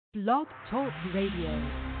Blog Talk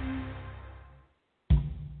Radio.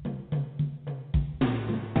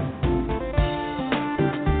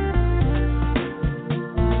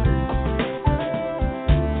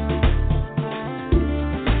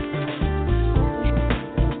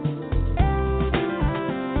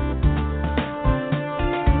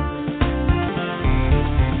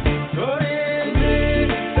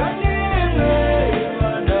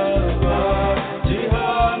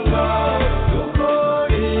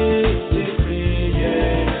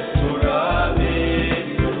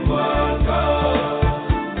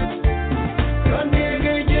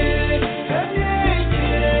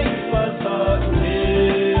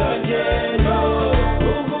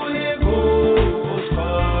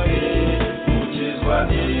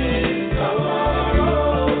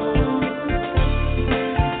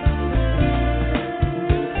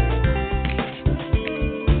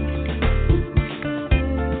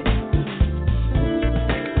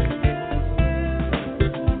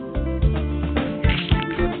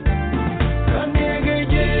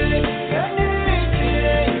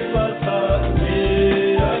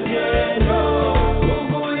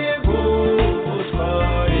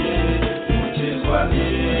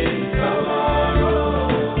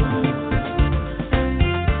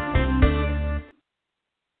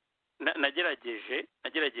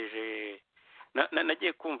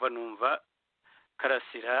 nagiye kumva numva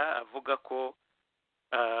Karasira avuga ko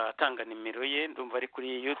atanga nimero ye, ndumva ari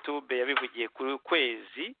kuri YouTube, yabivugiye kuri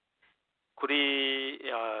kwezi kuri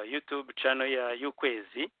YouTube channel ya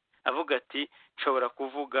y'ukwezi, avuga ati nshobora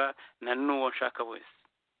kuvuga na n'uwo nshaka wese.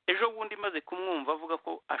 Ejo bundi maze kumwumva avuga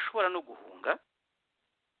ko ashobora no guhunga,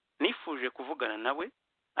 nifuje kuvugana nawe,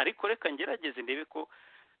 ariko reka ngerageze ndebe ko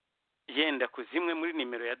yenda kuzimwe muri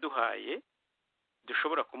nimero yaduhaye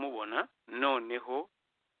dushobora kumubona, noneho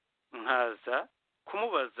nkaza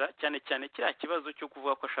kumubaza cyane cyane kiriya kibazo cyo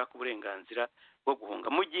kuvuga ko ashaka uburenganzira bwo guhunga.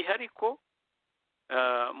 Mu gihe ariko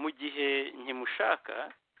mu gihe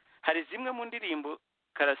nkimushaka, hari zimwe mu ndirimbo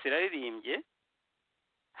Karasira aririmbye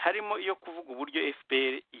harimo iyo kuvuga uburyo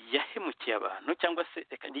FPR yahemukiye abantu, cyangwa se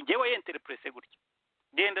reka njyewe yenterprese gutyo,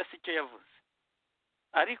 genda si cyo yavuze,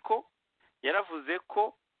 ariko yaravuze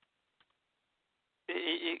ko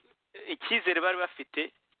icyizere bari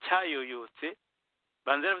bafite cyayoyotse,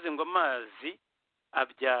 banza yaravuze ngo amazi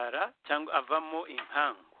abyara cyangwa avamo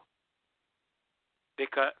inkangu.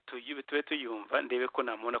 Reka tube tuyumva ndebe ko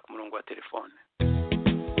namubona ku murongo wa telefone.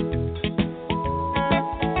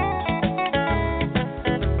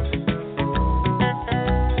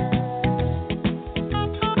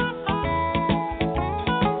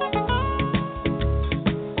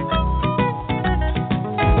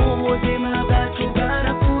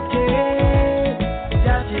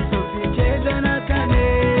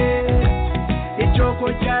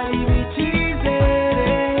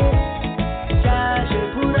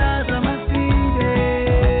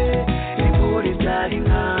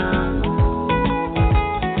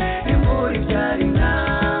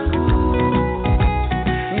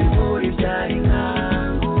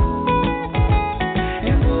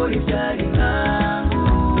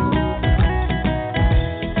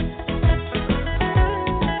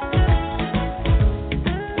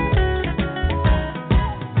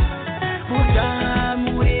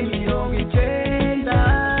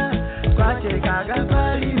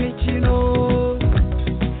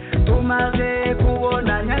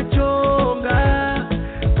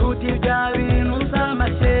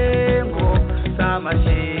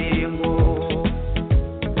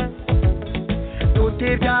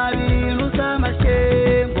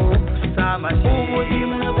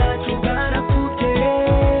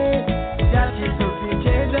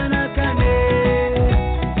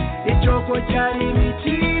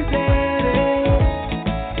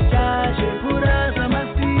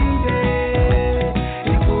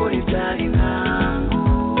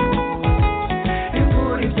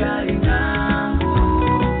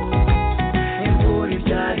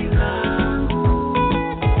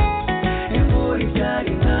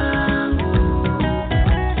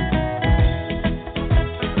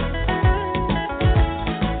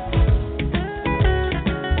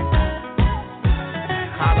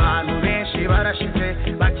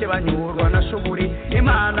 banyurwa na shuburi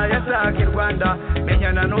Imana yazaga Rwanda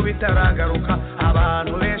menyana no bitaragaruka.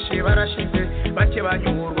 Abantu benshi barashize bake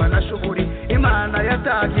banyurwa na shuburi Imana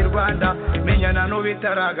yazaga Rwanda menyana no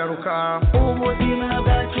bitaragaruka. Ubuzima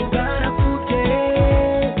bwacu bwarapfuke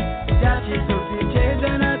byakisozi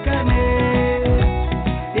cyenda na kane,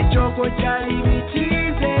 icyoko cyari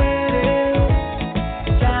bikizere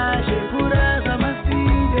cyaje kuraza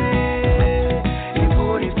amasinde,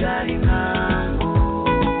 imvura ibyara inkangu,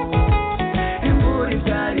 imvura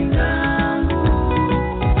ibyara inkangu.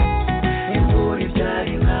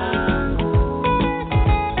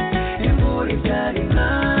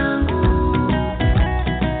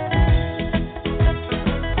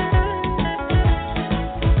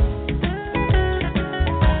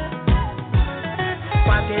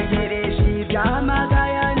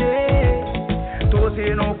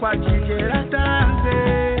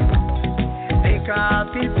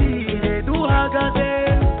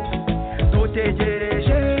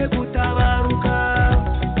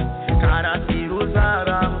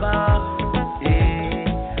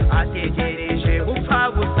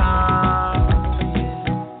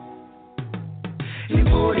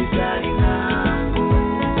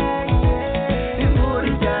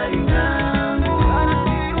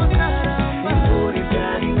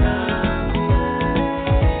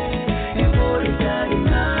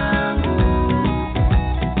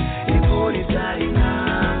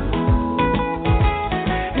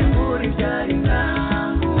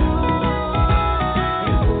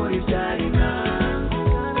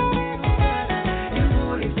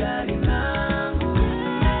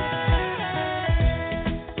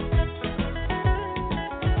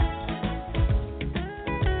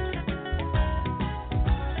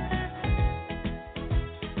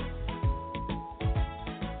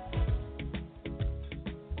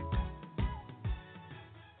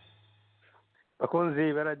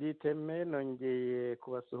 bakunzi baragiteme nongeye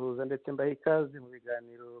kubasuhuza ndetse mbaha ikaze mu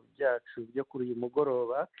biganiro byacu byo kuri uyu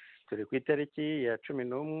mugoroba. Turi ku itariki ya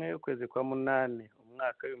 11 ukwezi kwa munani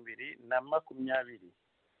umwaka wa 2020.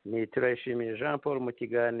 Ni turayishimiye Jean Paul mu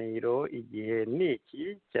kiganiro igihe ni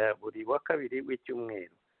iki cya buri wa kabiri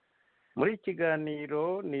w'icyumweru. Muri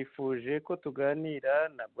kiganiro nifuje ko tuganira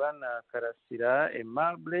na Bwana Karasira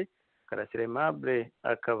Aimable. Karasira Aimable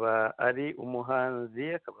akaba ari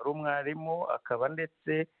umuhanzi, akaba ari umwarimu, akaba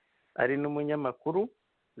ndetse ari n'umunyamakuru.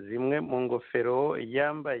 Zimwe mu ngofero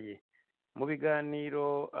yambaye mu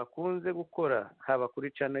biganiro akunze gukora haba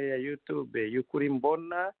kuri channel ya YouTube y'Ukuri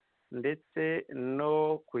Mbona ndetse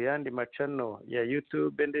no ku yandi macano ya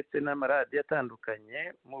YouTube ndetse n'amaradiyo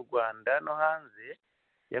atandukanye mu Rwanda no hanze,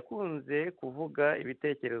 yakunze kuvuga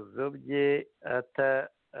ibitekerezo bye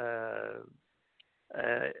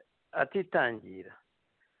atitangira.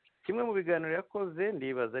 Kimwe mu biganiro yakoze,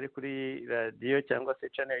 ndibaza ari kuri radiyo cyangwa se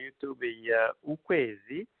channel ya YouTube ya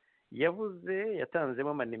Ukwezi, yatanzemo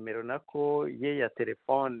amanimero nako ye ya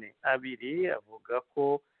telefone abiri, avuga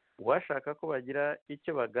ko uwashaka ko bagira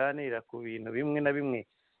icyo baganira ku bintu bimwe na bimwe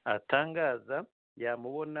atangaza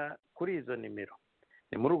yamubona kuri izo nimero.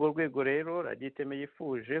 Ni muri urwo rwego rero Ragiteme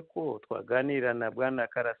yifuje ko twaganira na Bwana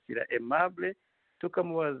Karasira Aimable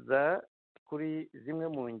tukamubaza kuri zimwe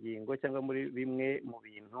mu ngingo cyangwa muri bimwe mu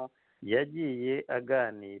bintu yagiye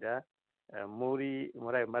aganira muri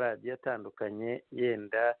ayo maradiyo atandukanye.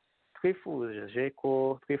 Yenda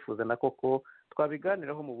twifuza na koko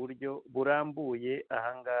twabiganiraho mu buryo burambuye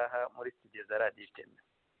ahangaha muri studio za Ragiteme.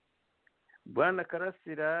 Bwana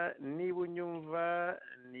Karasira, niba unyumva,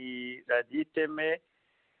 ni Ragiteme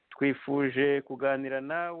twifuje kuganira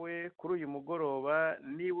nawe kuri uyu mugoroba.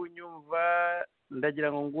 Niba unyumva,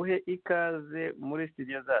 ndagira ngo nguhe ikaze muri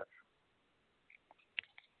studio zacu.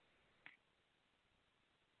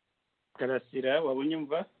 Karasira, waba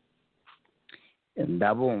unyumva?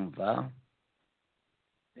 Ndabumva.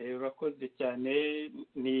 Urakoze cyane.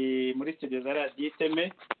 Ni muri studio za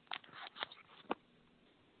Ragiteme.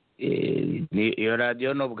 Iyo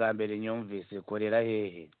radiyo ni ubwa mbere nyumvise. Ikorera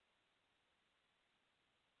hehe?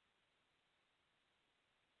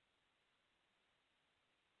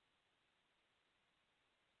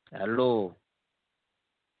 Halo.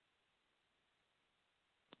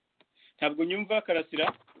 Ntabwo nyumva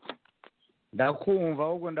Karasira? Ndakumva,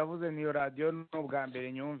 ahubwo ndavuze niyo radiyo ni ubwa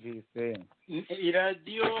mbere nyumvise. Iyi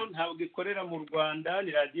radiyo ntabwo ikorera mu Rwanda,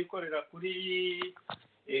 ni radiyo ikorera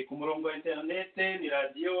ku murongo wa interinete, ni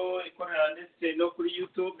radiyo ikorera ndetse no kuri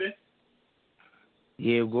YouTube.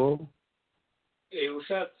 Yego.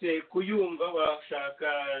 Ushatse kuyumva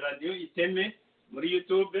washaka radiyo Iteme muri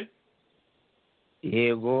YouTube.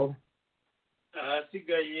 Yego.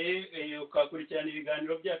 Ahasigaye ukakurikirana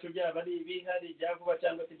ibiganiro byacu, byaba ari ibihari ibya vuba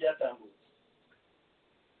cyangwa se ibyatambutse.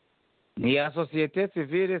 Ni ya sosiyete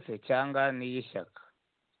sivile se cyangwa ni y'ishyaka?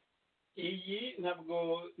 Iyi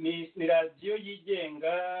ntabwo ni radiyo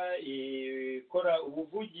yigenga ikora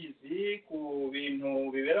ubuvugizi ku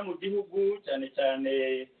bintu bibera mu gihugu, cyane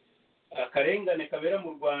cyane akarengane kabera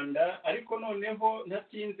mu Rwanda. Ariko noneho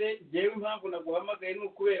ntatinze, jewe impamvu naguhamagaye ni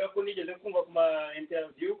ukubera ko nigeze kumva ku ma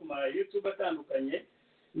interview ku ma YouTube atandukanye,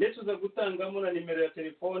 ndetse uza gutangamo na nimero ya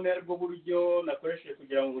telefone, aribwo buryo nakoresheje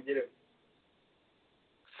kugira ngo ugereho.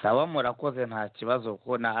 Sawa, murakoze, nta kibazo,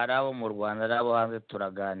 kuko hari abo mu Rwanda n'abo hanze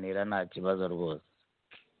turaganira, nta kibazo rwose.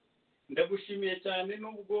 Ndagushimiye cyane,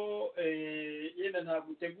 nubwo yenda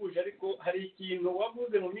ntabwo uteguje, ariko hari ikintu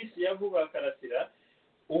wavuze mu minsi ya vuba Karasira,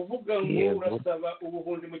 uvuga ngo urasaba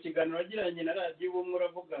ubuhunzi. Mu kiganiro wagiranye na radiyo Ubumwe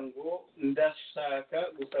uravuga ngo ndashaka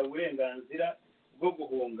gusaba uburenganzira bwo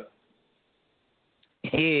guhunga.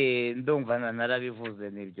 Ndumva narabivuze,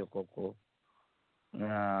 nibyo koko.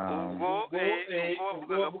 ubwo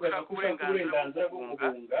wavuga ko uburenganzira bwo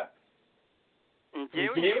guhunga,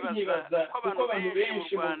 njyewe nkibaza ko abantu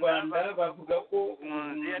benshi mu Rwanda bavuga ko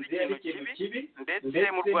ubuhunzi ari ikintu kibi, ndetse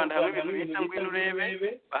mu Rwanda hamwe ibintu bita ngwino urebe,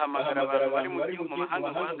 bahamagara abantu bari mu gihugu mu mahanga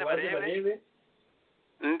baze barebe,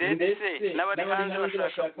 ndetse n'abari hanze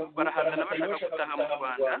barahazana bashaka gutaha mu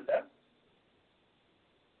Rwanda.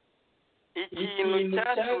 Ikintu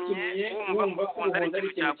cyatumye wumva ko ubuhunzi ari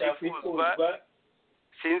ikintu cyakwifuzwa,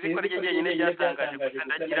 sinzi ko ari jyenyine ryatangaje, gusa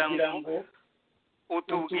ndagira ngo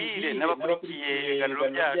utubwire n'abakurikiye ibiganiro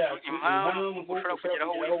byacu impamvu ushobora kugera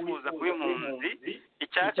aho wifuza kuba impunzi.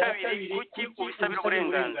 Icya kabiri, kuki ubisabira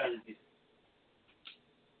uburenganzira?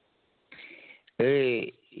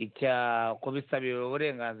 Kubisabira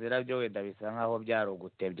uburenganzira byo wenda bisa nkaho byari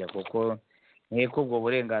ugutebya, kuko nk'uko ubwo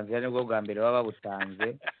burenganzira nibwo bwa mbere baba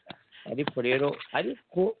babutanze.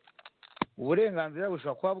 ariko uburenganzira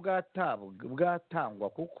bushobora kuba bwatangwa,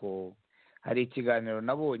 kuko hari ikiganiro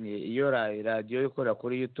nabonye iyo radiyo ikorera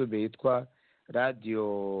kuri YouTube yitwa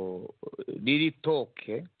radiyo riri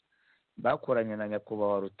toke bakoranye na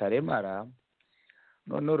nyakubahwa Rutaremara.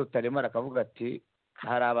 Noneho Rutaremara akavuga ati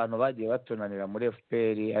hari abantu bagiye batunanira muri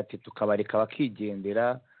FPR ati tukabareka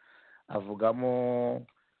bakigendera, avugamo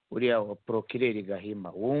uriya Procureur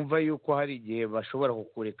Gahima. Wumva yuko hari igihe bashobora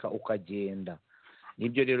kukureka ukagenda.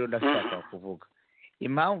 Nibyo rero ndashaka kuvuga.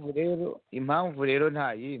 Impamvu rero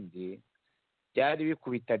nta yindi, byari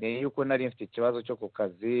bikubitaniye yuko nari mfite ikibazo cyo ku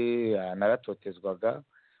kazi, naratotezwaga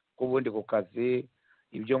ko ubundi ku kazi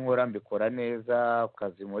ibyo nkora mbikora neza,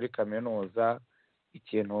 akazi muri kaminuza.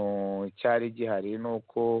 Ikintu cyari gihari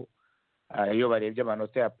nuko iyo barebye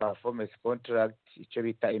amanota ya performance contract, icyo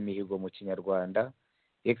bita imihigo mu Kinyarwanda,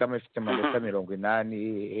 ikaba ifite amanota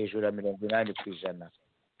 80 hejuru ya 80%.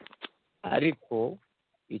 Ariko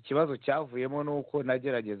ikibazo cyavuyemo nuko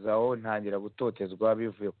nageragezaho ntangira gutotezwa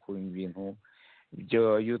bivuye ku bintu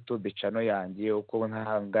byo YouTube channel yanjye, uko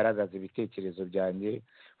ntagaragaza ibitekerezo byanjye,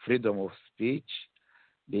 freedom of speech,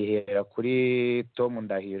 bihera kuri Tom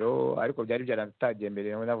Ndahiro. Ariko byari byaratagiye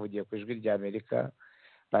mbere, navugiye ku ijwi rya Amerika,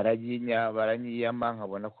 baranyiyama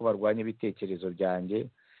nkabona ko barwanya ibitekerezo byanjye.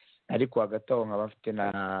 Ariko hagati aho nkaba mfite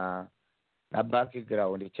na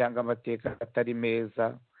background cyangwa amateka atari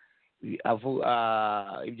meza.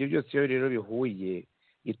 Ibyo byose iyo rero bihuye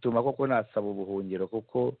bituma koko nasaba ubuhungiro,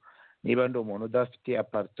 kuko niba ndi umuntu udafite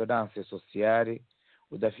appartenance sociale,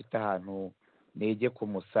 udafite ahantu nege ku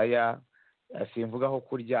musaya, simvuga aho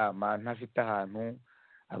kuryama, ntafite ahantu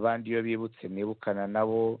abandi iyo bibutse nibukana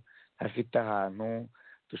nabo, ntafite ahantu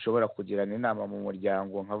dushobora kugirana inama mu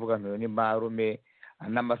muryango, nkavuga ngo ni marume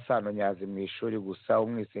n'amasano nyazi mu ishuri gusa,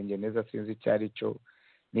 umwisenge neza sinzi icyo ari cyo.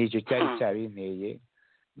 N'icyo cyari cyabinteye,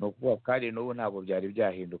 ni ukuvuga kandi n'ubu ntabwo byari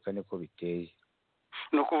byahinduka niko biteye.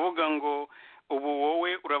 Ni ukuvuga ngo ubu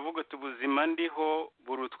wowe uravuga uti ubuzima ndiho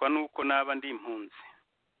burutwa nuko naba ndi impunzi.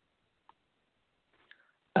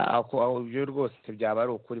 Ibyo rwose byaba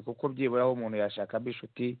ari ukuri, kuko byibura aho umuntu yashakamo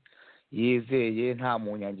inshuti yizeye nta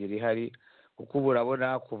munyangiro ihari. Kuko ubu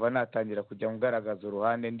urabona kuva natangira kujya ngaragaza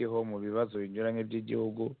uruhande ndiho mu bibazo binyuranye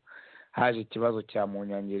by'igihugu, haje ikibazo cya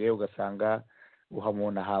munyangire, ugasanga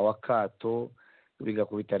umuntu ahawe akato,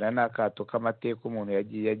 bigakubitana n'akato k'amateka umuntu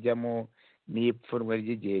yagiye ajyamo n'ipfunwe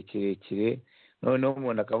ry'igihe kirekire. Noneho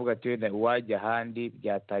umuntu akavuga ati wenda wajya ahandi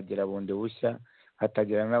byatagira bundi bushya,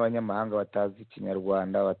 hatagira n'abanyamahanga batazi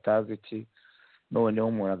Ikinyarwanda, batazi iki, noneho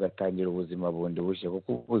umuntu agatangira ubuzima bundi bushya.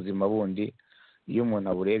 Kuko ubuzima bundi iyo umuntu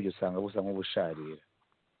aburebye usanga busa nk'ubusharira.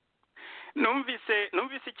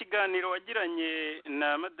 Numvise ikiganiro wagiranye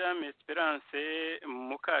na Madame Esperance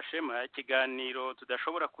Mukashema, ikiganiro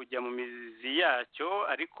tudashobora kujya mu mizi yacyo,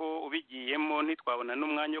 ariko ubigiyemo ntitwabona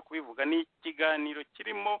n'umwanya wo kubivuga. Ni ikiganiro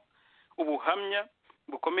kirimo ubuhamya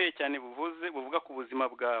bukomeye cyane buvuga ku buzima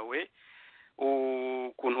bwawe,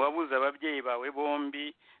 ukuntu wabuze ababyeyi bawe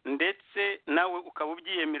bombi, ndetse nawe ukaba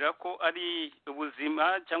ubyiyemera ko ari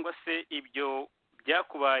ubuzima cyangwa se ibyo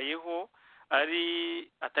byakubayeho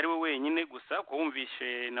atari we wenyine gusa.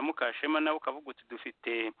 Wumvishe na Mukashema nawe ukavuga uti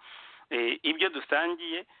dufite ibyo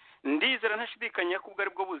dusangiye. Ndizera ntashidikanya ko ubwo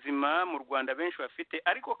ari bwo buzima mu Rwanda benshi bafite.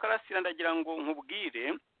 Ariko Karasira, ndagira ngo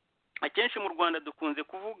nkubwire, akenshi mu Rwanda dukunze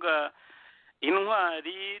kuvuga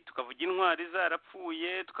intwari, tukavuga intwari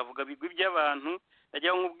zarapfuye, tukavuga bigwi by'abantu.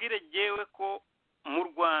 Ndagira ngo nkubwire jewe ko mu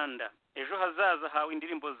Rwanda ejo hazaza hawe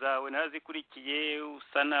indirimbo zawe narazikurikiye,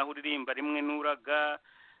 usa naho uririmba rimwe n'uraga,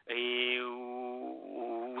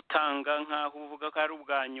 utanga nkaho uvuga ko ari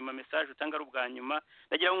ubwa nyuma, message utanga ari ubwa nyuma.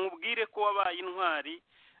 Ndagira ngo nkubwire ko wabaye intwari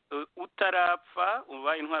utarapfa,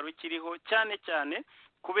 ubaye intwari ukiriho, cyane cyane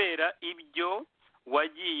kubera ibyo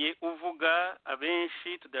wagiye uvuga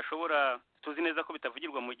abenshi tuzi neza ko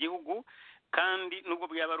bitavugirwa mu gihugu, kandi nubwo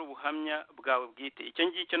byaba ari ubuhamya bwawe bwite. Icyo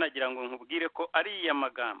ngicyo nagira ngo nkubwire ko ari iya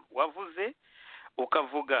magambo wavuze,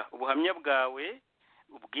 ukavuga ubuhamya bwawe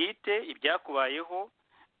bwite, ibyakubayeho,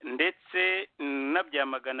 ndetse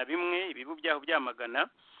nabyamagana bimwe ibibu byaho byamagana.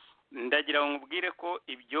 Ndagira ngo nkubwire ko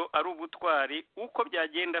ibyo ari ubutwari, uko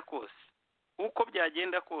byagenda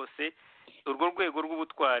kose urwo rwego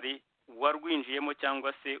rw'ubutwari warwinjiyemo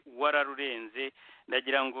cyangwa se wararurenze.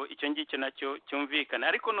 Ndagira ngo icyo ngicyo nacyo cyumvikana.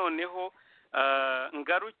 Ariko noneho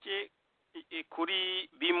ngaruke kuri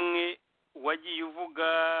bimwe wagiye uvuga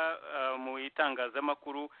mu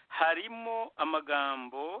itangazamakuru. Harimo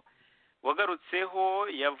amagambo wagarutseho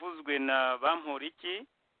yavuzwe na Bamporiki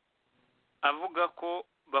avuga ko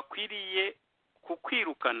bakwiriye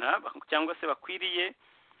kukwirukana cyangwa se bakwiriye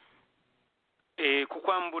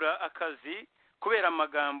kukwambura akazi kubera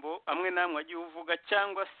amagambo amwe namwe wagiye uvuga,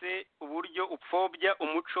 cyangwa se uburyo upfobya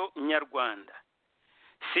umuco nyarwanda.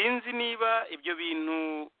 sinzi niba ibyo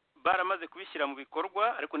bintu baramaze kubishyira mu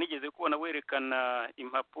bikorwa, ariko nigeze kubona werekana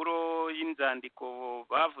impapuro y'inzandiko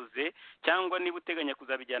bavuze, cyangwa niba uteganya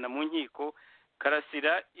kuzabijyana mu nkiko.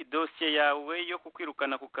 Karasira, idosiye yawe yo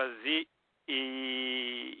kukwirukana ku kazi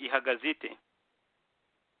ihagaze ite?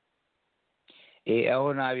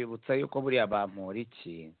 aho nabibutsa yuko buriya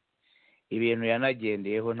Bamporiki ibintu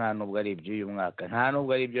yanagendeyeho nta nubwo ari iby'uyu mwaka, nta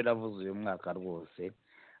nubwo ari ibyo navuze uyu mwaka rwose.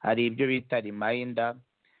 Hari ibyo bita reminder,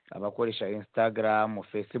 abakoresha Instagram,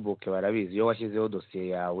 Facebook barabizi, iyo washyizeho dosiye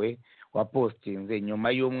yawe wapostinze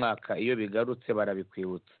nyuma y'umwaka, iyo bigarutse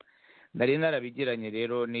barabikwibutsa. Nari narabigiranye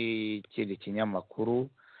rero n'ikindi kinyamakuru,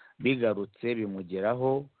 bigarutse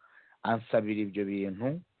bimugeraho ansabira ibyo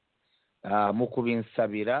bintu. Mu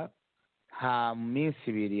kubinsabira nta minsi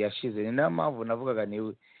ibiri yashize, ni nayo mpamvu navugaga ni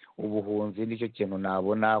ubuhunzi nicyo kintu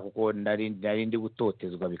nabona, kuko nari ndi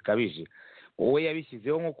gutotezwa bikabije. Wowe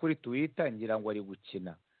yabishyizeho nko kuri Twitter ngira ngo ari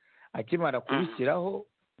gukina. Akimara kubishyiraho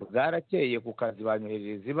bwarakeye ku kazi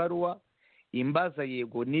banyoherereza ibaruwa imbaza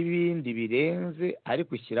yego n'ibindi birenze,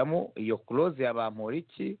 ariko ushyiramo iyo close ya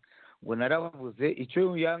Bamporiki ngo narabavuze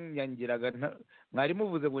icyo yanyangiraga. Mwari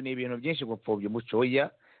muvuze ngo ni ibintu byinshi ngo mpfobye umuco.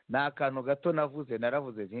 Oya, ni akantu gato navuze.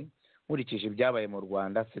 Naravuze nti nkurikije ibyabaye mu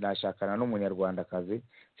Rwanda sinashakana n'umunyarwandakazi,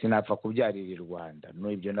 sinapfa kubyarira i Rwanda.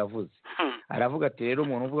 N'ibyo navuze. Aravuga ati rero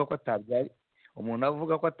umuntu avuga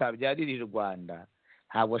ko atabyarira i Rwanda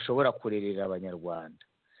ntabwo ashobora kurerera abanyarwanda.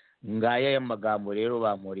 Ngaya y'amagambo rero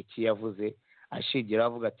Bamporiki yavuze, ashigira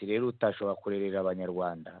avuga ati rero utashobora kurerera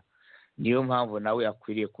abanyarwanda, niyo mpamvu nawe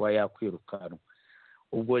akwiriye kuba yakwirukanwa.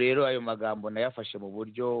 Ubwo rero ayo magambo nayafashe mu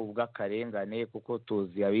buryo bw'akarengane, kuko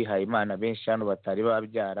tuzi abihaye Imana benshi hano batari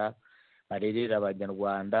babyara barerera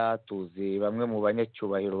abanyarwanda. Tuzi bamwe mu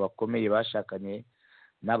banyacyubahiro bakomeye bashakanye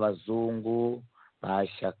n'abazungu, ba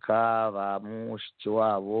Shyaka, ba mushiki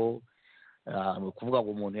wabo. Kuvuga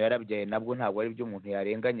ngo umuntu yarabyaye nabwo ntabwo ari byo umuntu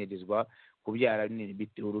yarenganyirizwa. Kubyara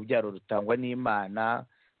urubyaro rutangwa n'Imana.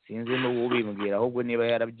 Sinzi n'uwo ubimbwira, ahubwo niba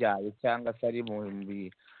yarabyaye cyangwa se ari mu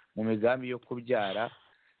migambi yo kubyara.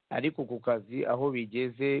 Ariko ku kazi aho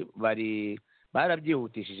bigeze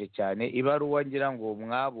barabyihutishije cyane. Ibaruwa ngira ngo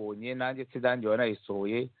mwabonye, nanjye sinanjye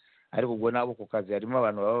wanayisohoye, ariko ubwo nabo ku kazi harimo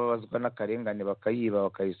abantu baba babazwa n'akarengane bakayiba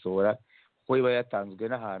bakayisohora, kuko iba yatanzwe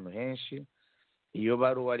n'ahantu henshi. Iyo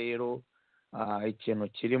baruwa rero ikintu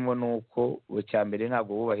kirimo ni uko cya mbere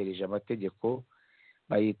ntabwo bubahirije amategeko.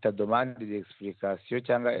 Bayita demande d'explication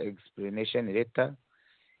cyangwa explanation letter.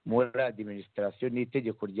 Muri administration ni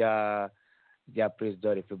itegeko rya Perezida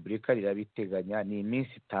wa Repubulika rirabiteganya, ni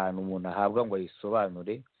iminsi 5 umuntu ahabwa ngo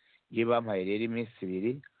ayisobanure. Iyo bampaye rero iminsi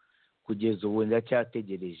 2, kugeza ubu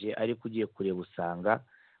ndacyategereje, ariko ugiye kureba usanga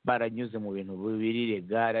baranyuze mu bintu biri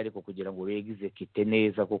legale, ariko kugira ngo begizekite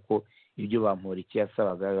neza, kuko ibyo Bamporiki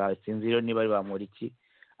yasabaga sinzi rero niba ari Bamporiki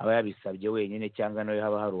aba yabisabye wenyine cyangwa nawe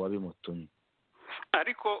haba hari uwabimutumye.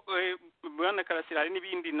 Ariko Bwana Karasira, hari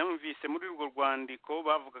n'ibindi namvise muri urwo rwandiko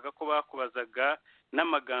bavugaga ko bakubazaga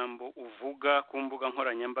n'amagambo uvuga ku mbuga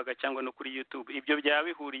nkoranyambaga cyangwa no kuri YouTube. Ibyo byaba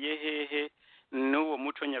bihuriye hehe n'uwo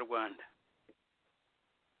muco nyarwanda?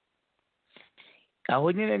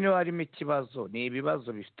 Aho nyine niho harimo ikibazo. Ni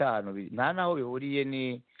ibibazo bifite ahantu nta naho bihuriye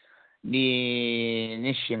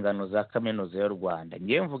n'inshingano za kaminuza y'u Rwanda.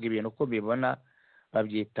 Ngiye mvuga ibintu uko mbibona,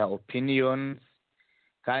 babyita opinions,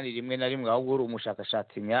 kandi rimwe na rimwe ahubwo uri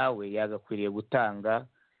umushakashatsi nyawe yagakwiriye gutanga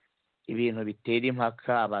ibintu bitera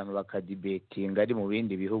impaka, abantu bakadibetinga. Ari mu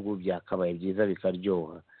bindi bihugu byakabaye byiza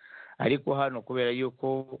bikaryoha, ariko hano kubera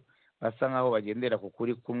yuko basa nkaho bagendera ku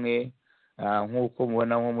kuri kumwe, nk'uko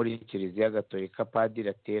mubona nko muri Kiliziya Gatolika padiri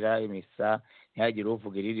atera imisa ntihagire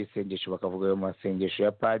uvuga irindi sengesho bakavuga ayo masengesho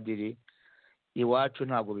ya padiri. Iwacu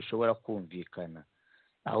ntabwo bishobora kumvikana.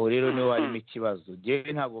 Aho rero niho harimo ikibazo.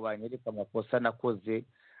 Jewe ntabwo banyereka amakosa nakoze,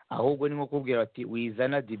 ahubwo ni nko kubwira bati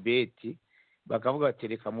wizana debate, bakavuga bati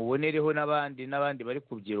reka mubonereho n'abandi bari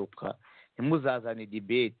kubyiruka, ntimuzazane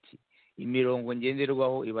debate. Imirongo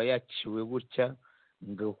ngenderwaho iba yaciwe gutya,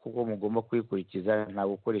 kuko mugomba kuyikurikiza. Nta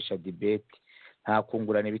gukoresha debate, nta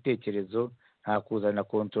kungurana ibitekerezo, nta kuzana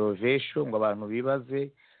controversial ngo abantu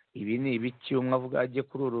bibaze ibi ni ibiki, umwe avuga ajye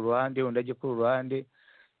kuri uru ruhande undi ajye kuri uru ruhande.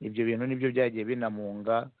 Ibyo bintu nibyo byagiye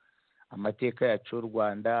binamunga amateka yacu y'u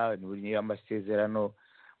Rwanda. Niyo amasezerano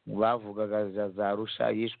mu bavugaga za Arusha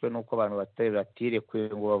yishwe nuko abantu batirekwe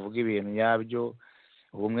ngo bavuge ibintu nyabyo.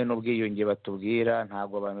 Ubumwe n'ubwiyunge batubwira,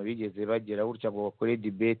 ntabwo abantu bigeze bagera gutya ngo bakore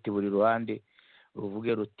debate buri ruhande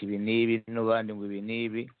ruvuge ruti ibi n'ibi, n'abandi ngo ibi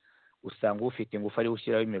n'ibi. Usanga ufite ingufu ari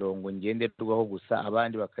gushyiraho imirongo ngenderwaho gusa,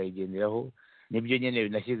 abandi bakayigenderaho. Nibyo nyine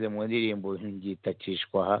binashyize mu ndirimbo ngita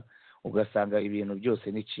Cishwaha, ugasanga ibintu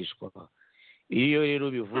byose ni Cishwaha. iyo rero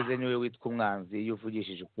bivuze niwe witwa umwanzi, iyo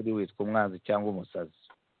uvugishije ukuri witwa umwanzi cyangwa umusazi.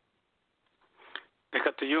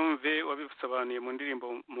 reka tuyumve wabisobanuye mu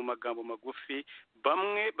ndirimbo mu magambo magufi,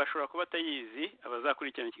 bamwe bashobora kuba batayizi,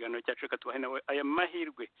 abazakurikirana ikiganiro cyacu reka tubahe nawe aya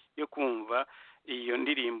mahirwe yo kumva iyo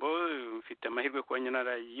ndirimbo. Mfite amahirwe kuba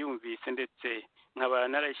narayumvise ndetse nkaba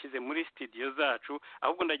narayishyize muri studio zacu,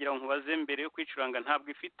 ahubwo ndagira ngo nkubaze mbere yo kwicuranga, ntabwo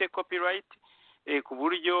ifite copyright ku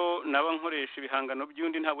buryo naba nkoresha ibihangano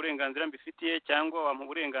by'undi nta burenganzira mbifitiye, cyangwa wampa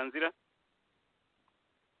uburenganzira?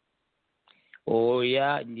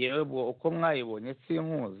 oya ngewe uko mwayibonye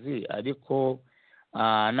sinkuzi, ariko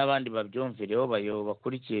n'abandi babyumvireho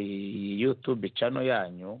bakurikiye YouTube channel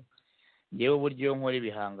yanyu. ngewe uburyo nkora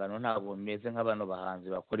ibihangano ntabwo bimeze nk'abano bahanzi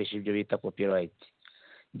bakoresha ibyo bita copyright.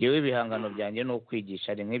 ngewe ibihangano byanjye ni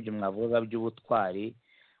ukwigisha, ari nk'ibyo mwavuga by'ubutwari,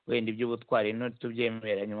 wenda iby'ubutwari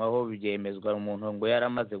ntitubyemeranywaho, byemezwa umuntu ngo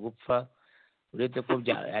yaramaze gupfa, uretse ko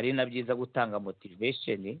ari na byiza gutanga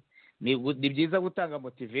motivation. Ni byiza gutanga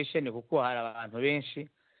motivation kuko hari abantu benshi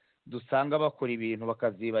dusanga bakora ibintu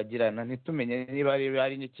bakazibagirana ntitumenye niba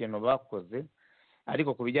hari n'ikintu bakoze.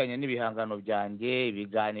 Ariko ku bijyanye n'ibihangano byanjye,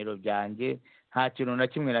 ibiganiro byanjye, nta kintu na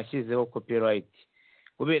kimwe nashyizeho copyright.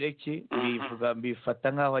 kubera iki bifata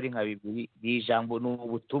nk'aho ari nka bibiri, ijambo ni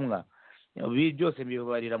ubutumwa. Ibi byose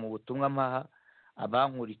bibarira mu butumwa mpaha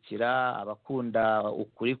abankurikira, abakunda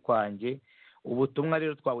ukuri kwanjye. Ubutumwa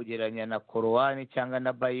rero twabugereranya na Korowani cyangwa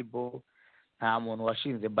na Bible. Nta muntu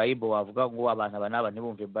washinze Bible wavuga ngo abantu aba n'aba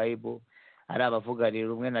ntibumve Bible. Ari abavuga rero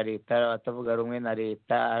rumwe na leta, abatavuga rumwe na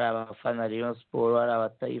leta, ari abafana Rayon Sport, ari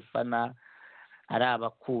abatayifana, ari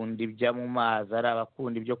abakunda ibya mu mazi, ari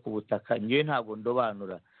abakunda ibyo ku butaka. Ngewe ntabwo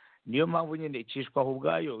ndobanura. Niyo mpamvu nyine Cishwaha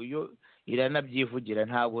ubwayo iyo iranabyivugira,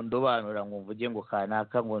 ntabwo ndobanura ngo mvuge ngo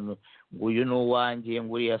kanaka ngo uyu ni uwanjye,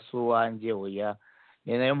 ngo uriya si uwanjye. Oya,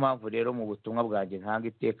 ni nayo mpamvu rero mu butumwa bwanjye ntanga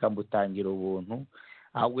iteka mbutangira ubuntu,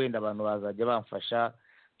 aho wenda abantu bazajya bamfasha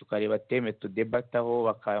tukareba teme tudebataho,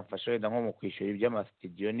 bakamfasha wenda nko mu kwishyura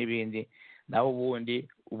iby'amasitidiyo n'ibindi. naho ubundi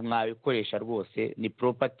mwabikoresha rwose, ni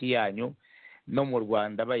property yanyu. No mu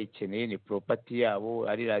Rwanda bayikeneye ni property yabo,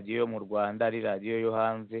 ari radio yo mu Rwanda, ari radio yo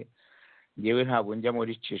hanze. Ngewe ntabwo njya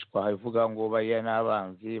muri Cishwaha ivuga ngo bariya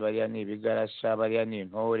n'abanzi, bariya ni ibigarasha, bariya ni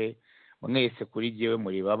intore. Mwese kuri jyewe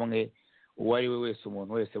muri bamwe. Uwo ari we wese,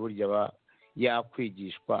 umuntu wese burya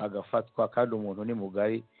yakwigishwa agafatwa, kandi umuntu ni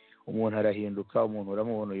mugari. Umuntu arahinduka, umuntu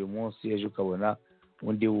uramubona uyu munsi, ejo ukabona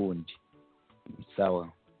undi wundi. Sawa,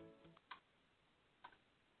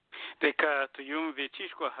 reka tuyumve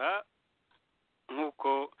Cishwaha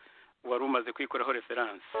nk'uko wari umaze kwikoraho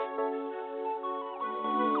referanse.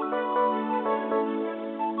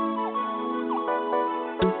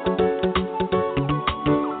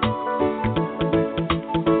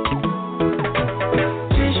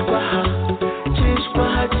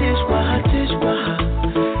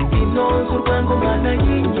 Inongo rwango mwana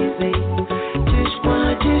yingize.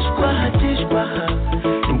 Cishwaha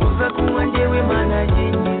imbuza kunywa njyewe mana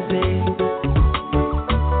yingize.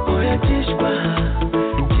 Oya Cishwaha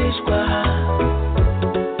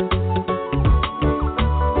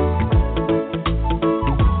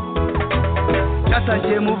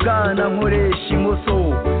natangiye mu bwana nkoresha imoso,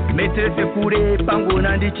 meterese kure pango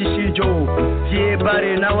nandikisha injo.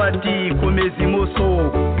 Bare nawe ati komeza imoso,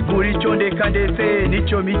 buri cyo ndeka ndetse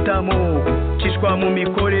nicyo mitamo. Cishwaha mu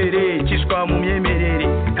mikorere, Cishwaha mu myemerere,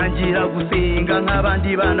 ntangira gusenga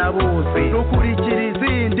nk'abandi bana bose. Rukurikira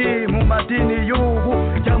izindi mu madini y'ubu,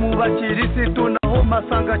 jya mu bakirisitu naho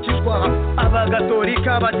masanga Cishwaha.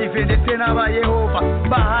 Abagatolika, abadive ndetse n'abayehova,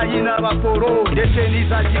 bahayi n'abaporo ndetse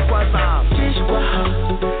n'iza Gikwaza.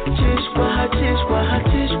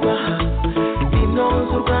 Cishwaha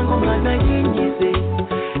inongo rwango mwana yingize.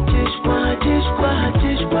 Cishwaha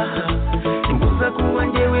imbuza kuba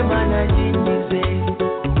njyewe mana yingize.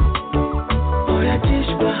 Oya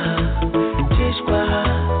Cishwaha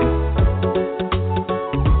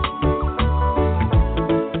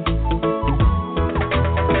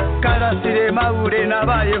Karasira Aimable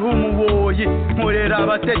nabayeho umuboyi, nkorera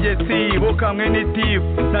abategetsi bo kamwe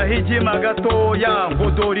n'itifu. Nahigima gatoya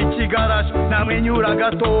ngo dore ikigarasha, namwenyura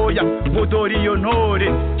gatoya ngo dore iyo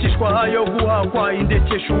ntore. Cishwaha yo guhakwa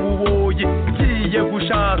indekesha ububoyi, ngiye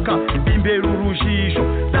gushaka imbere urujisho.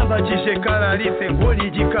 Nambakije Kararise ngo ni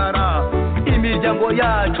igikara, imiryango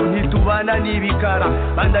yacu ntitubana n'ibikara.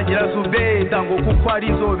 Bandagira Zubeda ngo kuko ari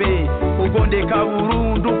inzobe, ubwo ndeka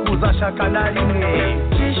burundu kuzashaka na rimwe.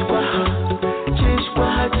 Cishwaha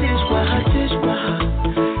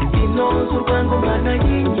inongo rwango mwana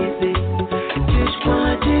yingize.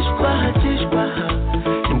 Cishwaha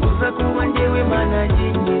imbuza kuba njyewe mana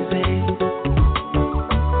yingize.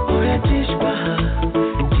 Oya Cishwaha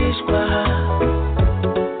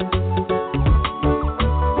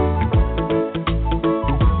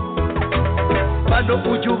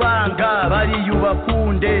urukundo ujya ubanga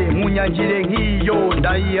bariyubakunde munyangire nk'iyo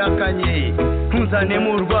ndayihakanye ntuzane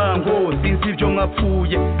mu rwango sinzi ibyo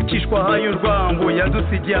mwapfuye Cishwaha y'urwango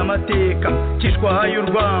yadusigiye amateka Cishwaha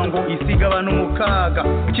y'urwango isiga abantu mu kaga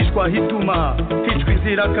Cishwaha ituma hicwa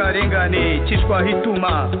inzirakarengane Cishwaha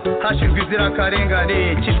ituma hashirwa inzirakarengane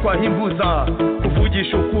Cishwaha imbuza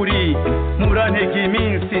kuvugisha ukuri murantega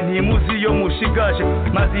iminsi ntimuzi iyo mushigaje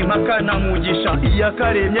maze impaka namugisha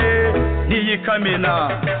iyakaremye ntiyikamena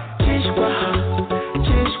Cishwaha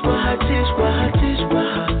Cishwaha Cishwaha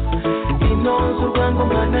Cishwaha inonze urwango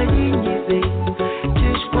mana yinyize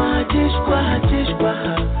Cishwaha Cishwaha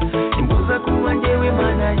Cishwaha imbuza kuba njyewe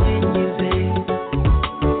mana yinyize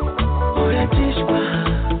oya Cishwaha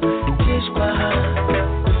Cishwaha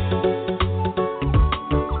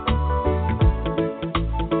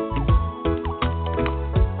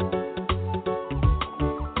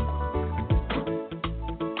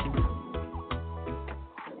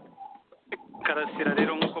Karasira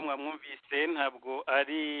rero nk'uko mwamwumvise ntabwo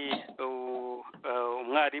ari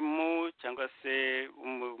umwarimu cyangwa se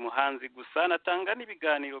umuhanzi gusa anatanga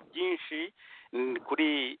n'ibiganiro byinshi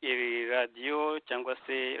kuri radiyo cyangwa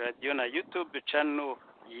se radiyo na YouTube channel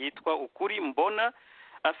yitwa Ukuri Mbona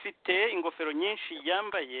afite ingofero nyinshi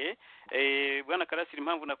yambaye bwana Karasira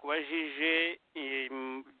impamvu nakubajije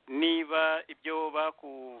niba ibyo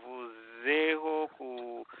bakuvuzeho ku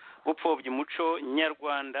gupfobya umuco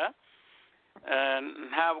nyarwanda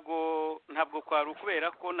ntabwo kwari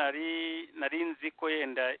ukubera ko nari nzi ko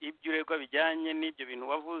yenda ibyo uregwa bijyanye n'ibyo bintu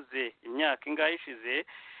wavuze imyaka ingahe ishize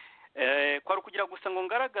kwari ukugira gusa ngo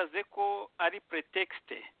ngaragaze ko ari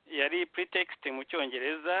pretext mu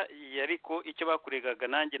cyongereza ariko icyo bakuregaga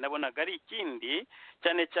nanjye nabonaga ari ikindi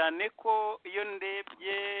cyane cyane ko iyo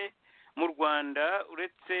ndebye mu Rwanda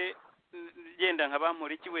uretse yenda nka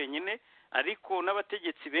Bamporiki wenyine ariko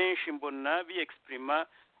n'abategetsi benshi mbona bi-exprima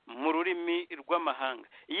mu rurimi rw'amahanga.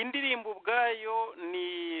 Iyi ndirimbo ubwayo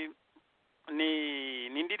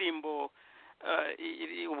ni indirimbo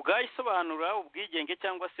ubwayo isobanura ubwigenge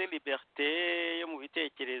cyangwa se liberté yo mu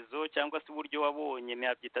bitekerezo cyangwa se uburyo wabonye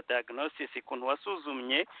nabyita diagnosis ukuntu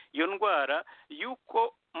wasuzumye iyo ndwara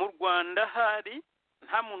yuko mu Rwanda hari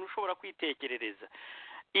nta muntu ushobora kwitekerereza.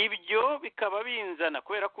 Ibyo bikaba binzana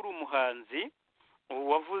kubera ko uri umuhanzi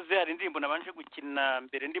wavuze hari indirimbo nabanje gukina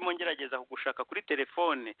mbere ndimo ngerageza kugushaka kuri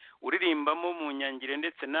telefone uririmbamo mu nyangire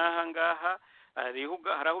ndetse n'aha ngaha hari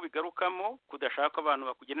aho bigarukamo kudashaka abantu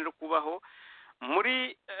bakugenera kubaho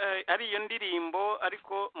muri ari iyo ndirimbo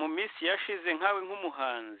ariko mu minsi yashize nkawe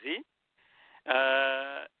nk'umuhanzi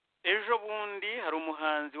ejo bundi hari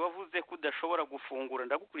umuhanzi wavuze ko udashobora gufungura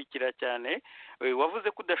ndagukurikira cyane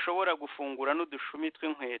wavuze ko udashobora gufungura n'udushumi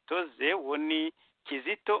tw'inkweto ze uwo ni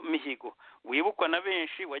Kizito Mihigo wibukwa na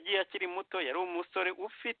benshi wagiye akiri muto yari umusore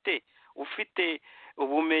ufite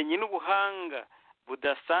ubumenyi n'ubuhanga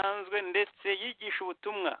budasanzwe ndetse yigisha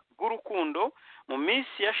ubutumwa bw'urukundo mu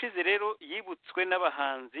minsi yashize rero yibutswe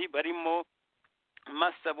n'abahanzi barimo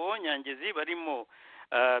Masabo Nyangezi barimo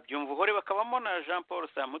Byumvuhore bakabamo na Jean Paul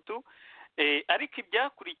Samutu ariko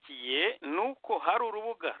ibyakurikiye nuko hari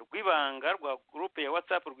urubuga rw'ibanga rwa groupe ya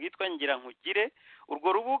WhatsApp rwitwa Ngira Nkugire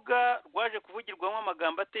urwo rubuga rwaje kuvugirwamo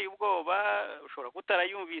amagambo ateye ubwoba ushobora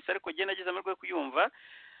kutarayumvise ariko genda nagize amahirwe kuyumva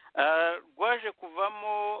rwaje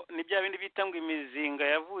kuvamo ni bya bindi bita ngo imizinga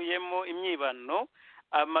yavuyemo imyibano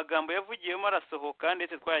amagambo yavugiyemo arasohoka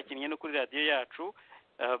ndetse twayakinnye no kuri radio yacu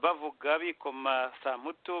bavuga bikoma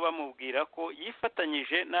Samutu bamubwira ko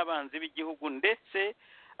yifatanyije n'abanzi b'igihugu ndetse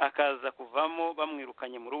akaza kuvamo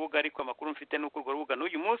bamwirukanye mu rubuga ariko amakuru mfite nuko urwo rubuga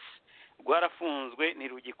n'uyu munsi rwarafunzwe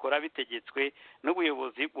ntirugikora bitegetswe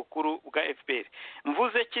n'ubuyobozi bukuru bwa FPR.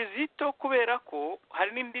 Mvuze Kizito kubera ko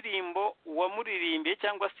hari n'indirimbo wamuririmbiye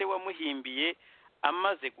cyangwa se wamuhimbiye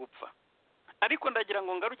amaze gupfa ariko ndagira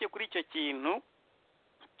ngo ngaruke kuri icyo kintu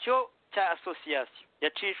cyo cya association ya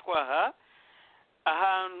Cishwaha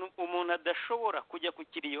ahantu umuntu adashobora kujya ku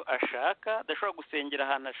kiriyo ashaka adashobora gusengera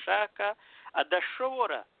ahantu ashaka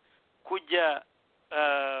adashobora kujya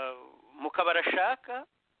mu kabari ashaka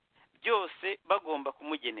byose bagomba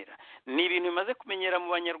kumugenera ni ibintu bimaze kumenyera mu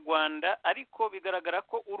banyarwanda ariko bigaragara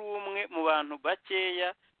ko uri umwe mu bantu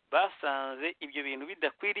bakeya basanze ibyo bintu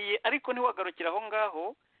bidakwiriye ariko ntiwagarukira aho ngaho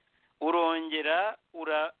urongera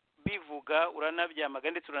urabivuga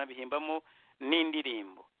uranabyamaga ndetse uranabihimbamo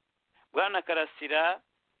n'indirimbo. Bwana Karasira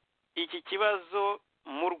iki kibazo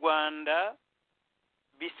mu Rwanda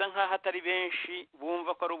bisa nk'aho atari benshi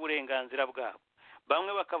bumva ko ari uburenganzira bwabo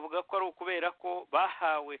bamwe bakavuga ko ari ukubera ko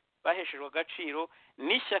baheshejwe agaciro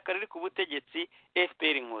n'ishyaka riri ku butegetsi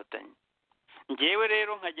FPR Inkotanyi. Ngewe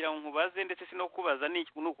rero nkagira ngo nkubaze ndetse si no kubaza ni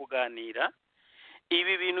ukuganira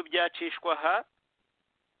ibi bintu byacishwaha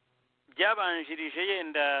byabanjirije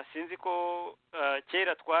yenda sinzi ko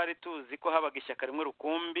kera twari tuzi ko habaga ishyaka rimwe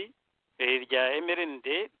rukumbi rya MRND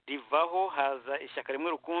rivaho haza ishyaka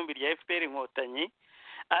rimwe rukumbi rya FPR Inkotanyi,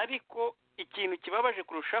 ariko ikintu kibabaje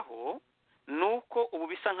kurushaho nuko ubu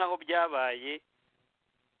bisa nkaho byabaye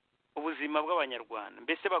ubuzima bw'abanyarwanda,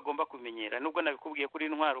 mbese bagomba kumenyera. Nubwo nabikubwiye kuri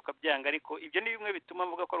intwaro ukabyanga, ariko ibyo ni bimwe bituma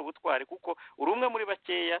mvuga ko ari ubutwari, kuko uri umwe muri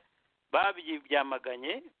bakeya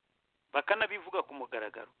babyamaganye bakanabivuga ku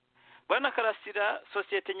mugaragaro. Bwana Karasira,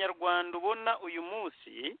 sosiyete nyarwanda ubona uyu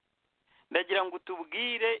munsi, ndagira ngo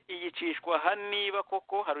utubwire iyi Cishwaha niba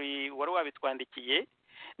koko hari wari wabitwandikiye,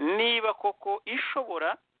 niba koko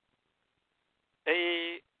ishobora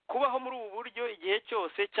kubaho muri ubu buryo igihe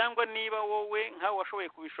cyose, cyangwa niba wowe nkawe washoboye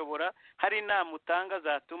kubishobora hari inama utanga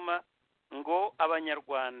zatuma ngo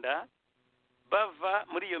abanyarwanda bava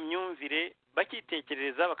muri iyo myumvire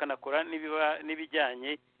bakitekereza bakanakora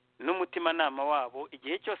n'ibijyanye n'umutimanama wabo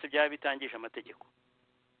igihe cyose byaba bitangije amategeko.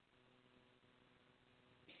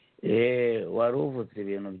 wari uvuze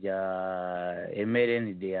ibintu bya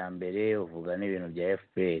MRND ya mbere, uvuga n'ibintu bya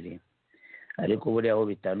FPR, ariko buriya aho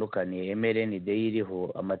bitandukaniye, MRND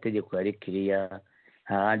iriho amategeko yari kiriya,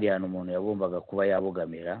 nta handi hantu umuntu yagombaga kuba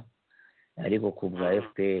yabugamira, ariko ku bwa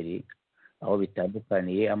FPR aho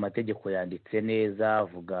bitandukaniye, amategeko yanditse neza,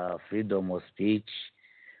 avuga freedom of speech,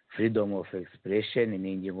 freedom of expression.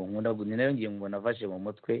 Ni ingingo nkunda, ni nayo ngingo nafashe mu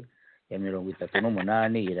mutwe ya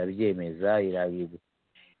 38 irabyemeza,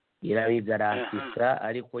 irabigarantisa,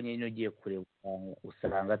 ariko nyine ugiye kureba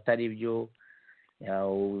usanga atari byo.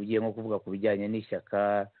 Ugiye nko kuvuga ku bijyanye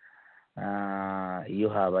n'ishyaka, iyo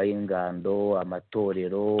habaye ingando,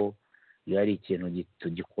 amatorero, iyo ari ikintu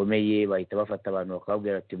gikomeye bahita bafata abantu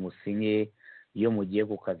bakababwira ati musinye. Iyo mugiye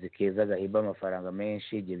ku kazi keza gahimba amafaranga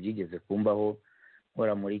menshi, igihe byigeze kumbaho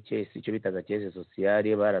nkora muri kesi, icyo bitaga kesi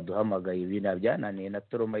sosiyale, baraduhamagaye ibintu byananiye na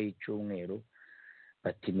toroma y'icyumweru,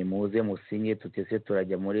 bati nimuze musinye, tutese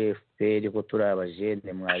turajya muri FPR ko turi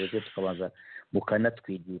abajene, mwaretse tukabanza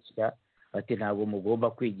mukanatwigisha. Bati ntabwo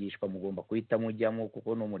mugomba kwigishwa, mugomba kuhita mujyamo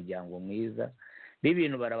kuko ni umuryango mwiza.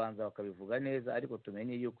 Ibintu barabanza bakabivuga neza, ariko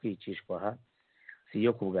tumenye yuko Cishwaha si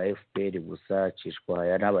yo ku bwa FPR gusa. Cishwaha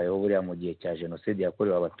yanabayeho buriya mu gihe cya jenoside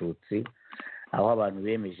yakorewe abatutsi, aho abantu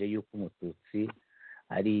bemeje yuko umututsi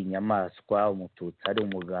ari inyamaswa, umututsi ari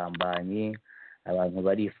umugambanyi, abantu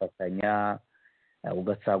barifatanya,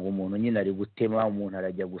 ugasanga umuntu nyine ari gutema, umuntu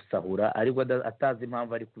arajya gusahura, ariko atazi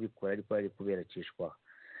impamvu ari kubikora, ariko ari kubera Cishwaha.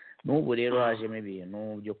 N'ubu rero hajemo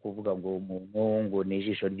ibintu byo kuvuga ngo umuntu ngo ni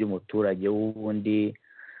ijisho ry'umuturage w'ubundi,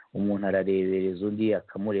 umuntu ararebereza undi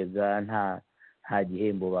akamurega, nta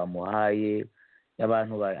gihembo bamuhaye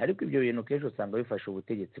abantu ariko ibyo bintu kenshi usanga bifasha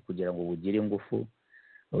ubutegetsi kugira ngo bugire ingufu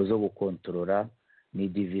zo gukontorora. Ni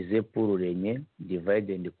divize pour régner,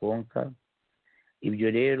 divide and conquer. Ibyo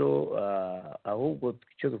rero ahubwo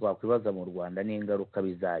icyo twakwibaza mu Rwanda ni ingaruka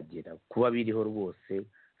bizagira kuba biriho rwose.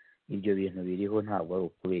 Ibyo bintu biriho ntabwo ari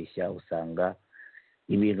ukubeshya, usanga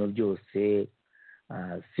ibintu byose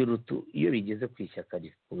sirutu iyo bigeze ku ishyaka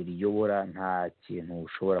riyobora, nta kintu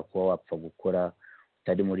ushobora kuba wapfa gukora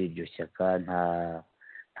utari muri iryo shyaka,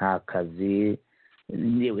 nta kazi.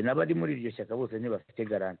 Yewe n'abari muri iryo shyaka bose ntibafite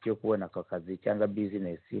garanti yo kubona aka kazi cyangwa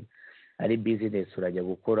bizinesi. Ari bizinesi urajya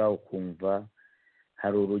gukora ukumva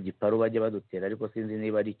hari urugiparo bajya badutera, ariko sinzi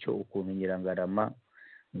niba ari cyo, ukuntu Nyirangarama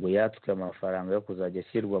ngo yatswe amafaranga yo kuzajya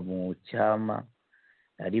ashyirwa mu cyama,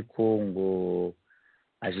 ariko ngo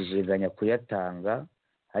ajijiganya kuyatanga.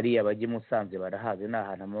 Hariya bajya i Musanze barahazi, ni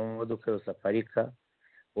ahantu amamodoka yose aparika.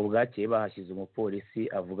 Ubwakeye bahashyize umupolisi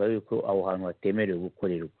avuga yuko aho hantu hatemerewe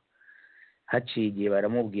gukorerwa. Haciye igihe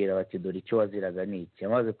baramubwira bati dore icyo waziraga ni iki.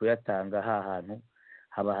 Amaze kuyatanga ha hantu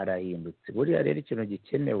haba harahindutse. Buriya rero ikintu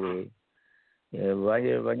gikenewe,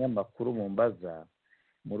 abanyamakuru mumbaza,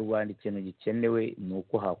 mu Rwanda ikintu gikenewe ni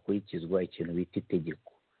uko hakurikizwa ikintu bita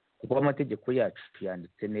itegeko, kuko amategeko yacu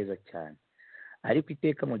yanditse neza cyane, ariko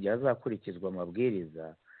iteka mu gihe hazakurikizwa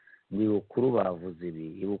amabwiriza ngo ibukuru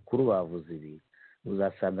bavuze ibi,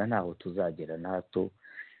 uzasanga ntaho tuzagera na hato.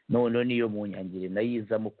 None niyo mu nyangire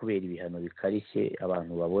nayizamo kubera ibihano bikarishye,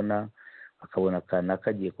 abantu babona bakabona akana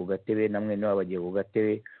kagiye ku gatebe, namwe niba bagiye ku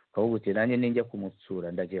gatebe ukavuga uti nanjye ninjya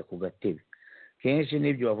kumutsura ndagiye ku gatebe. Kenshi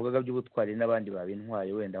n'ibyo bavugaga by'ubutwari n'abandi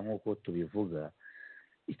babintwaye, wenda nk'uko tubivuga.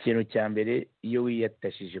 Ikintu cya mbere, iyo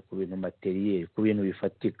wiyatashije ku bintu materiyeri, ku bintu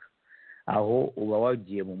bifatika, aho uba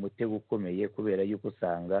wagiye mu mutego ukomeye, kubera yuko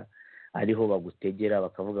usanga ariho bagutegera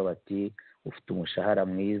bakavuga bati ufite umushahara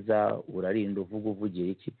mwiza, urarinda uvugira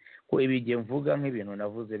iki. Ko ibigiye mvuga nk'ibintu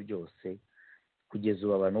navuze byose kugeza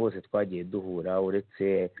ubu abantu bose twagiye duhura,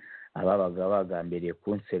 uretse ababaga bagambiriye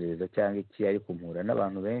kunserereza cyangwa iki, ariko mpura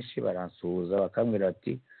n'abantu benshi baransuhuza bakambwira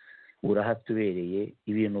ati urahatubereye,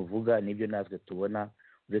 ibintu uvuga nibyo natwe tubona,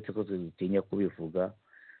 uretse ko dutinya kubivuga.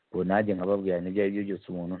 ngo nanjye nkababwira n'ibyo ari byo byose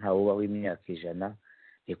umuntu ntawubaho imyaka 100,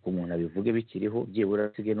 reka umuntu abivuge bikiriho, byibura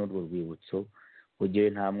asige n'urwo rwibutso kugewe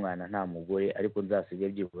nta mwana nta mugore, ariko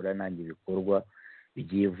nzasige byibura nanjye ibikorwa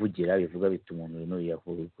byivugira bivuga biti umuntu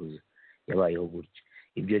uyu yabayeho gutyo.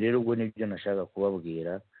 Ibyo rero ubwo nibyo nashaka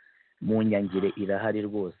kubabwira. Mu nyangire irahari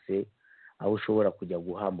rwose, aho ushobora kujya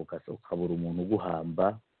guhambuka ukabura umuntu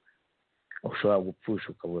uguhamba, ushobora gupfusha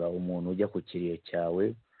ukabura umuntu ujya ku kiriyo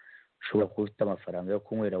cyawe, ushobora kuba ufite amafaranga yo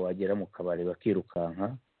kunywera wagera mu kabari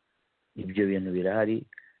bakirukanka. Ibyo bintu birahari,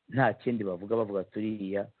 nta kindi bavuga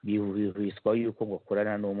turiya bihwiswa yuko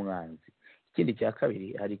bakorana n'umwanzi. Ikindi cya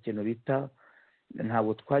kabiri, hari ikintu bita,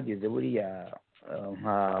 ntabwo twageze buriya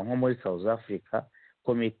nko muri South Africa,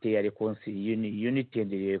 komite ya Unity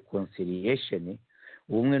and Reconciliation,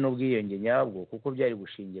 ubumwe n'ubwiyunge nyabwo, kuko byari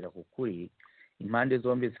gushingira ku kuri, impande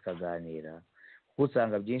zombi zikaganira, kuko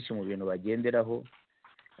usanga byinshi mu bintu bagenderaho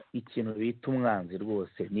ikintu bita umwanzi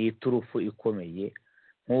rwose ni iturufu ikomeye.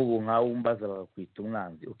 Nk'ubu nkawe umbaza bakakwita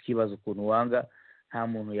umwanzi, ukibaza ukuntu wanga nta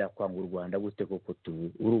muntu yakwanga u Rwanda gute koko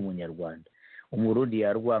uri umunyarwanda. Umurundi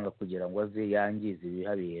yarwanga kugira ngo aze yangize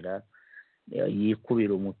ibihabera,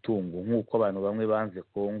 yikubira umutungo, nk'uko abantu bamwe banze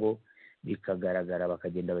Kongo bikagaragara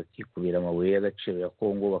bakagenda bakikubira amabuye y'agaciro ya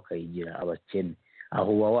Kongo bakayigira abakene.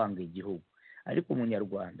 Aho uba wanga igihugu. Ariko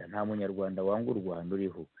umunyarwanda, nta munyarwanda wanga u Rwanda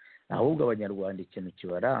uriho, ahubwo abanyarwanda ikintu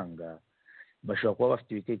kibaranga, bashobora kuba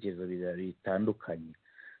bafite ibitekerezo bitandukanye.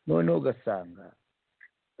 Noneho ugasanga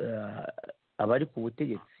abari ku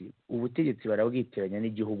ubutegetsi barabwitiranya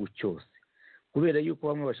n'igihugu cyose, kubera yuko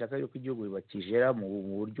bamwe bashaka yuko igihugu bakijera mu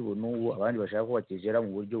buryo ubu n'ubu, abandi bashaka ko bakijera mu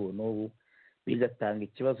buryo ubu n'ubu, bigatanga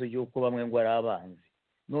ikibazo cy'uko bamwe ngo ari abanzi.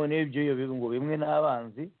 Noneho ibyo ngo bimwe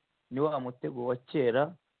n'abanzi ni wa mutego wa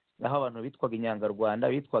kera, aho abantu bitwaga inyangarwanda,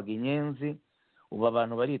 bitwaga inyenzi, ubu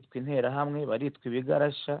abantu baritwa interahamwe, baritwa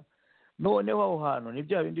ibigarasha. Noneho aho hantu ni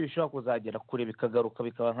bya bindi bishobora kuzagera kure bikagaruka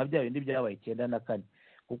bikaba nka bya bindi byabaye 94,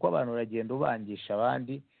 kuko abantu uragenda ubangisha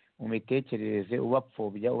abandi mu mitekerereze,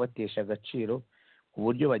 ubapfobya, ubatesha agaciro, ku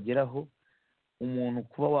buryo bageraho umuntu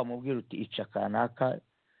kuba wamubwira uti ica kanaka,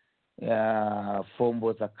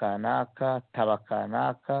 fomboza kanaka, taba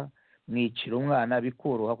kanaka, mwicira umwana,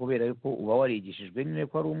 bikoroha kubera yuko uba warigishijwe nyine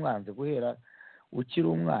ko ari umwanzi guhera ukiri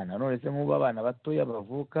umwana. None se nk'ubu abana batoya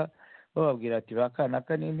bavuka bababwira ati ba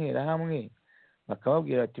kanaka ni interahamwe,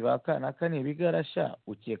 bakababwira ati ba kanaka ni ibigarasha,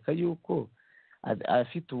 ukeka yuko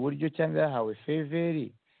afite uburyo cyangwa yahawe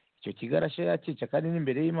feveri icyo kigarasha yakica, kandi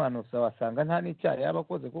n'imbere y'Imana wasanga nta n'icyaha yaba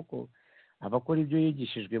akoze, kuko abakora ibyo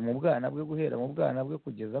yigishijwe mu bwana bwe, guhera mu bwana bwe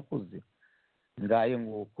kugeza akuze. Ngaye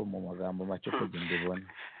nguko mu magambo make ko mbibona.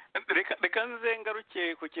 Reka nze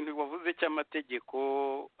ngaruke ku kintu wavuze cy'amategeko.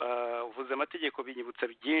 Uvuze amategeko binyibutsa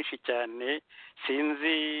byinshi cyane,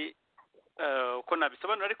 sinzi uko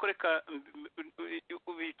nabisobanura, ariko reka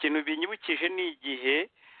ikintu binyibukije ni igihe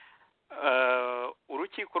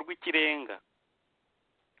urukiko rw'ikirenga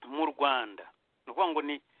mu Rwanda, ni ukuvuga ngo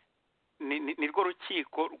ni rwo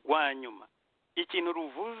rukiko rwa nyuma, ikintu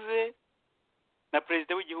ruvuze na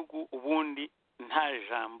perezida w'igihugu ubundi nta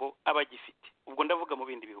jambo aba agifite. Ubwo ndavuga mu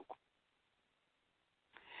bindi bihugu.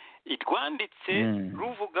 Rwanditse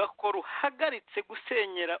ruvuga ko ruhagaritse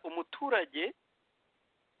gusenyera umuturage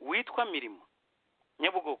witwa Mirimo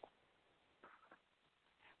Nyabugogo.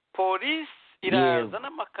 Polisi iraza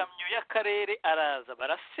n'amakamyo y'akarere araza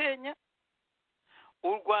barasenya.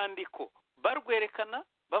 Urwandiko barwerekana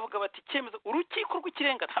bavuga bati icyemezo urukiko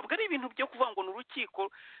rw'ikirenga, ntabwo ari ibintu byo kuvuga ngo ni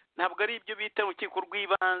urukiko, ntabwo ari ibyo bita urukiko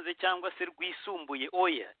rw'ibanze cyangwa se rwisumbuye,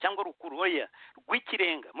 oya, cyangwa rukuru, oya,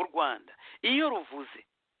 rw'ikirenga mu Rwanda. Iyo ruvuze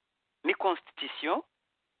ni constitution,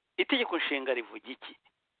 itegeko nshinga rivuga iki?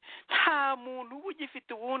 Nta muntu uba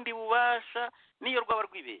ugifite ubundi bubasha niyo rwaba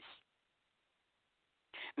rwibeshye.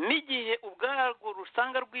 N'igihe ubwarwo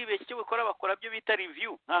rusanga rwibeshye, icyo bakora byo bita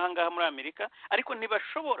review nk'aha ngaha muri Amerika, ariko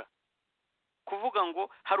ntibashobora kuvuga ngo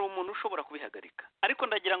hari umuntu ushobora kubihagarika. Ariko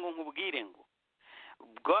ndagira ngo nkubwire ngo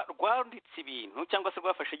rwanditse ibintu cyangwa se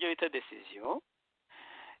rwafashe ibyo bita decision,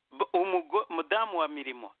 umudamu wa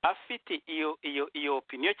Mirimo afite iyo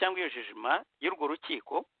opinion cyangwa iyo judgment y'urwo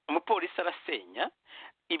rukiko, umupolisi arasenya.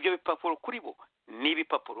 Ibyo bipapuro kuri bo ni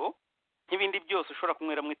ibipapuro nk'ibindi byose ushobora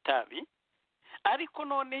kunyweramo itabi. Ariko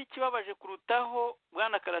noneho ikibabaje kurutaho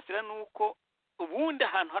Bwana Karasira ni uko ubundi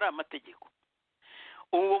ahantu hari amategeko,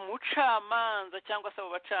 uwo mucamanza cyangwa se abo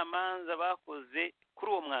bacamanza bakoze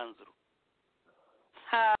kuri uwo mwanzuro,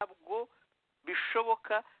 ntabwo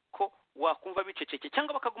bishoboka ko wakumva biceceke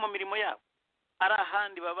cyangwa bakaguma mirimo yabo. Ari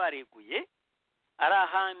ahandi baba bareguye, ari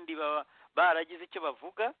ahandi baba baragize icyo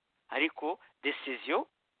bavuga, ariko decision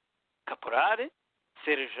kaporale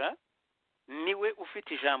serja niwe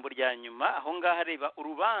ufite ijambo rya nyuma aho ngaho areba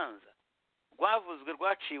urubanza rwavuzwe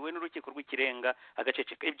rwaciwe n'urukiko rw'ikirenga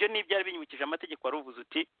agaceceka. Ibyo ni ibyari binyibukije amategeko wari uvuze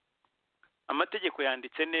uti amategeko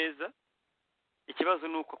yanditse neza, ikibazo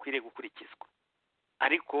ni uko akwiriye gukurikizwa.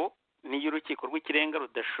 Ariko niyo urukiko rw'ikirenga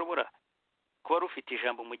rudashobora kuba rufite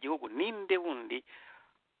ijambo mu gihugu, ninde wundi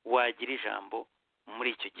wagira ijambo muri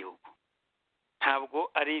icyo gihugu?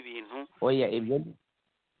 Ntabwo ari ibintu oya ibyo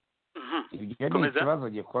ni ikibazo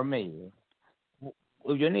gikomeye.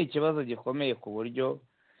 Ibyo ni ikibazo gikomeye ku buryo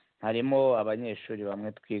harimo abanyeshuri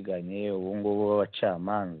bamwe twiganye ubu ngubu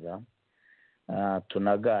b'abacamanza,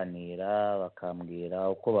 tunaganira bakambwira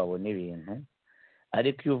uko babona ibintu.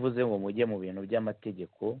 Ariko iyo uvuze ngo mujye mu bintu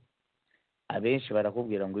by'amategeko, abenshi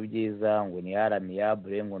barakubwira ngo ibyiza ngo ni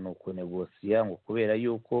aramiyabure, ngo ni ukunegosiya, ngo kubera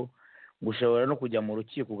yuko ushobora no kujya mu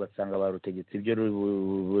rukiko ugasanga barutegetse ibyo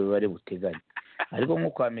bari buteganye. Ariko nko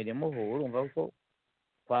kwa mirimo ho urumva ko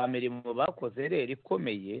kwa mirimo bakoze rero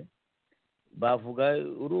ikomeye, bavuga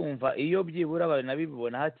urumva iyo byibura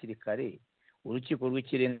banabibona hakiri kare urukiko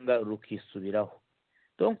rw'ikirenga rukisubiraho.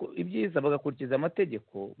 Donc ibyiza bagakurikiza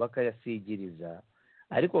amategeko bakayasigiriza,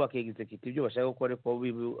 ariko bakegizekita ibyo bashaka gukora.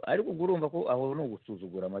 Ariko urumva ko aho no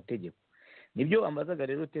gusuzugura amategeko. Nibyo ambazaga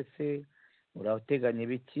rero tese urateganya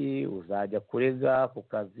ibiki, uzajya kurega ku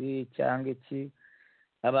kazi cyangwa iki?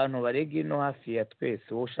 Abantu barega ino hafi ya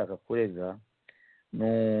twese, wowe ushaka kurega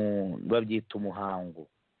babyita umuhango.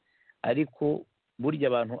 Ariko burya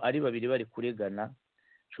abantu ari babiri bari kuregana,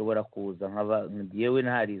 nshobora kuza yewe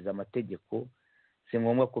ntarize amategeko, si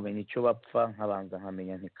ngombwa kumenya icyo bapfa, nkabanza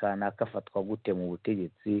nkamenya nti kanaka afatwa gute mu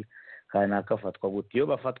butegetsi, kanaka afatwa gute. Iyo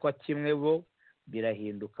bafatwa kimwe bo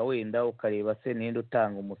birahinduka, wenda ukareba se ninde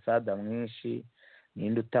utanga umusada mwinshi,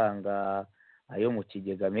 ninde utanga ayo mu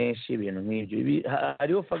kigega menshi, ibintu nk'ibyo.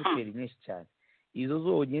 Hariho fagiteri nyinshi cyane, izo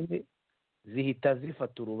zonyine zihita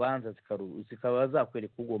zifata urubanza zikaba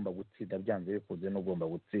zakwereka ugomba gutsinda byanze bikunze n'ugomba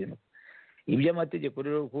gutsindwa. Iby'amategeko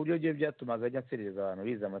rero ku buryo byo byatumaga ajya nserereza abantu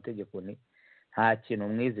bize amategeko, nta kintu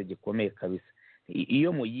mwize gikomeye kabisa. Iyo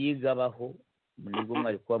muyiga abaho nibwo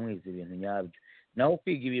mwari kuba mwize ibintu nyabyo, naho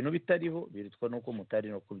kwiga ibintu bitariho birutwa nuko mutari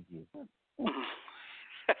no kubyiga.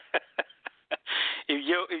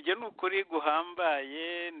 ibyo ni ukuri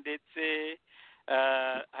guhambaye. Ndetse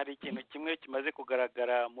hari ikintu kimwe kimaze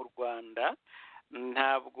kugaragara mu Rwanda,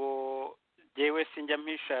 ntabwo yewe sinjya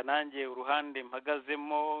mpisha nanjye uruhande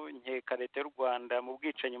mpagazemo, nkeka leta y'u Rwanda mu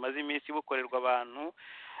bwicanyi maze iminsi bukorerwa abantu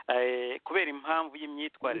kubera impamvu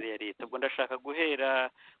y'imyitwarire ya leta. Ubwo ndashaka guhera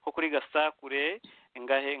nko kuri Gasakure,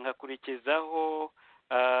 nkakurikizaho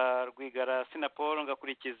Rwigara Sinapolo,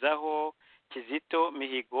 ngakurikizaho Kizito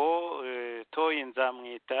Mihigo, Toyi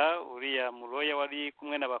Nzamwita, uriya muroya wari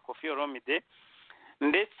kumwe na Bakofi Olomide,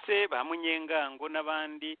 ndetse ba Munyengango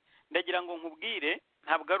n'abandi. Ndagira ngo nkubwire,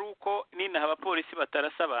 ntabwo ari uko ninaha abapolisi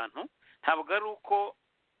batarasa abantu, ntabwo ari uko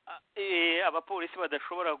abapolisi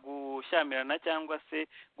badashobora gushyamirana cyangwa se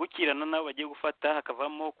gukirana nabo bagiye gufata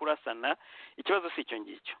hakavamo kurasana. Ikibazo si icyo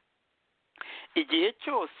ngicyo. Igihe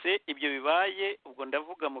cyose ibyo bibaye, ubwo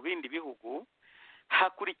ndavuga mu bindi bihugu,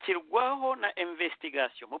 hakurikirwaho na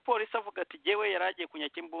investigation. Umupolisi avuga ati jewe yaragiye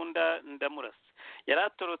kunyaka imbunda ndamurasa,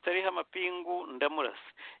 yaratorotse ariho amapingu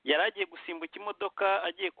ndamurasa, yaragiye gusimbuka imodoka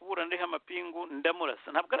agiye kubura ndiho amapingu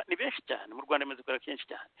ndamurasa. Ntabwo ni benshi cyane mu Rwanda, amaze gukora kenshi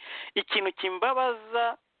cyane. Ikintu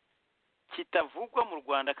kimbabaza kitavugwa mu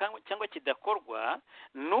Rwanda cyangwa kidakorwa,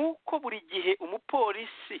 nuko buri gihe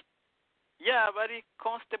umupolisi, yaba ari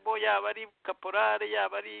constable, yaba ari caporale,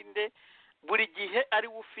 yaba ari nde, buri gihe ari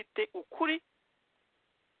ufite ukuri.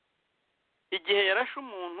 Igihe yarashe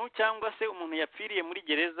umuntu cyangwa se umuntu yapfiriye muri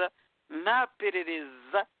gereza, nta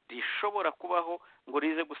perereza rishobora kubaho ngo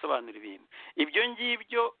rize gusobanura ibintu. Ibyo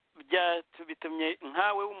ngibyo bitumye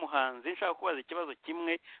nkawe w'umuhanzi nshaka kubaza ikibazo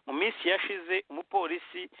kimwe. Mu minsi yashize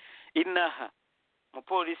umupolisi inaha,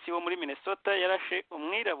 umupolisi wo muri Minnesota yarashe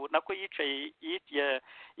umwirabura, nako yicaye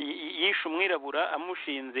yishe umwirabura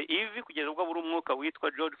amushinze ivi kugeza ubwo abura umwuka,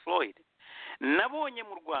 witwa George Floyd. Nabonye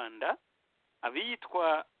mu Rwanda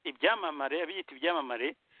abiyita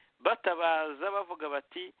ibyamamare batabaza bavuga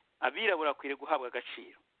bati abirabura akwiriye guhabwa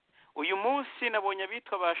agaciro. Uyu munsi nabonye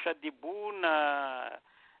abitwa ba Shadibu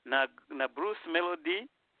na Bruce Melody,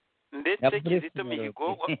 ndetse Kizito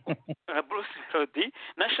Mihigo na Bruce Melody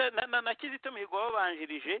na Kizito Mihigo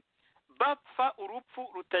babanjirije bapfa urupfu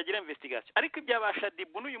rutagira investigation. Ariko ibya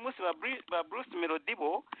Shadibu n'uyu munsi ba Bruce Melody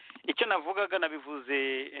bo, icyo navugaga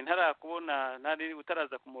nabivuze ntarakubona, ntari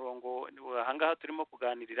utaraza ku murongo ahangaha turimo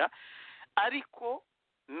kuganirira. Ariko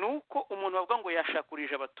nuko umuntu bavuga ngo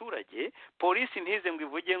yashakurije abaturage, polisi ntize ngo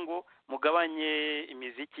ivuge ngo mugabanye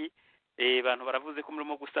imiziki, abantu baravuze ko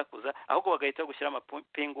murimo gusakuza ahubwo bagahita gushyira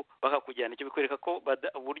amapingu bakakujyana. Icyo bikwereka ko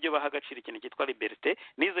uburyo baha agaciro ikintu cyitwa liberté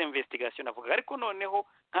n'izo investigation navuga. Ariko noneho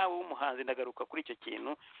nkawe w'umuhanzi ndagaruka kuri icyo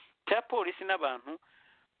kintu cya polisi n'abantu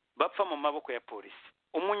bapfa mu maboko ya polisi.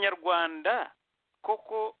 Umunyarwanda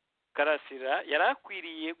koko Karasira yari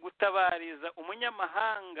akwiriye gutabariza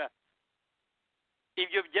umunyamahanga.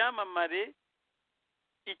 Ibyo byamamare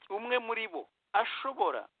umwe muri bo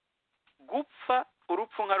ashobora gupfa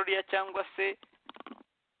urupfu nka ruriya cyangwa se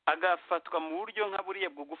agafatwa mu buryo nka buriya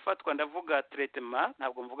bwo gufatwa, ndavuga traitement,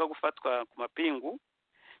 ntabwo mvuga gufatwa ku mapingu,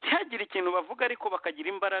 ntihagire ikintu bavuga ariko bakagira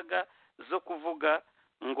imbaraga zo kuvuga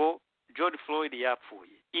ngo George Floyd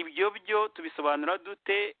yapfuye. Ibyo byo tubisobanura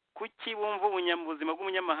dute? Kuki bumva ubunyabuzima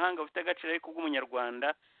bw'umunyamahanga bufite agaciro ariko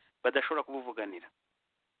bw'umunyarwanda badashobora kubuvuganira?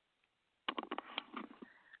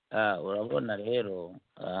 Urabona rero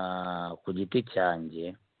ku giti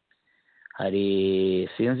cyanjye hari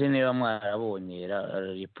sinzi niba mwarabonye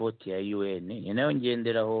ripoti ya UN ni nayo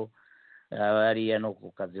ngenderaho bariya no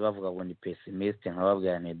ku kazi bavuga ngo ni pessimiste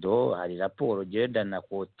nkababwira ntido hari raporo genda na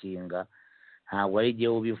kotinga ntabwo ari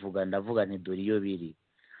igihe ubivuga ndavuga ntidore iyo biri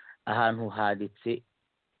ahantu handitse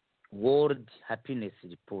World Happiness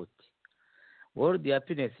Report. World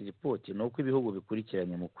Happiness Report ni uko ibihugu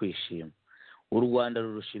bikurikiranye mu kwishima. U Rwanda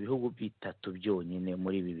rurusha ibihugu bitatu byonyine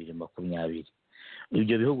muri 2020.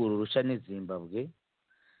 Ibyo bihugu rurusha ni Zimbabwe,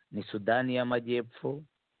 ni Sudani y'Amajyepfo,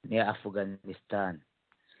 ni Afghanistan.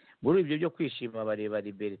 Muri ibyo byo kwishima bareba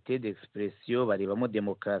liberté d'expression, barebamo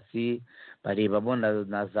demokarasi, barebamo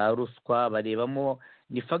na za ruswa, barebamo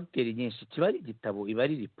ni facteur nyinshi. Kiba ari igitabo, iba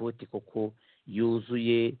ari report koko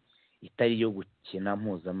yuzuye itari yo gukina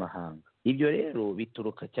mpuzamahanga. Ibyo rero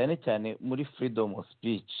bituruka cyane cyane muri freedom of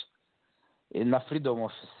speech na freedom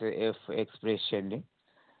of expression.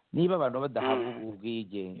 Niba abantu badahabwa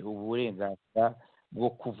ubwigenge uburenganzira bwo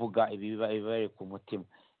kuvuga ibibare ku mutima,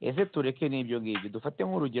 ese tureke n'ibyo ngibyo dufate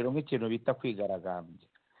nk'urugero nk'ikintu bita kwigaragambya.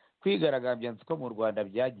 Kwigaragambya nzi ko mu Rwanda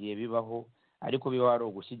byagiye bibaho ariko biba ari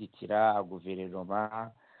ugushyigikira guverinoma.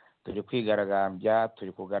 Turi kwigaragambya,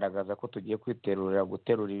 turi kugaragaza ko tugiye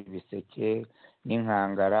guterura ibiseke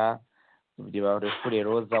n'inkangara, barekure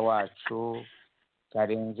roza wacu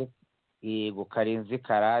Karenzi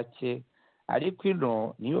Karake. Ariko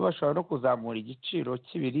ino niyo bashobora no kuzamura igiciro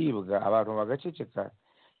cy'ibiribwa abantu bagaceceka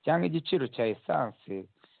cyangwa igiciro cya essence,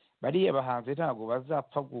 bariya bahanzi ntabwo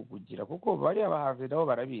bazapfa kugira kuko bariya bahanzi nabo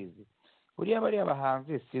barabizi. Bariya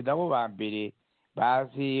bahanzi si nabo ba mbere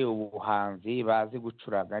bazi ubuhanzi, bazi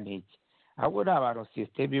gucuranga n'iki, ahubwo ni abantu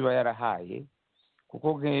system iba yarahaye.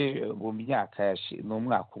 Kuko mu myaka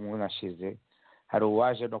n'umwaka umwe nashize hari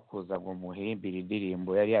uwaje no kuza ngo muhimbire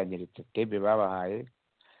indirimbo yari yanyeretse tebe babahaye.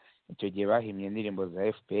 Icyo gihe bahimye indirimbo za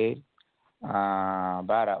FPR,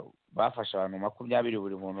 bafasha abantu 20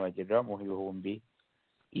 buri muntu bagera mu 100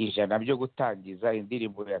 byo gutangiza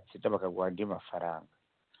indirimbo yatsinda bakaguha andi mafaranga.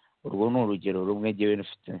 Urwo ni urugero rumwe ngewe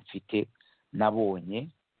mfite nabonye.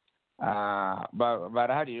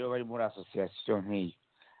 Barahari rero bari muri association nk'iyo.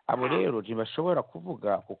 Abo rero ntibashobora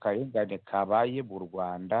kuvuga ku karengane kabaye mu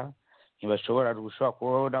Rwanda, ntibashobora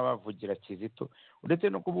kubona bavugira Kizito, uretse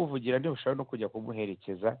no kumuvugira ntibashobora no kujya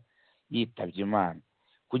kumuherekeza yitabye Imana.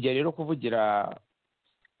 Kujya rero kuvugira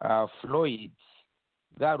Floyd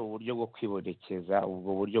bwari uburyo bwo kwibonekeza,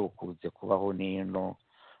 ubwo buryo bukunze kubaho nino.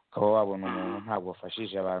 Ukaba wabona umuntu ntabwo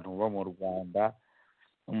afashije abantu bo mu Rwanda,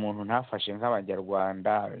 umuntu ntafashe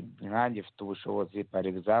nk'abanyarwanda. Nkanjye mfite ubushobozi par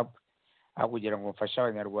exemple aho kugira ngo mfashe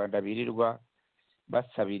abanyarwanda birirwa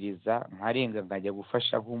basabiriza, nkarenga nkajya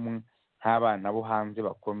gufasha nk'abana bo hanze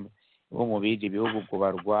bo mu bindi bihugu ngo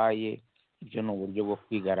barwaye. Ibyo ni uburyo bwo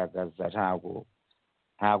kwigaragaza,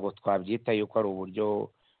 ntabwo twabyita yuko ari uburyo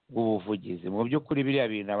bw'ubuvugizi. Mu by'ukuri biriya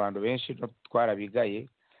bintu abantu benshi twarabigaye,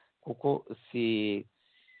 kuko si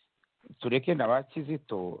tureke na ba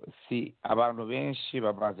Kizito, si abantu benshi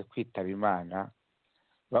bamaze kwitaba Imana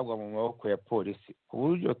bagwa mu maboko ya polisi. Ku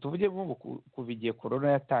buryo tuvuge kuva igihe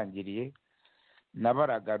corona yatangiriye,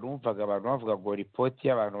 nabaraga numvaga abantu bavuga ngo ripoti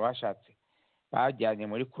y'abantu bajyanye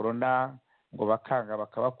muri corona ngo bakanga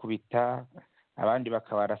bakabakubita, abandi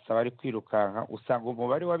bakabarasa bari kwirukanka. Usanga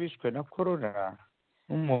umubare wabishwe na corona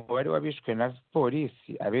n'umubare wabishwe na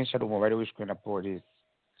polisi, abenshi ari umubare wishwe na polisi.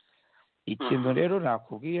 Ikintu rero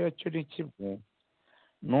nakubwiye cyo ni kimwe,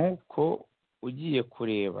 nuko ugiye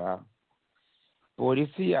kureba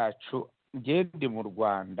polisi yacu ngende mu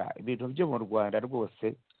Rwanda, ibintu byo mu Rwanda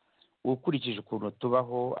rwose ukurikije ukuntu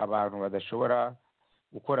tubaho, abantu badashobora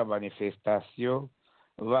gukora manifestation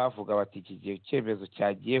bavuga bati iki gihe icyemezo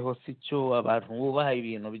cyagiyeho si cyo, abantu bubaha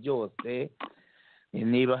ibintu byose.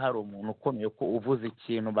 Niba hari umuntu ukomeye ko uvuze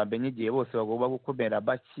ikintu bamenye igihe bose bagomba gukomera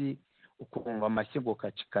baki, ukumva amashyi ngo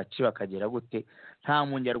kaci bakagera gute. Nta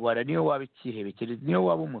munyarwanda niyo waba ikihebe niyo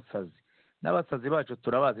waba umusazi, n'abasazi bacu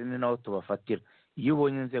turabazi ni naho tubafatira. Iyo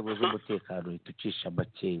ubonye inzego z'umutekano uhita ucisha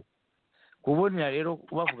makeya. Kubonera rero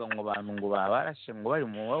bavuga ngo abantu ngo barashe ngo bari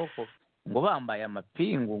mu maboko ngo bambaye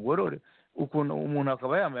amapingu ngorore, ukuntu umuntu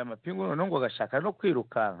akaba yambaye amapingu noneho ngo agashaka no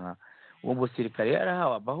kwirukanka, uwo musirikare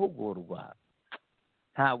yarahawe amahugurwa.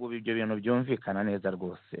 Ntabwo ibyo bintu byumvikana neza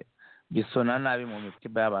rwose, bisona nabi mu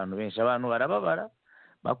mitima y'abantu benshi. Abantu barababara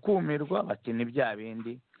bakumirwa bati ni bya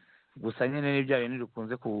bindi gusa nyine, ni bya bindi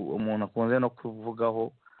umuntu akunze no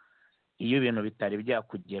kuvugaho. Iyo ibintu bitari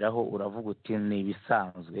byakugeraho uravuga uti ni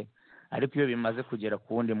ibisanzwe, ariko iyo bimaze kugera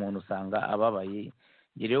ku wundi muntu usanga ababaye.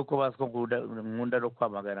 Ngire yuko bazwi nkunda no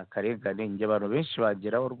kwamagana akarengane, njye abantu benshi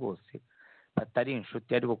bageraho rwose batari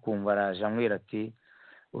inshuti, ariko kumva araje ambwira ati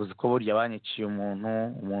uzi ko burya banyiciye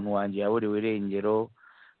umuntu wanjye yaburiwe irengero,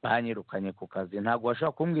 banyirukanye ku kazi. Ntabwo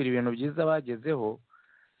bashobora kumbwira ibintu byiza bagezeho,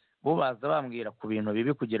 bo baza bambwira ku bintu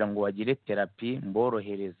bibi kugira ngo bagire terapi,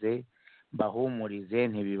 mborohereze, mbahumurize.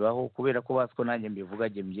 Ntibibaho kubera ko bazi ko nanjye mbivuga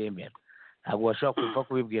njye mbyemera. Ntabwo bashobora kuva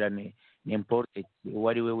kubibwira ni importe uwo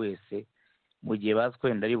ari we wese, mu gihe bazi ko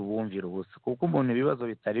wenda ari bubumvira ubusa. Kuko umuntu ibibazo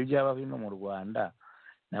bitari byabaho ino mu Rwanda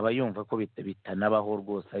naba yumva ko bitanabaho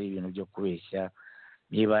rwose, ari ibintu byo kubeshya.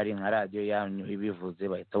 Niba ari nka radiyo yanyu ibivuze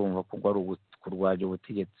bahita bumva ko ari kurwanya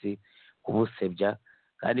ubutegetsi, kubusebya,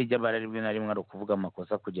 kandi ijya rimwe na rimwe ari ukuvuga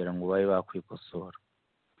amakosa kugira ngo babe bakwikosora.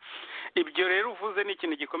 Ibyo rero uvuze ni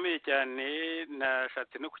ikintu gikomeye cyane,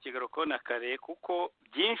 nashatse no kukigarukaho na kare, kuko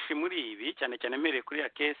byinshi muri ibi cyane cyane mpereye kuri ya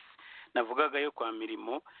kesi navugaga yo kwa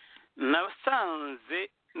Mirimo,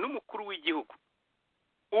 nasanze n'umukuru w'igihugu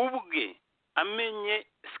ubwe amenye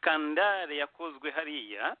skandale yakozwe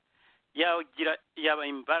hariya yaba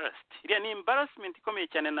embarrassed. Iriya ni embarrassment ikomeye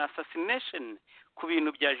cyane na assassination ku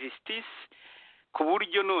bintu bya justice, ku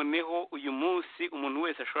buryo noneho uyu munsi umuntu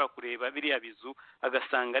wese ashobora kureba biriya bizu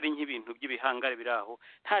agasanga ari nk'ibintu by'ibihangare biri aho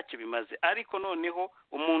ntacyo bimaze. Ariko noneho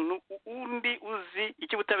umuntu undi uzi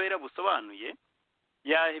icyo ubutabera busobanuye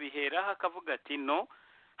yabiheraho akavuga ati no,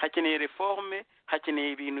 hakeneye reforme,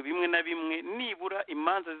 hakeneye ibintu bimwe na bimwe, nibura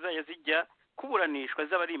imanza zizajya zijya kuburanishwa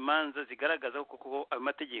zaba ari imanza zigaragaza ko ayo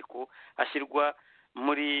mategeko ashyirwa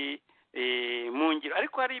muri mu ngiro.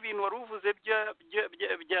 Ariko hari ibintu wari uvuze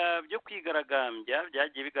byo kwigaragambya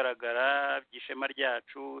byagiye bigaragara by'ishema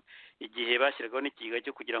ryacu igihe bashyiragaho n'ikiga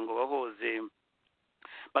cyo kugira ngo bahoze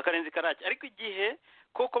bakarenza ikarake. Ariko igihe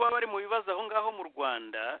koko baba bari mu bibazo aho ngaho mu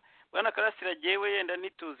Rwanda, bwana Karasira jyewe yenda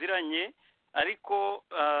ntituziranye, ariko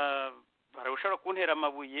barashobora kuntera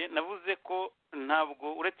amabuye. Navuze ko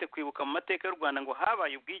ntabwo uretse kwibuka mu mateka y'u Rwanda ngo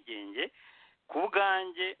habaye ubwigenge, ku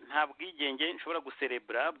bwanjye nta bwigenge nshobora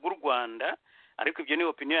guserebura bw'u Rwanda, ariko ibyo ni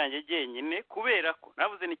opinion yanjye jyenyine, kubera ko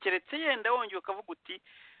navuze ni keretse yenda wongeye ukavuga uti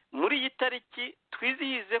muri iyi tariki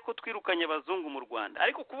twizihize ko twirukanye abazungu mu Rwanda.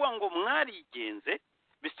 Ariko kuvuga ngo mwarigenze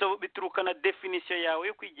biturukana definition yawe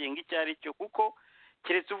yo kwigenga icyo ari cyo, kuko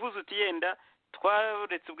keretse uvuze uti yenda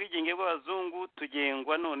twaretse ubwigenge bw'abazungu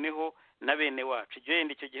tugengwa noneho na bene wacu, ibyo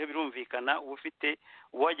yenda icyo gihe birumvikana uba ufite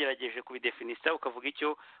uwagerageje kubidefinisa ukavuga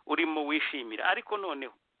icyo urimo wishimira. Ariko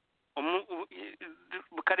noneho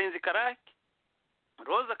karenzi karake,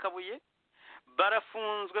 Roza Kabuye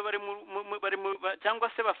barafunzwe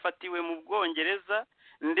cyangwa se bafatiwe mu Bwongereza,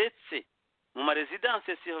 ndetse mu ma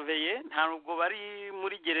residence surveillée, ntabwo bari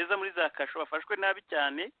muri gereza muri za kasho, bafashwe nabi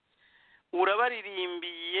cyane.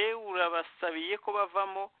 Urabaririmbiye, urabasabiye ko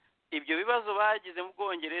bavamo. Ibyo bibazo bagize mu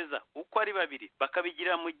Bwongereza uko ari babiri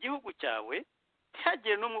bakabigira mu gihugu cyawe,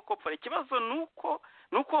 ntihagire n'umwe ukopfora. Ikibazo nuko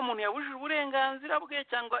uwo muntu yabujije uburenganzira bwe,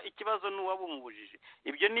 cyangwa ikibazo n'uwabumubujije.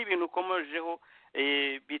 Ibyo ni ibintu ukomojeho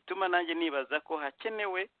bituma nanjye nibaza ko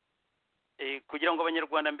hakenewe kugira ngo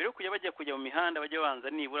abanyarwanda mbere yo bajya mu mihanda bajye banza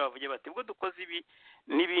nibura bavuge bati ubwo dukoze ibi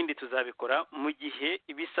n'ibindi tuzabikora mu gihe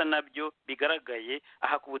ibisa nabyo bigaragaye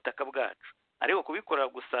aha ku butaka bwacu. Ariko kubikora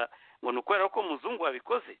gusa ngo ni ukubera ko umuzungu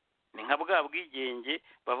wabikoze, ni nka bwa bwigenge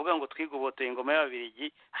bavuga ngo twigobotoye ingoma y'Ababiligi,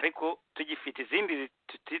 ariko tugifite izindi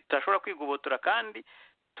tutashobora kwigobotora, kandi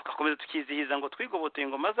tugakomeza tukizihiza ngo twigobotoye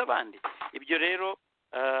ingoma z'abandi. Ibyo rero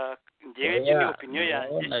ngewe ni opinion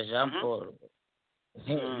yanjye na Jean Paul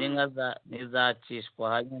nizacishwa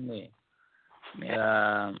hanyuma,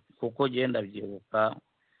 kuko genda byibuka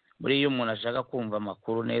muri iyo umuntu ashaka kumva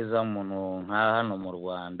amakuru neza, umuntu nka hano mu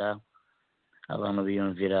Rwanda abantu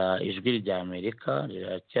biyumvira ijwi rya Amerika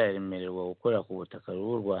riracyaremererwa gukorera ku butaka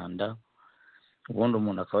bw'u Rwanda, ubundi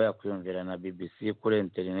umuntu akaba yakwiyumvira na BBC kuri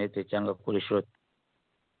interineti cyangwa kuri short.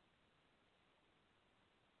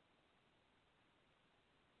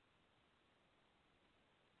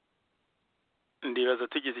 Ndibaza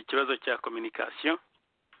tugize ikibazo cya communication.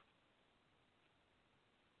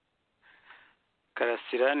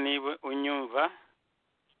 Karasira niba unyumva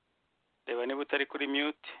reba niba utari kuri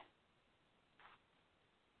mute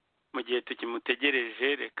mu gihe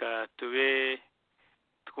tukimutegereje reka tube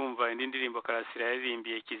twumva indi ndirimbo Karasira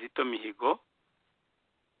yaririmbiye Kizito Mihigo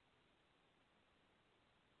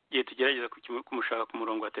igihe tugerageza kumushaka ku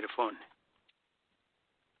murongo wa telefone.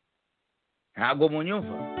 ntabwo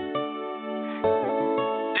munyumva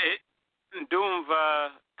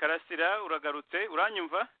Ndumva Karasira uragarutse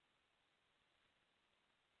uranyumva?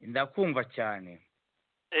 ndakumva cyane.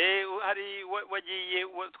 Hari wagiye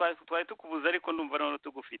twari tukubuza ariko ndumva none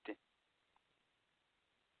tugufite.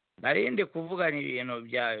 narinde kuvugana ibintu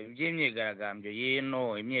by'imyigaragambyo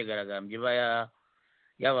y'ino imyigaragambyo iba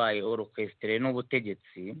yabaye orchestre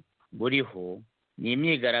n'ubutegetsi buriho ni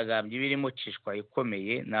imyigaragambyo birimo Cishwaha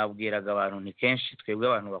ikomeye. nabwiraga abantu ni kenshi twebwe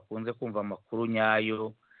abantu bakunze kumva amakuru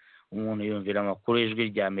nyayo, umuntu yumvira amakuru y'ijwi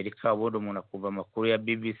rya Amerika, ubundi umuntu akumva amakuru ya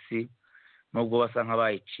BBC, nubwo basa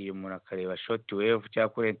nk'abayiciye umuntu akareba short wave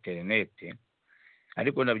cyangwa kuri internet.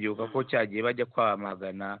 ariko nabyibuka ko cyagiye bajya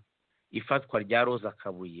kwamagana ifatwa rya Roza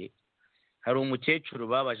Kabuye. hari umukecuru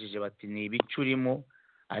babajije bati ni ibice urimo,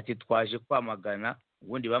 ati twaje kwamagana,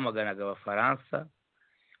 ubundi bamaganaga Abafaransa,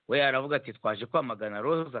 we aravuga ati twaje kwamagana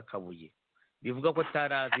Roza Kabuye, bivuga ko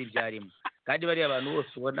tarazi ibyarimo. kandi bariya abantu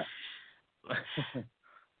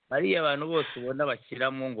bose ubona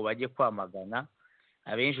bashyiramo ngo bajye kwamagana,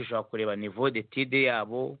 abenshi ushobora kureba niveau d'étude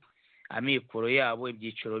yabo, amikoro yabo,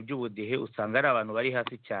 ibyiciro by'ubudehe, usanga ari abantu bari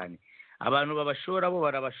hasi cyane. abantu babashora bo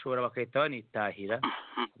barabashora bakahita banitahira,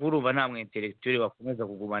 urumva nta mwentellectuel bakomeza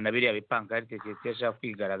kugumana biriya bipankarite cyashaka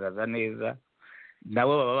kwigaragaza neza,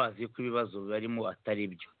 nabo baba bazi ko ibibazo barimo atari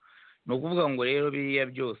byo. ni ukuvuga ngo rero biriya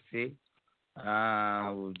byose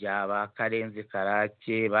byaba Karenzi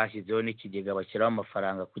Karake bashyizeho n'ikigega bashyiraho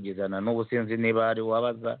amafaranga kugeza na n'ubu sinzi niba wari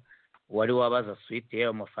wabaza suite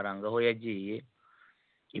y'ayo mafaranga aho yagiye.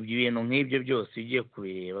 ibyo bintu nk'ibyo byose ugiye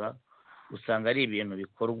kubireba usanga ari ibintu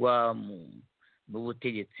bikorwa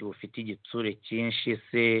n'ubutegetsi bufite igitsure cyinshi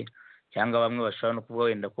se, cyangwa bamwe bashobora no kuvuga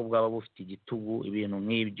wenda ko bwaba bufite igitugu. ibintu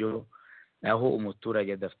nk'ibyo naho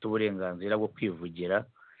umuturage adafite uburenganzira bwo kwivugira,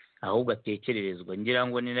 ahubwo atekererezwa. ngira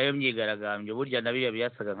ngo ni nayo myigaragambyo burya na biriya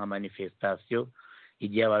byasaga nka manifestation,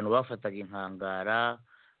 igihe abantu bafataga inkangara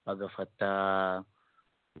bagafata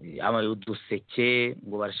uduseke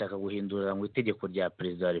ngo barashaka guhindura ngo itegeko rya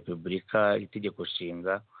perezida wa repubulika, itegeko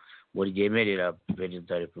nshinga ngo ryemerera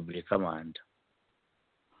perezida wa repubulika manda.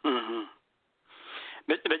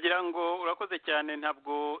 ndagira ngo urakoze cyane.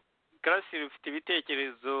 ntabwo Karasira ufite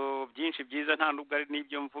ibitekerezo byinshi byiza, nta nubwo ari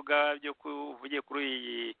n'ibyo mvuga byo kuvugiye kuri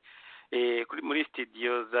iyi muri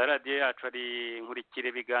studio za radio yacu. hari nkurikire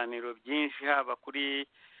biganiro byinshi, haba kuri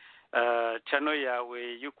channel yawe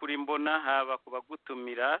y'Ukuri Mbona, haba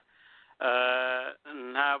kubagutumira.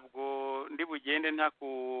 ntabwo ndi bugende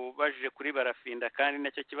ntakubajije kuri Barafinda, kandi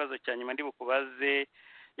nacyo kibazo cya nyuma ndi bukubaze,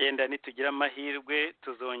 yenda nitugira amahirwe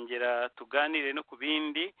tuzongera tuganire no ku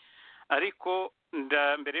bindi. ariko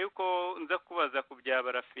mbere yuko nza kubaza ku bya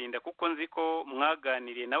Barafinda, kuko nzi ko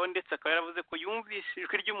mwaganiriye nawe ndetse akaba yaravuze ko yumvise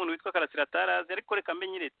ijwi ry'umuntu witwa Karasira atarazi, ariko reka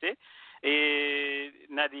mbenyeretse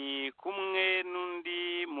nari kumwe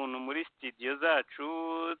n'undi muntu muri studio zacu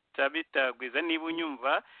tabitagwiza. niba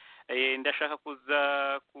unyumva ndashaka kuza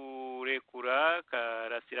kurekura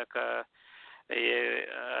Karasira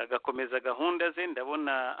agakomeza gahunda ze,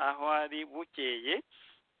 ndabona aho ari bukeye.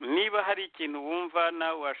 niba hari ikintu wumva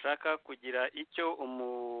nawe washaka kugira icyo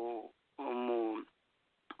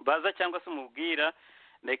baza cyangwa se umubwira,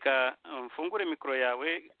 reka mfungure mikoro yawe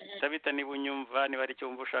tabita. niba unyumva, niba hari icyo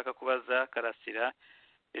wumva ushaka kubaza Karasira,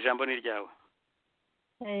 ijambo ni ryawe.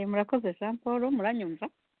 murakoze Jean Paul, muranyumva?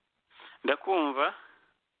 ndakumva.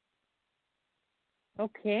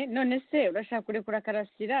 Okay, none se urashaka kurekura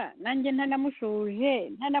Karasira nanjye ntanamushuje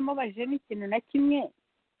ntanamubajije n'ikintu na kimwe,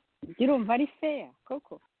 urumva ari fair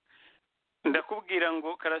koko? ndakubwira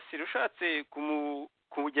ngo Karasira ushatse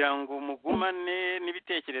kugira ngo umugumane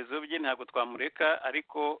n'ibitekerezo bye ntabwo twamureka,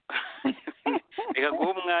 ariko reka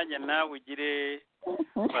guha umwanya nawe ugire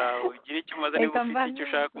icyo umaze, niba ufite icyo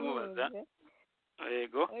ushaka kumubaza.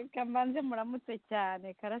 yego, reka mbanze muramutse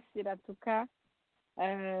cyane Karasira,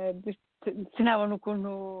 sinabona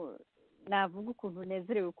ukuntu navuga ukuntu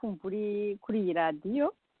unezerewe kumva uri kuri iyi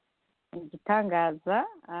radiyo, igitangaza.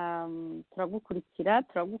 turagukurikira,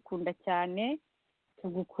 turagukunda cyane,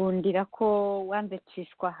 tugukundira ko wanze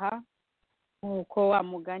Cishwaha, nk'uko wa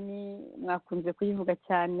mugani mwakunze kuyivuga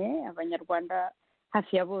cyane. abanyarwanda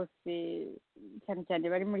hafi ya bose cyane cyane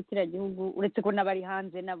bari muri kiriya gihugu, uretse ko n'abari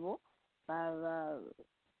hanze nabo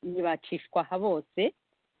ni ba Cishwaha bose.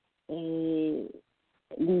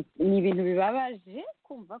 ni ibintu bibabaje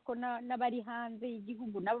kumva ko n'abari hanze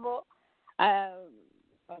y'igihugu nabo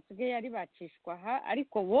basigaye ari bacishwaha,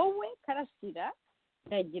 ariko wowe Karasira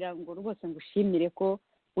ndagira ngo rwose ngushimire ko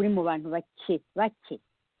uri mu bantu bake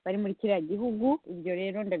bari muri kiriya gihugu. Ibyo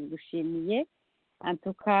rero ndabigushimiye.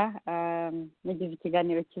 Antuka nagize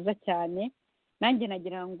ikiganiro cyiza cyane. Nanjye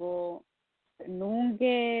nagira ngo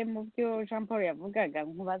nunge mu byo Jean Paul yavugaga,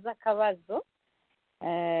 nkubaza akabazo.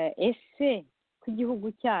 Ese ku gihugu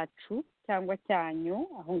cyacu cyangwa cyanyu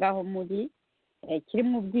aho ngaho muri kiri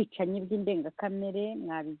mu bwicanyi bw'indengakamere,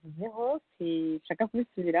 mwabivuzeho sinshaka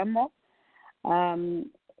kubisubiramo,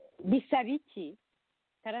 bisaba iki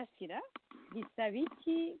Karasira, bisaba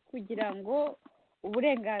iki kugira ngo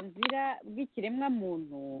uburenganzira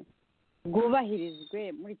bw'ikiremwamuntu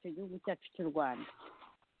bwubahirizwe muri icyo gihugu cyacu cy'u Rwanda?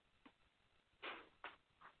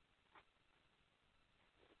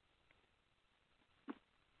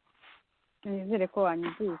 Nizere ko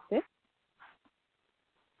wanyumvise.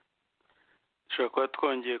 ushobora kuba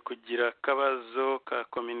twongeye kugira akabazo ka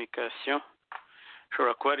communication,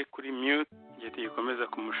 ushobora kuba ari kuri mute igihe tugikomeza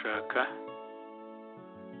kumushaka,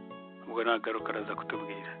 ubwo nagaruka araza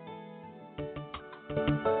kutubwira.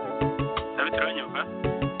 David uranyumva?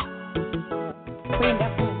 Kwenda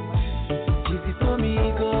kumva.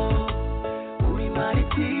 Kizitomigo uri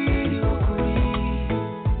maritiri ukuri,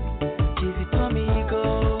 Kizitomigo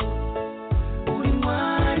uri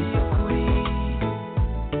mwari ukuri,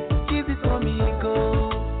 Kizitomigo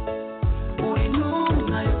uri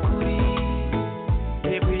ntumwa ukuri,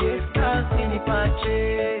 ebuye kasi ni pache,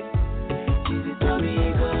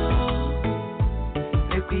 Kizitomigo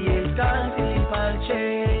ebuye kasi ni pache,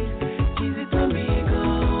 Kizitomigo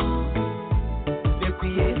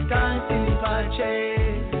ebuye kasi ni pache,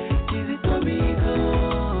 Kizitomigo.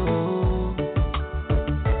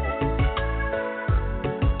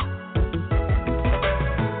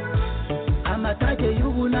 Amatage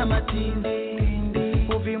y'ubu n'amatindi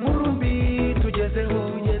uvi mu rumbi tugezeho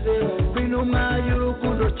kw'intumwa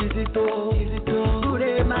y'urukundo Kizito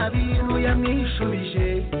rurema bintu yamwishubije,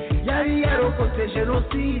 yari yarokotse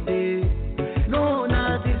jenoside none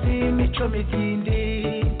azize imico mitindi,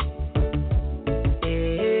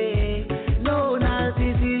 none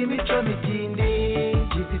azize imico mitindi.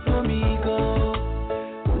 Kizitomigo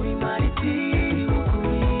uri maritiri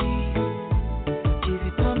ukuri,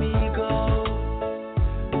 Kizitomigo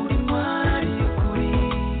uri mwari ukuri,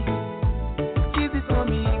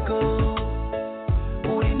 Kizitomigo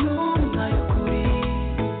uri ntumwa y'ukuri,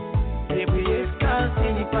 ebuye kasi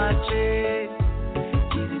ni pache,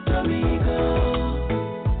 Kizitomigo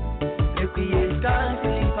ebuye kasi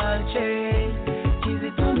ni pache,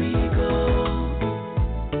 Kizitomigo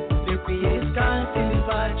ebuye kasi ni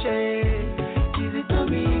pache,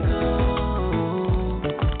 Kizitomigo.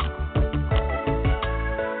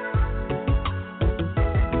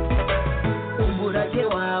 Umurage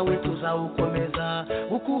wawe tuzawukomeza,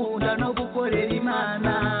 gukunda no gukorera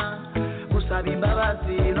Imana, gusaba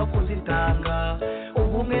imbabazi no kuzitanga,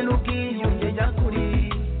 ubumwe n'ubwiyunge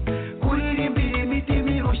nyakuri, kuririmbira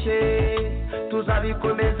imitima irushye,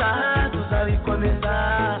 tuzabikomeza tuzabikomeza.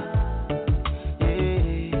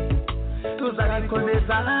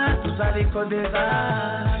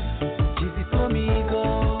 Kizitomigo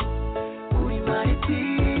uri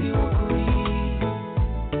maritiri ukuri,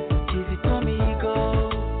 Kizitomigo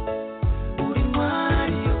uri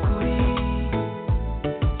mwari ukuri,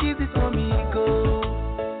 Kizitomigo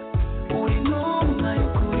uri ntumwa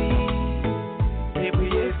y'ukuri,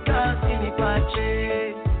 ebuye kasi ni pache,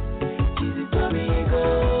 Kizitomigo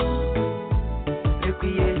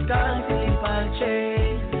ebuye kasi ni pache,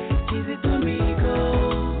 Kizitomigo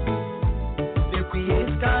ebuye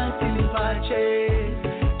kasi ni pache,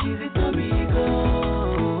 Kizitomigo.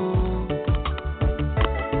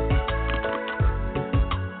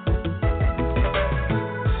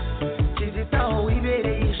 Kizitaho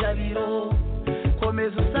wibereye ijabiro,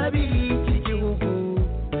 komeza usabire iki gihugu,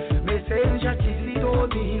 Messenger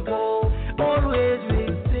Kizitomigo, always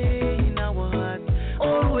will stay in our heart,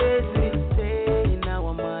 always will stay in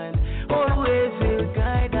our mind, always will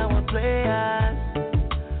guide our prayers,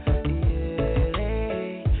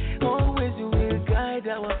 always will guide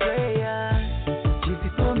our prayers.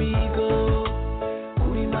 Kizitomigo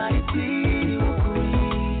uri maritiri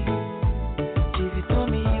ukuri,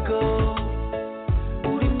 Kizitomigo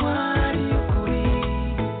uri mwari ukuri,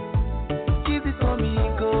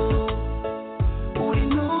 Kizitomigo uri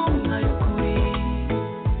ntumwa y'ukuri,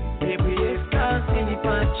 ebuye kasi ni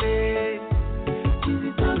pache,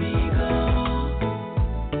 Kizitomigo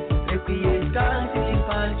ebuye kasi ni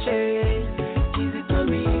pache,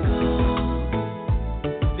 Kizitomigo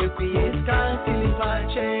ebuye kasi ni pache.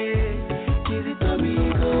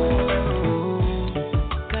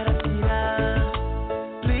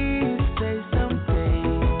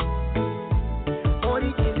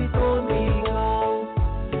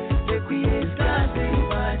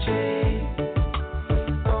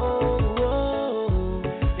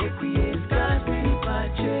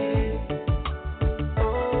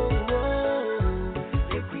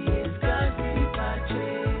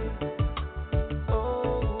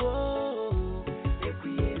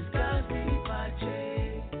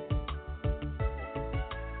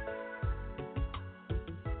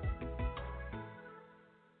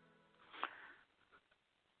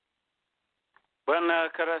 Bwana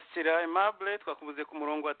Karasira Aimable twakubuze ku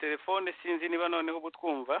murongo wa telefone sinzi niba noneho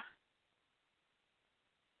ubutwumva.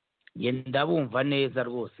 ndabumva neza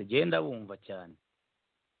rwose genda bumva cyane.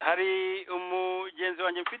 Hari umugenzi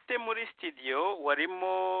wanjye mfite muri studio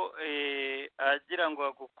warimo agira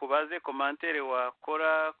ngo kubaze commentaire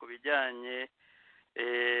wakora ku bijyanye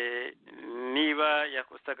niba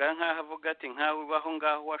yakusaga nkaho avuga ati nkawe ubaho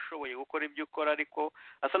ngaho washoboye gukora ibyo ukora ariko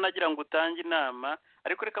asa nagira ngo utange inama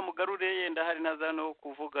ariko reka mugarure yenda hari naza no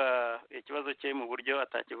kuvuga ikibazo cye mu buryo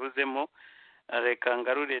atakivuzemo. Reka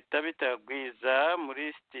ngarure Tabita Gwiza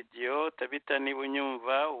muri studio. Tabita niba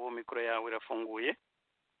unyumva ubu mikoro yawe irafunguye.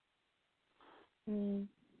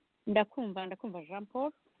 ndakumva Jean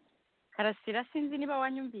Paul. Karasira sinzi niba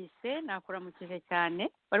wanyumvise nakuramukije cyane.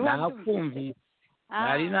 Wari wanyumvise?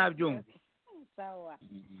 Nari nabyumvise. Sawa.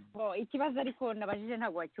 Ikibazo ariko nabajije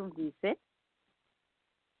ntabwo wacyumvise.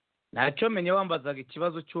 Ntacyo menye wambazaga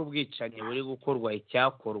ikibazo cy'ubwicanyi buri gukorwa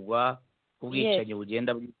icyakorwa ubwicanyi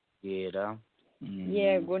bugenda bwiyongera.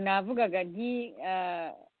 Yego navugaga nti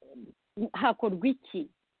hakorwa iki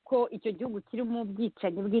ko icyo gihugu kirimo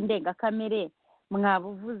ubwicanyi bw'indengakamere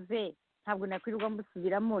mwabuvuze ntabwo nakwirirwa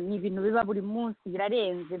mbusubiramo. Ni ibintu biba buri munsi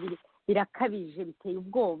birarenze birakabije biteye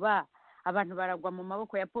ubwoba. Abantu baragwa mu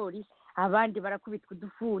maboko ya polisi, abandi barakubitwa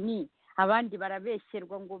udufuni, abandi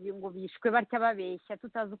barabeshyerwa ngo bishwe batya babeshya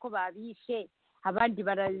tutazi uko babishe, abandi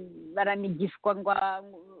baranigishwa ngo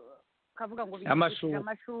kavuga ngo bigishije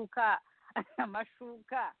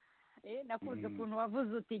amashuka. Nakunze ukuntu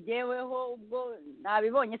wavuze uti jyeweho ubwo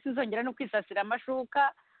nabibonye sinzongera no kwisasira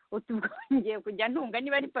amashuka utubwongeye kujya ntunga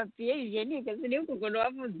niba ari papier hygienique siniko ukuntu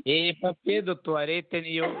wavuze. Papier de toilette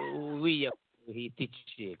niyo wiya uhita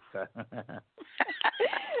icika.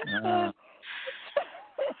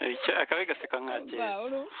 Akabe gaseka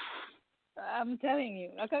nkakeza. I'm telling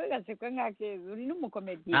you, akabe gaseka nkakeza uri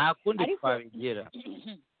n'umukomedi. Nta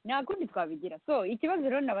kundi twabigira. So ikibazo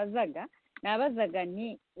rero nabazaga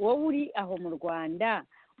ni wowe uri aho mu Rwanda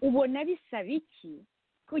ubona bisaba iki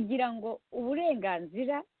kugira ngo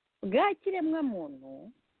uburenganzira bwa kiremwa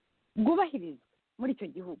muntu bwubahirizwe muri icyo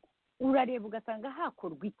gihugu? Urareba ugasanga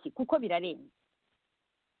hakorwa iki kuko birarenze.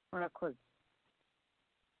 Murakoze.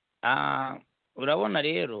 Urabona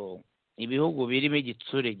rero ibihugu birimo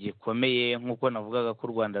igitsure gikomeye nk'uko navugaga ko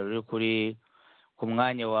u Rwanda ruri ku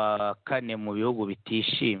mwanya wa 4 mu bihugu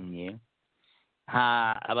bitishimye.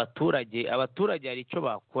 Abaturage hari icyo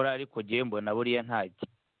bakora ariko ngewe mbona buriya ntajya.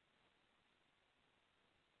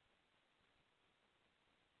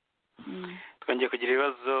 Twongeye kugira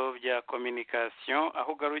ibibazo bya communication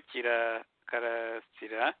aho ugarukira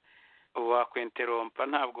Karasira wakwenterompa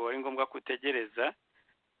ntabwo wari ngombwa kutegereza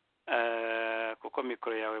kuko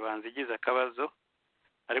mikoro yawe banza igize akabazo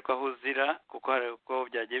ariko aho uzira kuko hari uko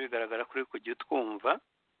byagiye bigaragara kuri kujya utwumva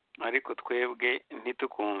ariko twebwe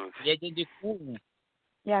ntitukumve.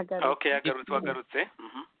 Yagarutse.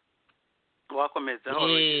 Wakomeza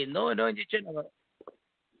no gice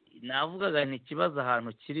navugaga ni ikibazo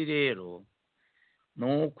ahantu kiri rero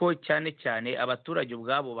nuko cyane cyane abaturage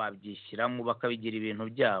ubwabo babyishyiramo bakabigira ibintu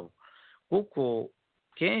byabo kuko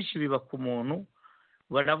kenshi biba ku muntu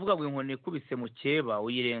baravuga ngo inkoni ikubise mu cyeba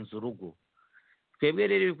uyirenza urugo. Twebwe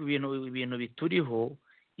rero ibintu bituriho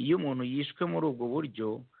iyo umuntu yishwe muri ubwo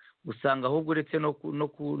buryo usanga ahubwo uretse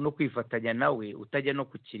no kwifatanya nawe utajya no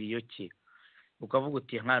ku kiriyo cye ukavuga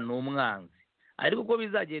uti nka n'umwanzi. Ariko uko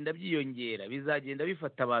bizagenda byiyongera bizagenda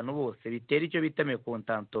bifata abantu bose bitera icyo bita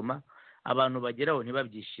mekontantoma abantu bageraho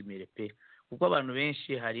ntibabyishimire pe kuko abantu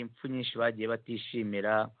benshi hari impfu nyinshi bagiye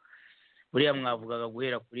batishimira. Buriya mwavugaga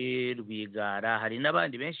guhera kuri Rwigara hari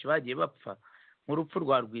n'abandi benshi bagiye bapfa nk'urupfu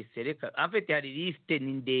rwa Rwisereka. Afite hari liste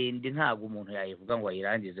ni ndende ntabwo umuntu yayivuga ngo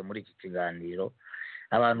ayirangize muri iki kiganiro.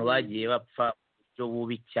 Abantu bagiye bapfa buryo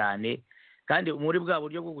bubi cyane kandi muri bwa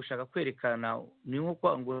buryo bwo gushaka kwerekana ni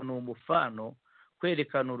nko ngo ni umufano,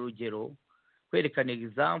 kwerekana urugero, kwerekana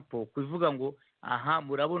example, kuvuga ngo aha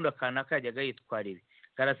murabona kana kajyaga yitwara ibi.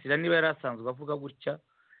 Karasira niba yarasanzwe avuga gutya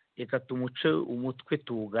reka tumuce umutwe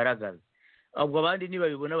tuwugaragaze. Ubwo abandi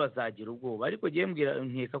niba bibona bazagira ubwoba ariko giye mbwira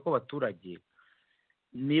nkeka ko abaturage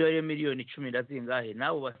niba ari miliyoni 10 ndazingahe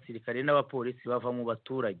nabo basirikare n'abapolisi bava mu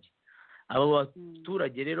baturage. Abo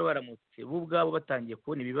baturage rero baramutse bo ubwabo batangiye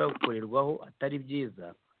kubona ibibakorerwaho atari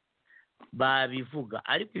byiza babivuga.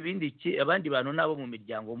 Ariko abandi bantu nabo mu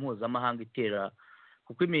miryango mpuzamahanga itera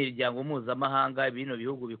kuko imiryango mpuzamahanga bino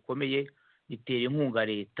bihugu bikomeye bitera inkunga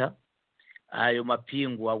leta. Ayo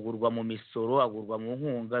mapingu agurwa mu misoro, agurwa mu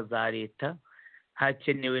nkunga za leta.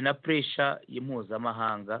 Hakenewe na pressure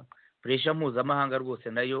y'impuzamahanga. Pressure mpuzamahanga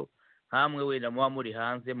rwose nayo hamwe wenda muba muri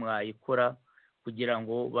hanze mwayikora kugira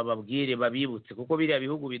ngo bababwire babibutse kuko biriya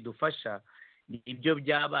bihugu bidufasha nibyo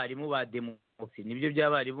by'abarimu ba demokarasi, nibyo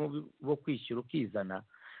by'abarimu bo kwishyura ukizana,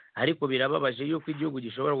 ariko birababaje yuko igihugu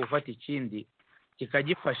gishobora gufata ikindi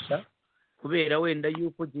kikagifasha kubera wenda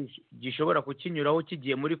yuko gishobora kukinyuraho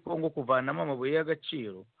kigiye muri Kongo kuvanamo amabuye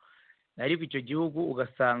y'agaciro, ariko icyo gihugu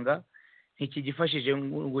ugasanga ntikigifashije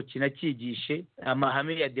ngo kinakigishe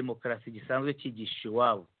amahame ya demokarasi gisanzwe cyigisha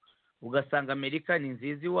iwabo. Ugasanga Amerika ni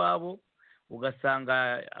nziza iwabo,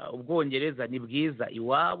 ugasanga Ubwongereza ni bwiza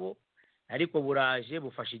iwabo, ariko buraje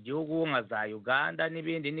bufasha igihugu nka za Uganda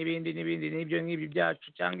n'ibindi n'ibyo nk'ibi byacu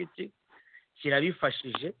cyangwa iki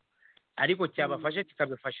kirabifashije, ariko cyabafasha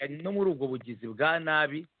kikabifasha no muri ubwo bugizi bwa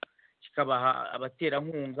nabi, kikabaha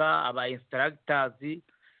abaterankunga, aba instructors,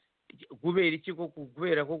 kubera iki?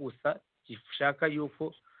 Kubera ko gusa gishaka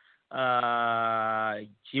yuko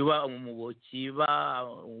kiba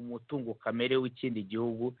umutungo kamere w'ikindi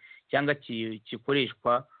gihugu, cyangwa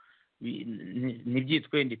kikoreshwa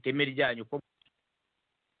ntibyitwe iteme ryanyu.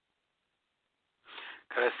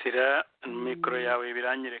 Karasira, mikoro yawe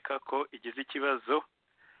biranyereka ko igize ikibazo.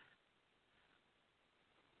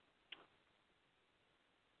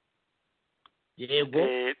 Yego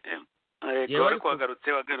ariko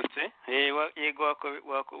wagarutse yego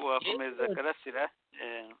wakomeza Karasira.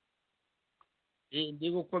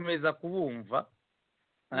 Ndi gukomeza kubumva.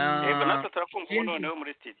 Yego natwe turakumva ubu noneho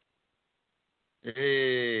muri studio.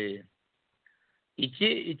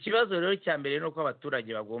 Ikibazo rero cya mbere ni uko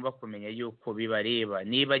abaturage bagomba kumenya yuko bibareba.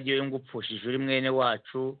 Niba agiye ngupfushije uri mwene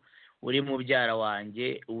wacu, uri mubyara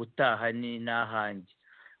wanjye, ubutaha ni n'ahanjye.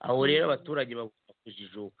 Aho rero abaturage bagomba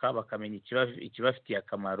kujijuka bakamenya ikibafitiye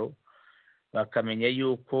akamaro, bakamenya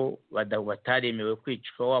yuko bataremewe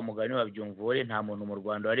kwicwa. Wa mugani wabyumvore, nta muntu mu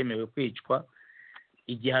Rwanda waremewe kwicwa.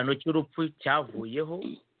 Igihano cy'urupfu cyavuyeho,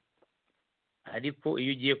 ariko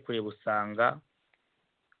iyo ugiye kureba usanga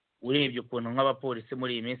urebye ukuntu nk'abapolisi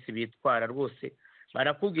muri iyi minsi bitwara rwose,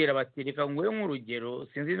 barakubwira bati reka nguhe nk'urugero,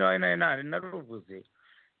 sinzi nawe naruvuze,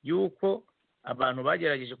 yuko abantu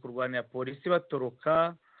bagerageje kurwanira polisi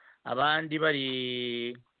batoroka, abandi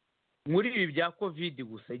bari muri ibi bya covid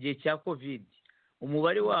gusa, igihe cya covid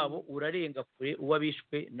umubare wabo urarenga kure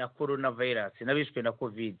uwabishwe na coronavirus n'abishwe na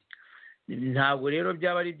covid. Ntabwo rero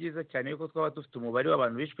byaba ari byiza cyane yuko twaba dufite umubare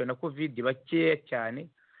w'abantu bishwe na covid bakeya cyane,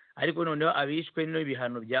 ariko noneho abishwe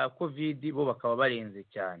n'ibihano bya covid bo bakaba barenze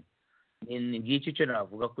cyane. Ni ngicyo cyo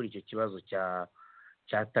navuga kuri icyo kibazo cya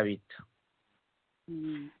Tabita.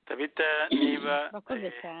 Tabita, niba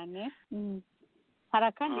bakoze cyane. Hari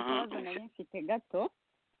akandi kabazo nari mfite gato.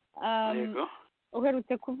 Yego.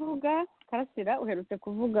 Uherutse kuvuga, Karasira, uherutse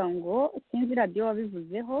kuvuga ngo sinzi radiyo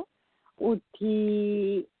wabivuzeho,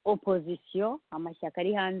 uti opposition, amashyaka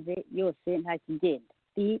ari hanze yose nta kigenda,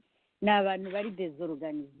 ni abantu bari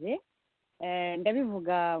desorganize.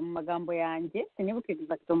 Ndabivuga mu magambo yanjye, sinibuke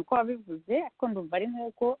exactement uko wabivuze, ariko ndumva ari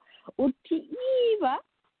nk'uko uti niba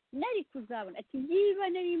nari kuzabona, ati niba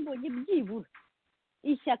nari mbonye byibura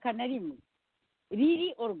ishyaka na rimwe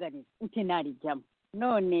riri organize, uti narijyamo.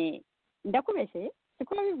 None ndakubeshye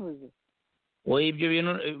siko nabivuze? Oya, ibyo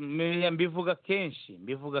bintu mbivuga kenshi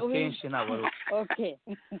ntabwo ari okay.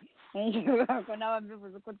 Ko nawe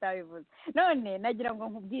mbivuze uko utabivuze. None nagira ngo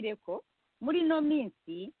nkubwire ko muri no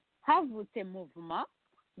minsi havutse movement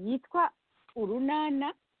yitwa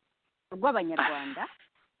urunana rw'abanyarwanda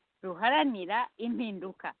ruharanira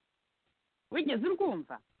impinduka. Wigeze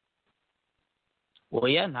urwumva?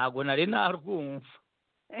 Oya, ntabwo nari narwumva.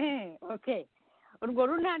 Okay. Urwo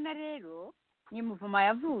runana rero ni movement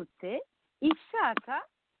yavutse ishaka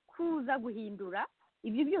kuza guhindura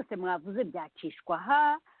ibyo byose mwavuze bya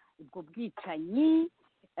Cishwaha, ubwo bwicanyi.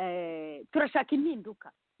 Turashaka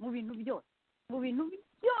impinduka mu bintu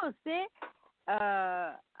byose,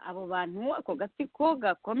 abo bantu, ako gatsiko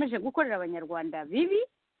gakomeje gukorera abanyarwanda bibi,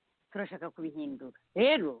 turashaka kubihindura.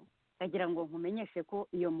 Rero ndagira ngo nkumenyeshe ko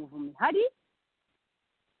iyo movement ihari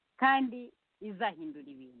kandi izahindura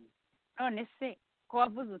ibintu. None se ko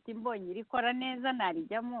wavuze uti mbonye irikora neza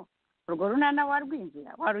narijyamo, urwo runana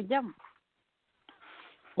warwinjira, warujyamo?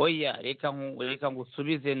 Oya, reka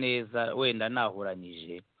ngusubize neza, wenda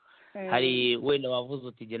nahuranyije. Hari wenda wavuze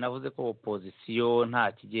uti jye navuze ko opposition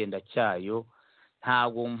nta kigenda cyayo.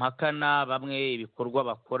 Ntabwo mpakana bamwe ibikorwa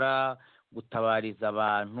bakora, gutabariza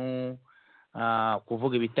abantu,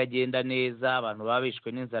 kuvuga ibitagenda neza, abantu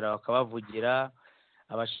babishwe n'inzara bakabavugira,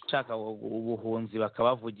 abashaka ubuhunzi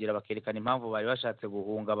bakabavugira, bakerekana impamvu bari bashatse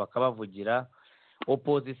guhunga bakabavugira.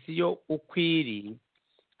 Opposition ukwiri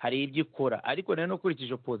hari ibyo ikora, ariko rero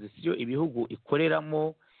ukurikije opposition ibihugu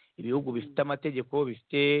ikoreramo, ibihugu bifite amategeko,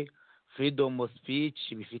 bifite freedom of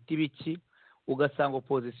speech, bifite ibiki, ugasanga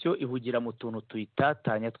opposition ihugira mu tuntu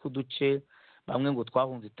tuyitatanya tw'uduce, bamwe ngo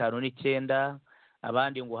twahunze 59,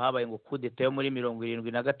 abandi ngo habaye ngo kudeta yo muri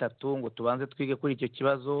 73 ngo tubanze twige kuri icyo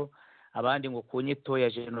kibazo, abandi ngo ku nyito ya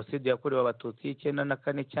jenoside yakorewe abatutsi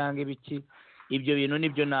 94 cyangwa ibiki. Ibyo bintu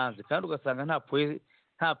nibyo nanze, kandi ugasanga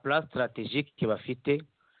nta plan strategique bafite.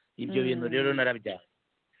 Ibyo bintu rero narabyanze.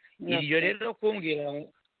 Iryo rero kumbwira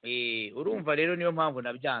urumva rero niyo mpamvu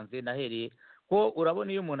nabyanze. Nahereye ko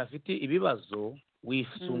urabona iyo umuntu afite ibibazo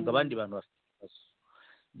wisunga abandi bantu bafite ibibazo.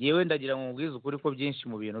 Yewe ndagira ngo mbwize ukuri ko byinshi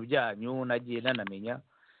mu bintu byanyu nagiye nanamenya.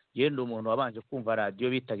 Yewe ndi umuntu wabanje kumva radio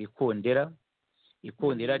bitaga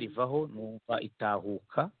ikondera rivaho numva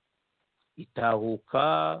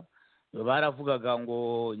itahuka baravugaga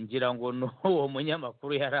ngo ngira ngo n'uwo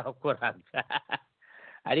munyamakuru yarakoraga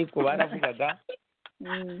ariko baravugaga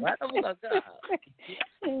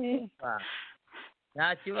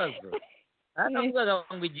nta kibazo. Baravugaga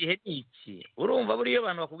ngo igihe ni iki. Urumva buriya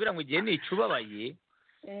abantu bakubwira ngo igihe ni iki ubabaye,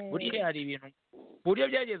 buriya hari ibintu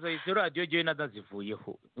buryo byageze izo radio jewe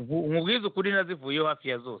nadazivuyeho. Nkubwiza ukuri nazivuyeho hafi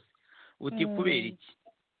ya zose. Uti kubera iki?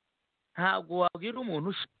 Ntabwo wabwira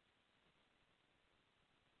umuntu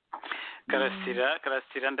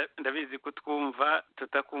Karasira ndabizi ko twumva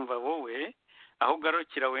tutakumva wowe, aho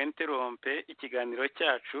ugarukira wenterompe ikiganiro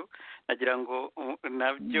cyacu. Nagira ngo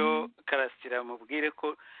nabyo Karasira mubwire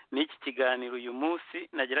ko n'iki kiganiro uyu munsi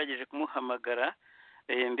nagerageje kumuhamagara,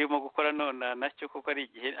 ndimo gukora none nacyo kuko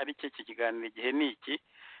ari cyo kiganiro igihe ni iki.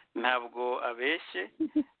 Ntabwo abeshye,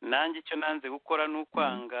 nanjye icyo nanze gukora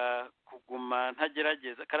n'ukwanga kuguma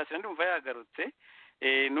ntagerageza. Karasira ndumva yagarutse.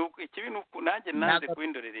 Ikibi nanjye nanze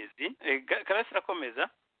kubindorerezi. Karasira komeza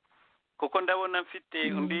kuko ndabona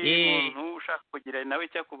mfite undi muntu ushaka kugira nawe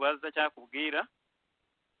cyakubaza cyakubwira.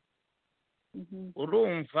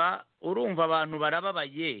 urumva abantu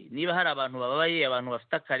barababaye. Niba hari abantu bababaye, abantu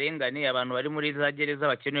bafite akarengane, abantu bari muri za gereza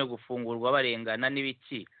bakeneye gufungurwa barengana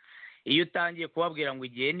n'ibiki, iyo utangiye kubabwira ngo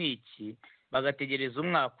igihe ni iki, bagategereza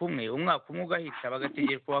umwaka umwe ugahita,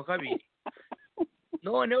 bagategereza uwa kabiri,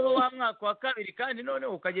 noneho wa mwaka wa kabiri kandi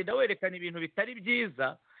noneho ukagenda werekana ibintu bitari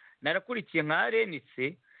byiza. Narakurikiye nka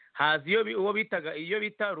arenitse, haza iyo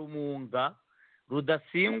bita rumunga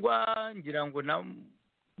rudasingwa, ngira ngo na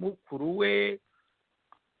mukuru we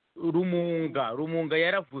rumunga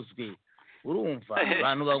yaravuzwe. Urumva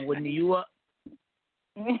abantu ngo ni yuwa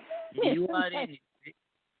arenitse.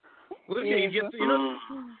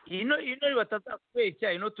 Ino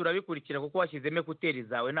batazakubeshya, ino turabikurikira kuko washyizemo ekuteri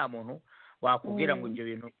zawe, nta muntu wakubwira ngo ibyo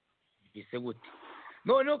bintu bise gute.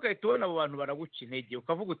 Noneho ukahita ubona abo bantu baraguca intege,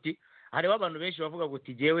 ukavuga uti hariho abantu benshi bavuga ngo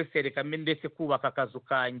uti jyewe sereka ndetse kubaka akazu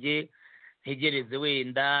kanjye ntegereze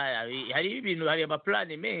wenda. Hari ibintu, hari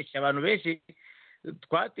amaplani menshi. Abantu benshi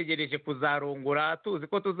twategereje kuzarongora, tuzi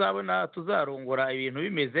ko tuzarongora ibintu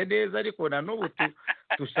bimeze neza, ariko na n'ubu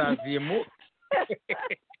tusaziye mu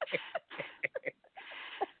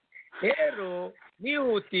rero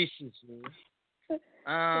nihutishije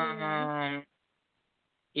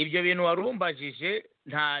ibyo bintu warumbajije.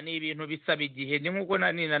 Ni ibintu bisaba igihe. Ni nk'uko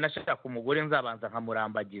nashaka umugore nzabanza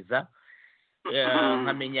nkamurambagiza,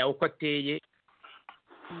 nkamenya uko ateye.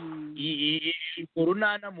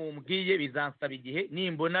 Urunana mumbwiye bizansaba igihe,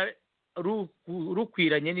 nimbona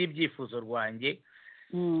rukwiranye n'ibyifuzo rwanjye.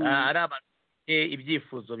 Ari abantu bafite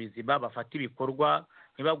ibyifuzo bizima, bafata ibikorwa,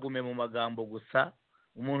 ntibagume mu magambo gusa.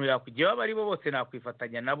 Umuntu yakujya baba ari bo bose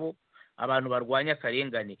nakwifatanya nabo, abantu barwanya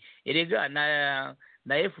akarengane. Erega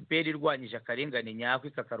na FPR irwanyije akarengane nyako,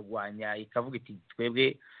 ikakarwanya, ikavuga iti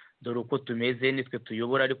twebwe dore uko tumeze, nitwe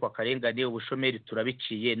tuyobora, ariko akarengane ubushomeri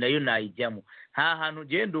turabiciye, nayo nayijyamo. Nta hantu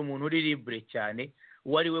ugenda umuntu uri libre cyane,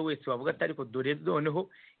 uwo ari we wese wavuga ati ariko dore noneho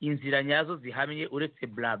inzira nyazo zihamye, uretse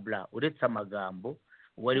bla bla, uretse amagambo,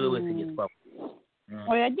 uwo ari we wese gitwa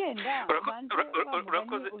oyagenda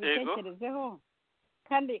ubitekerezeho,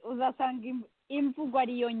 kandi uzasanga imvugo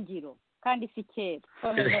ariyo ngiro kandi si kera.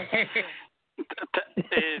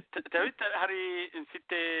 Hari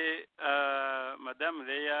mfite madamu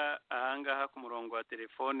Leya ahangaha ku murongo wa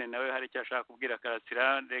telefone, nawe hari icyo ashaka kubwira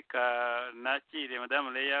Karasira. Reka nakire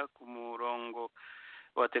madamu Leya ku murongo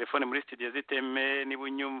wa telefone muri studio ziteme. niba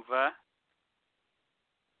unyumva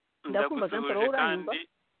ndagusuhuje kandi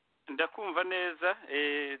ndakumva neza.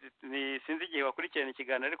 Sinzi igihe wakurikirana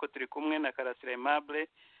ikiganiro, ariko turi kumwe na Karasira Aimable.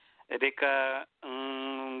 Reka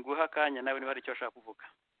nguha akanya nawe niba hari icyo ashaka kuvuga.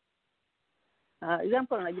 Jean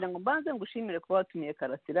Paul, nagira ngo mbanze ngushimire kuba watumiye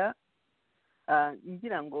Karasira.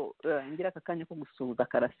 Ngira ngo ngira aka kanya ko gusuhuza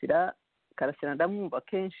Karasira. Ndamwumva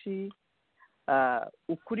kenshi,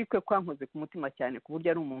 ukuri kwe kwankoze ku mutima cyane, ku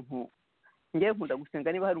buryo ari umuntu ngiye nkunda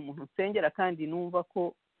gusenga. Niba hari umuntu nsengera kandi numva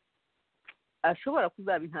ko ashobora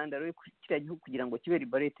kuzaba intandaro yo kiriya gihugu kugira ngo kibe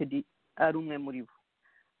liberated, ari umwe muri bo.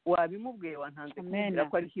 wabimubwiye wantanze kumubwira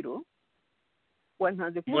ko ari hero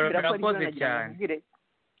wantanze kumubwira ko ari hero Murakoze nagira ngo cyane. mubwire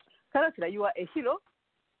Karasira, you are a hero,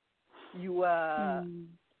 you are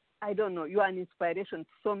I don't know, you are an inspiration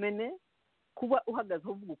to so many. Kuba uhagaze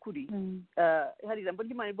uvuga ukuri hari ijambo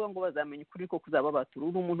ry'Imana rivuga ngo bazamenya ukuri ko kuzaba batura.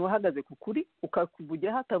 Uri umuntu uhagaze ku kuri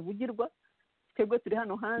ukakuvugira hatavugirwa. Twebwe turi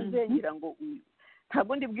hano hanze ngira ngo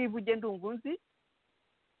ntabwo ndi bwivuge ndumva unzi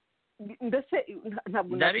mbese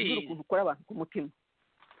ntabwo nakubwira ukuntu ukora abantu ku mutima.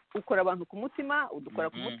 Ukora abantu ku mutima, udukora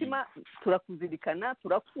ku mutima, turakuzirikana,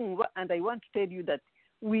 turakumva, and I want to tell you that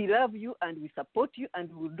we love you and we support you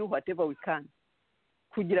and we will do whatever we can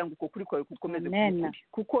kugira ngo uko kuri kwawe gukomeze kukuri.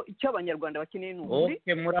 Kuko icyo abanyarwanda bakeneye ni ukuri.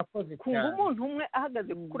 Murakoze Kumva umuntu umwe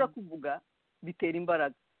ahagaze gukura kuvuga bitera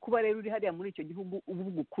imbaraga. Kuba rero uri hariya muri icyo gihugu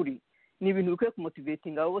uvuga ukuri ni ibintu bikwiye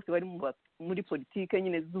kumotivatinga abo bose bari muri politike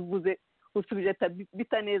nyine zuvuze usubije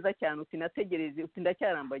bita neza cyane utinategereje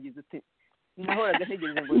utindacyarambagiza uti nahoraga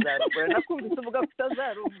ntegereje ngo zarongora nakumvise uvuga ko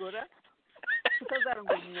utazarongora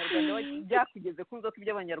umunyarwanda byakugeze ku nzoka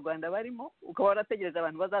iby'abanyarwanda barimo ukaba warategereje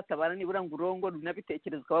abantu bazatabara nibura ngo urongore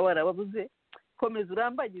unabitekereza ukaba warababuze. Komeza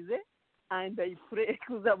urambagize and I pray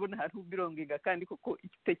ko uzabona ahantu ubirongiga kandi koko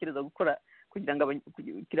igitekereza gukora kugira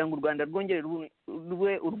ngo u Rwanda rwongere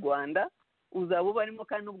rube u Rwanda uzaba ubarimo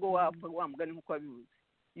kandi nubwo wapfa wamugani nk'uko wabivuze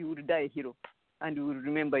you will die a hero and we will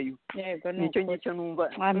remember you. Nicyo ngicyo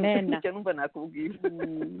numva nakubwira.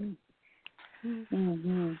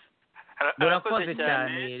 Murakoze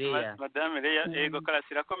cyane Leya. Madame Leya, yego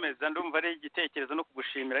Karasira komeza, ndumva ari igitekerezo no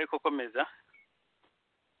kugushimira ariko komeza.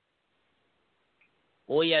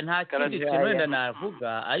 Oya nta kindi kintu wenda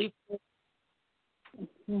navuga ariko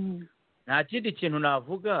nta kindi kintu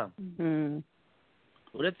navuga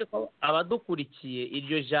uretse ko abadukurikiye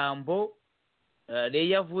iryo jambo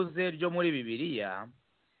Leya avuze ryo muri Bibiliya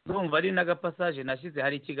ndumva ari n'agapasaje nashyize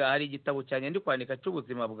hari igitabo cyane ndi kwandika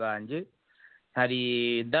cy'ubuzima bwanjye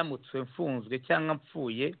hari ndamutswe mfunzwe cyangwa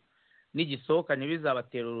mpfuye n'igisohoka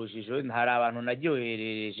ntibizabatera urujijo. Hari abantu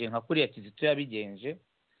naryoherereje nka kuriya Kizito yabigenje,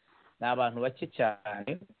 ni abantu bake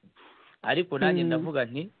cyane ariko nanjye ndavuga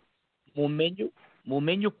nti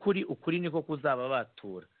mumenye ukuri niko kuzaba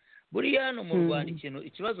batura. Buriya hano mu Rwanda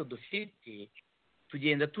ikibazo dufite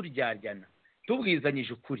tugenda turyaryana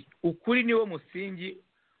tubwizanyije ukuri niwo musingi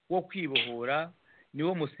wo kwibohora,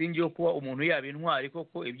 niwo musingi wo kuba umuntu yaba intwari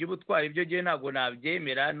koko. Iby'ubutwari byo gihe ntabwo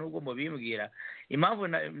nabyemera nubwo mubimbwira. Impamvu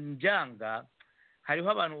byanga hariho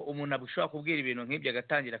abantu umuntu abashobora kubwira ibintu nk'ibyo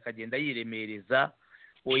agatangira akagenda yiremereza.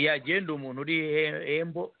 Oya genda umuntu uri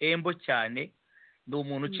embo cyane, ndi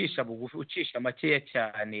umuntu ucisha bugufi ucisha makeya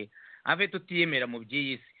cyane afite utiyemera mu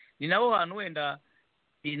by'iyi si. Ni naho hantu wenda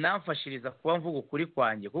binamfashiriza kuba mvuga ukuri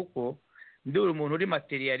kwanjye kuko ndi umuntu uri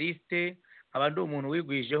materialiste, aba ndi umuntu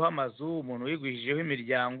wigwijeho amazu, umuntu wigwijeho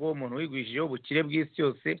imiryango, umuntu wigwijeho ubukire bw'isi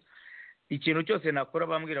yose. Ikintu cyose nakora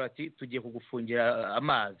bambwira bati tugiye kugufungira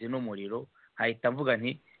amazi n'umuriro, hahita mvuga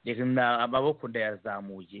nti reka amaboko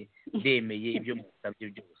ndayazamuye ndemeye ibyo musabye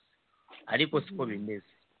byose, ariko siko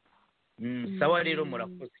bimeze. Sawa rero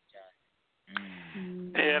murakoze cyane.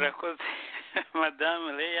 Yarakoze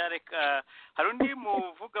Madame Leya. Reka hari undi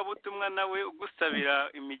muvugabutumwa nawe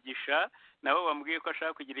ugusabira imigisha, nabo bambwiye ko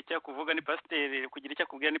ashaka kugira icyo kuvuga ni pasiteri, kugira icyo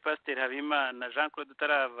akubwira ni pasiteri Habimana Jean Claude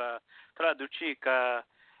taraducika.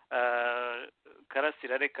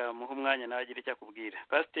 Karasira reka muhe umwanya nawe agira icyo akubwira.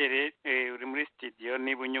 Pasiteri uri muri studio,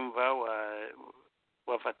 niba unyumva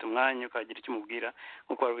wafata umwanya ukagira icyo umubwira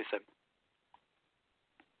nk'uko wari ubisabye.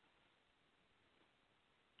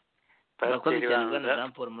 Pasiteri Bwana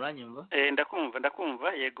Jean Paul muranyumva?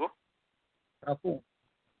 Ndakumva yego.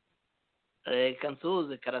 Reka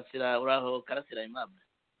nsuhuze Karasira. Uraho Karasira Aimable?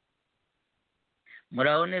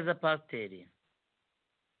 Muraho neza pasiteri.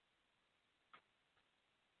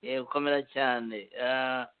 Ukomera cyane.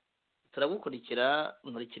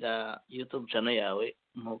 Turagukurikira YouTube channel yawe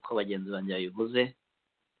nk'uko bagenzi banjye babivuze.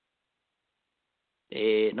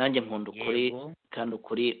 Nanjye nkunda ukuri kandi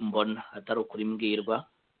ukuri mbona atari ukuri mbwirwa.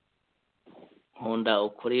 Nkunda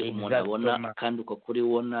ukuri umuntu abona kandi uko kuri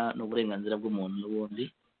ubona n'uburenganzira bw'umuntu n'ubundi.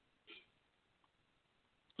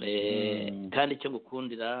 Kandi icyo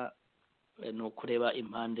gukundira ni ukureba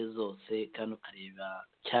impande zose kandi ukareba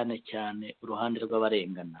cyane cyane uruhande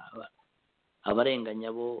rw'abarengana. Abarenganya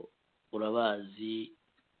bo urabazi,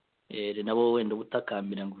 nabo wenda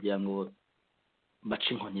ubutakambira kugira ngo bace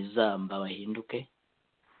inkoni zamba bahinduke.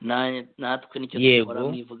 Natwe nicyo dukora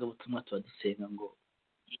mu ivugabutumwa, tuba dusenga ngo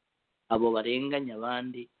abo barenganya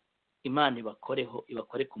abandi Imana ibakoreho,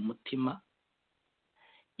 ibakore ku mutima,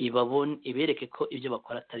 ibereke ko ibyo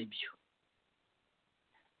bakora atari byo,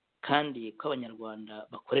 kandi ko abanyarwanda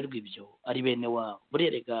bakorerwa ibyo ari bene wabo.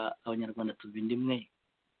 Burerega abanyarwanda tubindi imwe,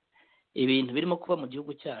 ibintu birimo kuba mu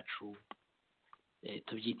gihugu cyacu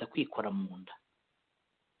tubyita kwikora mu nda.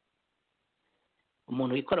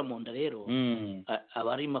 Umuntu wikora mu nda rero aba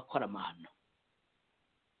arimo akora amahano.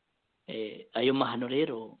 Ayo mahano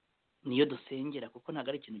rero niyo dusengera kuko ntabwo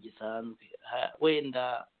ari ikintu gisanzwe.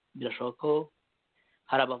 Wenda birashoboka ko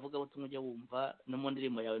hari abavuga butumwa ujya wumva no mu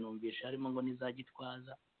ndirimbo yawe numvishe harimo ngo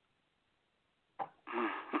nizagitwaza.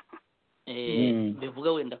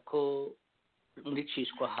 Bivuga wenda ko muri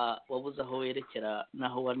Cishwaha wabuze aho werekera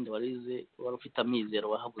naho wandi wari ufite amizero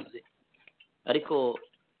wahabuze, ariko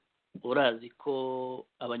urazi ko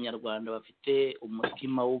abanyarwanda bafite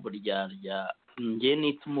umutima w'uburyarya njye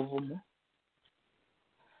nita umuvumo,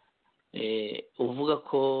 uvuga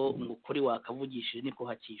ko ngo ukuri wakavugishije niko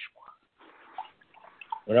hakishwa,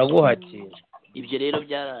 uraguhakira. ibyo rero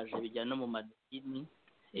byaraje bijyana no mu madini,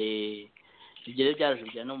 ibyo rero byaraje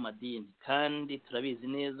bijyana no mu madini, kandi turabizi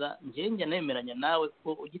neza njye nemeranya nawe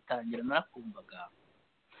ko ugitangira narakumvaga,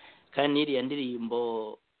 kandi n'iriya ndirimbo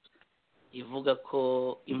ivuga ko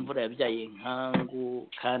imvura yabyaye inkangu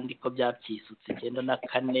kandi ko byabyisutse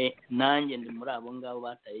 94, nanjye ndi muri abo ngabo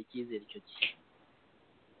bataye icyizere icyo gihe.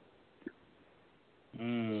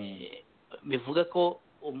 Bivuga ko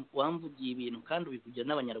wamvugiye ibintu kandi ubivugira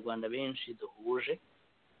n'abanyarwanda benshi duhuje.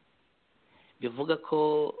 Bivuga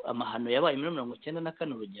ko amahano yabaye muri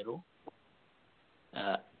 94 urugero,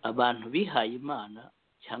 abantu bihaye Imana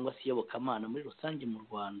cyangwa se iyobokamana muri rusange mu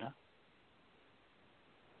Rwanda,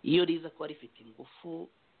 iyo riza kuba rifite ingufu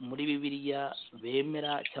muri Bibiliya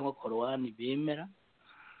bemera cyangwa Korowani bemera,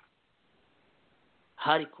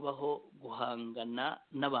 hari kubaho guhangana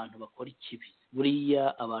n'abantu bakora ikibi.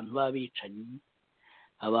 Buriya abantu b'abicanyi,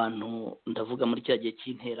 abantu ndavuga muri cya gihe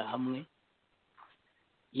cy'interahamwe,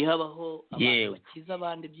 iyo habaho abantu bakiza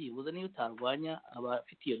abandi byibuze niyo utarwanya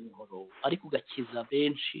abafite iyo mihoro ariko ugakiza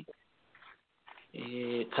benshi.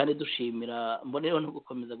 Kandi dushimira, mboneyeho no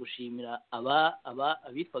gukomeza gushimira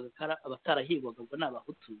abitwaga abatarahigwaga ubwo ni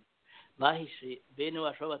abahutu bahishe bene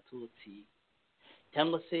wacu b'abatutsi,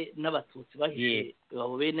 cyangwa se n'abatutsi bahishe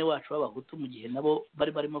abo bene wacu b'abahutu mu gihe nabo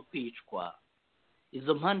bari barimo kwicwa.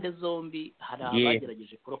 Izo mpande zombi hari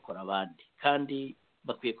abagerageje kurokora abandi kandi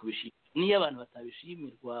bakwiye kubishima. Niyo abantu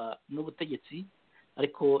batabishimirwa n'ubutegetsi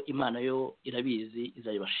ariko Imana yo irabizi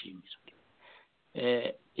izabibashimira.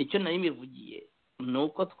 Icyo nari mbivugiye ni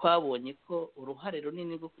uko twabonye ko uruhare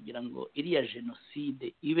runini rwo kugira ngo iriya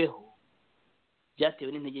jenoside ibeho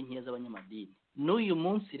byatewe n'intege nkeya z'abanyamadini. N'uyu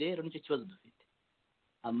munsi rero nicyo kibazo dufite,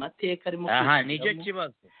 amateka arimo nicyo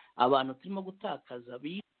kibazo, abantu turimo gutakaza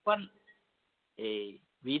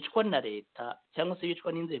bicwa na leta cyangwa se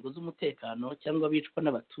bicwa n'inzego z'umutekano cyangwa bicwa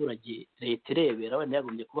n'abaturage leta irebera wenda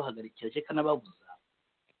yagombye kubahagarikira cyangwa n'ababuza.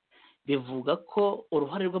 Bivuga ko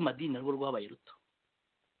uruhare rw'amadini narwo rwabaye ruto,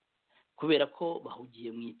 kubera ko bahugiye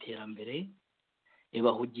mu iterambere,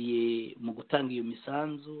 bahugiye mu gutanga iyo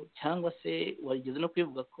misanzu, cyangwa se warigeze no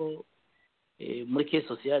kwivuga ko muri ke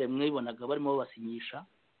sociale mwibonaga barimo babasinyisha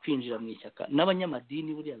kwinjira mu ishyaka.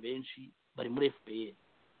 N'abanyamadini buriya benshi bari muri FPR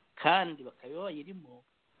kandi bakaba bayirimo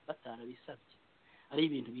batarabisabye, ari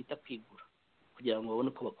ibintu bita kwigura kugira ngo babone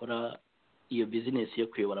uko bakora iyo bizinesi yo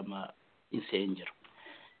kuyobora insengero.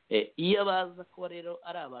 Iyo baza kuba rero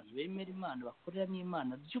ari abantu bemera Imana, bakorera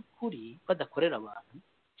n'Imana by'ukuri, badakorera abantu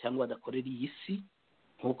cyangwa badakorera iyi si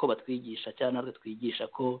nk'uko batwigisha cyangwa natwe twigisha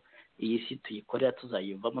ko iyi si tuyikorera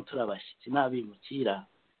tuzayivamo turi abashyitsi n'abimukira,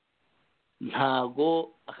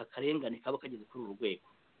 ntago aka karengane kaba kageze kuri uru rwego.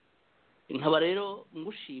 Nkaba rero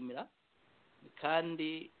ngushimira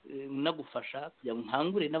kandi nagufasha kugira ngo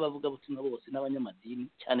nkangure n'abavugabutumwa bose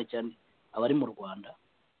n'abanyamadini cyane cyane abari mu Rwanda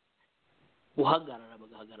guhagarara,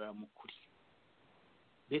 bagahagarara mu kuri,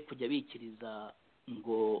 be kujya bikiriza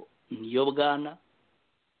ngo niyo bwana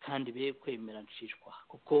kandi be kwemera Cishwaha,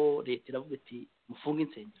 kuko leta iravuga iti mufunge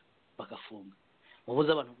insengero bagafunga,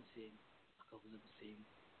 mubuze abantu gusenga bakabuza gusenga,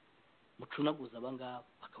 mucunaguza abangaba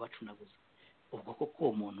bakabacunaguza. Ubwo koko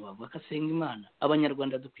uwo muntu bavuga ko asenga Imana.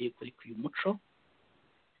 Abanyarwanda dukwiye kuri uyu muco,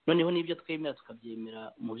 noneho n'ibyo twemera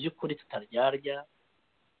tukabyemera mu by'ukuri tutaryarya,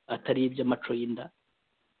 atari iby'amaco y'inda,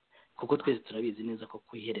 kuko twese turabizi neza ko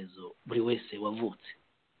ku iherezo buri wese wavutse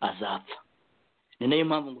azapfa. Ni nayo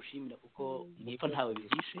mpamvu ngushimira kuko gupfa ntawe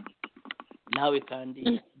bigishe, nawe kandi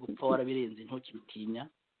gupfa warabirenze ntukibitinya,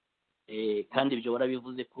 kandi ibyo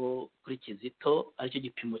warabivuze ko kuri Kizito aricyo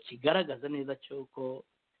gipimo kigaragaza neza cy'uko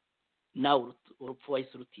nawe urupfu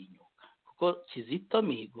wahise urutinyuka, kuko Kizito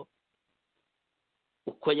Mihigo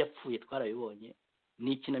uko yapfuye twarabibonye,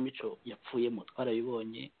 n'ikinamico yapfuyemo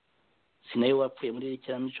twarabibonye, si nayo wapfuye muri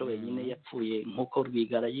ikinamico wenyine, yapfuye nk'uko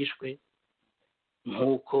Rwigara yishwe,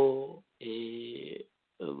 nk'uko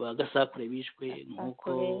bagasakure bishwe,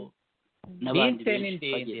 nk'uko n'abandi Liste ni benshi ndende,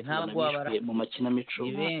 twagiye ntabwo tubona bishwe wabara- mu makinamico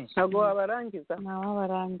ni benshi. ntabwo wabarangiza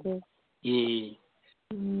barangiza.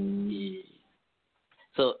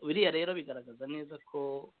 so biriya rero bigaragaza neza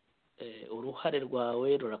ko uruhare rwawe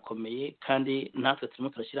rurakomeye kandi natwe turimo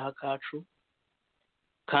turashyiraho akacu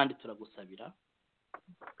kandi turagusabira.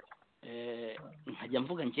 nkajya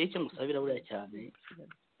mvuga njyewe icyo ngusabira buriya cyane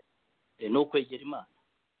ni ukwegera Imana.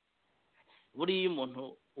 buriya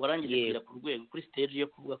umuntu warangije kugera ku rwego kuri stage yo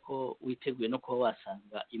kuvuga ko witeguye no kuba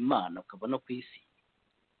wasanga Imana ukaba no ku isi,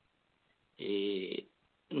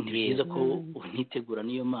 ni byiza ko unitegura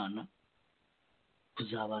n'iyo Mana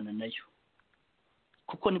kuzabana nayo,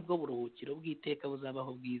 kuko nibwo buruhukiro bw'iteka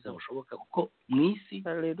buzabaho bwiza bushoboka, kuko mu isi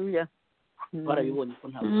haleluya barabibonye ko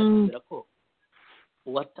ntabwo uzakubwira ko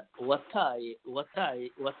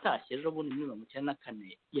uwatashye ejo bundi muri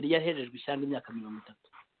 1994 yari yahejejwe ishyanga imyaka 30,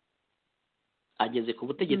 ageze ku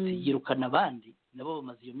butegetsi yirukana abandi nabo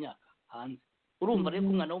bamaze iyo myaka hanze. urumva rero ko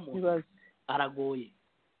umwana w'umuntu aragoye,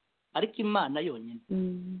 ariko Imana yonyine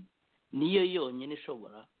niyo yonyine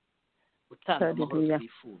ishobora gutanga amahoro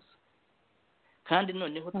twifuza. kandi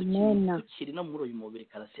noneho tukiri no muri uyu mubiri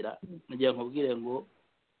Karasira, nagira nkubwire ngo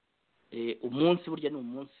umunsi burya ni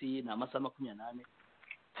umunsi, ni amasaha 28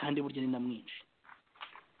 kandi burya ni na mwinshi.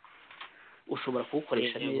 ushobora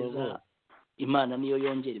kuwukoresha neza, Imana niyo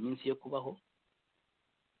yongera iminsi yo kubaho,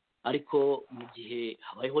 ariko mu gihe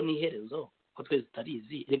habayeho n'iherezo ko twese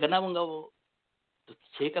tutarizi, rega nabo ngabo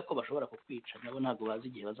dukeka ko bashobora kukwica nabo ntabwo bazi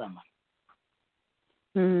igihe bazamara,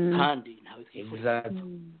 kandi ntawe twifuza,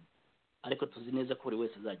 ariko tuzi neza ko buri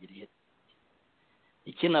wese azagira iherezo.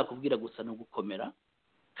 icyo nakubwira gusa ni ugukomera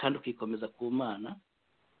kandi ukikomeza ku Mana,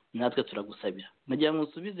 natwe turagusabira. nagira ngo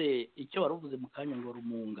nsubize icyo wari uvuze mu kanya ngo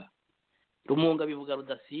rumunga bivuga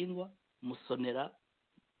rudasingwa, musonera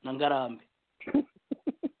na ngarambe.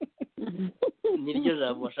 niryo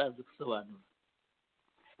jambo washatse gusobanura.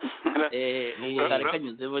 ubu kare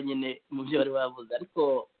kanyuzemo nyine mu byo wari wavuze,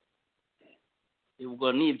 ariko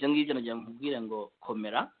ubwo ni ibyo ngibyo nagira ngo nkubwire ngo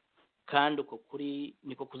komera, kandi uko kuri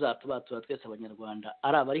niko kuzatubatura twese Abanyarwanda,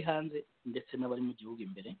 ari abari hanze ndetse n'abari mu gihugu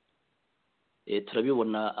imbere.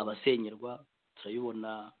 turabibona abasenyerwa,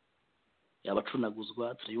 turabibona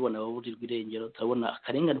abacunaguzwa, turabibona ababurirwa irengero, turabona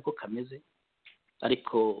akarengane uko kameze,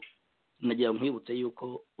 ariko nagira ngo nkwibutse yuko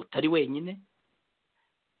utari wenyine,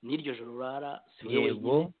 n'iryo joro urara si we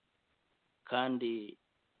wenyine, kandi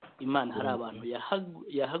Imana hari abantu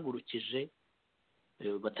yahagurukije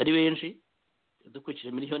batari benshi, dukurikije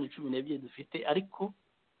 12,000,000 dufite, ariko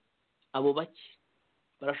abo bake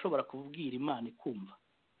barashobora kubwira Imana ikumva,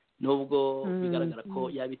 nubwo bigaragara ko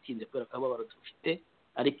yabitinze kubera ko ababaro dufite,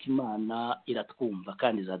 ariko Imana iratwumva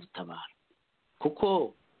kandi izadutabara.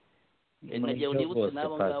 kuko nagiye nibutse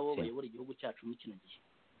n'abo ngabo bayobora igihugu cyacu muri kino gihe,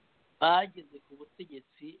 bageze ku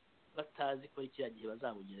butegetsi batazi ko iki gihe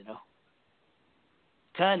bazabugereraho,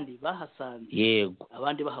 kandi bahasanze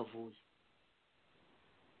abandi bahavuye.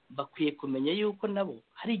 bakwiye kumenya yuko nabo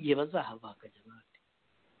hari igihe bazahava hakajya abandi.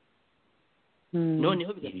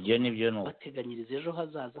 noneho bigatuma bateganyiriza ejo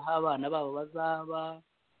hazaza h'abana babo bazaba,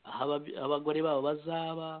 aho abagore babo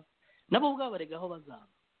bazaba, nabo ubwabo barega aho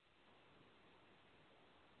bazaba.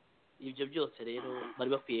 ibyo byose rero bari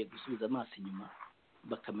bakwiye gusubiza amaso inyuma,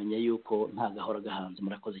 bakamenya yuko nta gahora gahanze.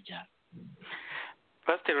 murakoze cyane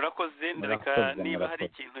Pasiteri, urakoze. Ndabika niba hari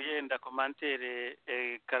ikintu yenda komantere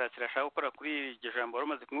Karasira ashaka gukora kuri iryo jambo wari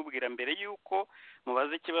umaze kumubwira mbere yuko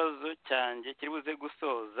mubaze ikibazo cyanjye kiri buze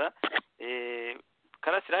gusoza.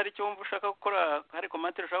 Karasira, hari icyo wumva ushaka gukora, hari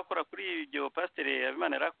komantere ushaka gukora kuri ibyo Pasiteri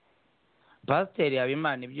Habimana yarakora? Pasiteri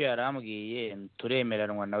Habimana ibyo yarambwiye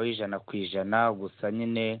turemeranwa nawe 100%, gusa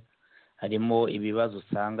nyine harimo ibibazo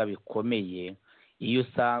usanga bikomeye. iyo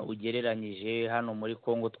ugereranyije hano muri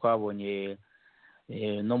Kongo twabonye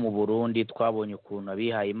no mu Burundi twabonye ukuntu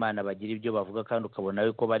abihaye Imana bagira ibyo bavuga, kandi ukabona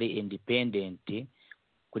yuko bari independent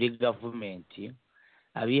kuri government.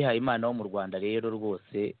 abihaye Imana bo mu Rwanda rero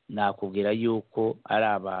rwose nakubwira yuko ari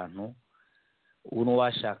abantu uno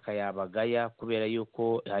washaka yabagaya, kubera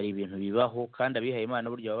yuko hari ibintu bibaho, kandi abihaye Imana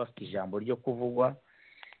buryo baba bafite ijambo ryo kuvugwa.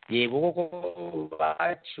 yego koko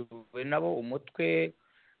bacuwe nabo umutwe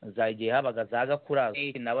zagiye habaga zagakurazo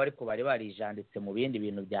nabo, ariko bari barijanditse mu bindi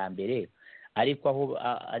bintu bya mbere, ariko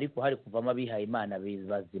hari kuvamo abihaye Imana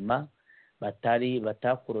bazima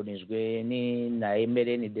batakoronijwe na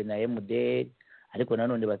MRN na MD, ariko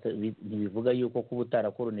nanone ntibivuga yuko kuba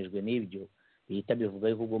utarakoronijwe n'ibyo bihita bivuga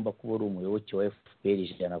yuko ugomba kuba uri umuyoboke wa FPR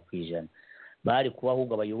 100%. bari kuba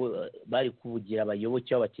ahubwo bari kubugira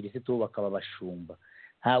abayoboke b'abakirisitu bakaba bashumba.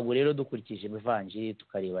 ntabwo rero dukurikije evanjiri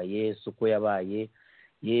tukareba Yesu uko yabaye,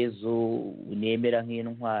 Yezu nemera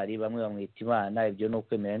nk'intwari, bamwe bamwita Imana. Ibyo ni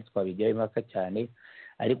ukwemera ntitwabigiraho impaka cyane,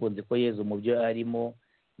 ariko nzi ko Yezu mu byo arimo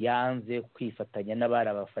yanze kwifatanya n'abari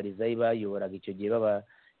abafarizayi bayoboraga icyo gihe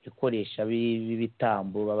babakoresha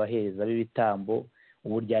b'ibitambo, babahereza b'ibitambo.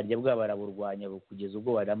 Uburyarya bwabo baraburwanya kugeza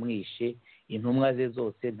ubwo baramwishe. Intumwa ze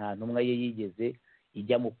zose nta ntumwa ye yigeze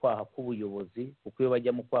ijya mu kwaha k'ubuyobozi, kuko iyo bajya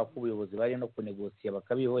mu kwaha k'ubuyobozi bari no kunegosiya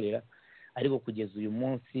bakabihorera. Ariko kugeza uyu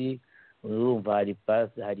munsi urumva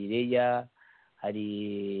hari Leya,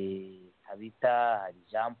 hari Tabita, hari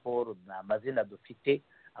Jean Paul, ni amazina dufite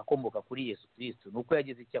akomoka kuri Yesu Kristo. Ni uko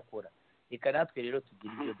yagize icyo akora. Reka natwe rero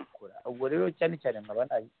tugire ibyo dukora. Ubwo rero cyane cyane nkaba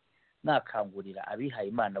nakangurira abihaye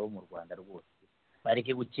Imana bo mu Rwanda rwose,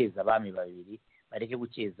 bareke gukeza abami babiri, bareke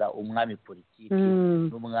gukeza umwami politiki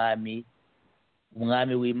n'umwami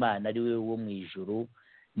w'Imana ari we wo mu ijuru.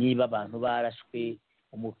 Niba abantu barashwe,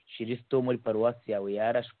 umukristo muri paruwasi yawe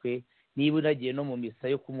yarashwe, niba unagiye no mu misa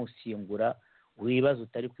yo kumushyingura, wibaza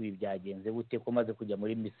utari ku ibi byagenze gute ko maze kujya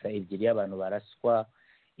muri misa ebyiri y'abantu baraswa.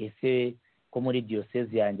 Ese ko muri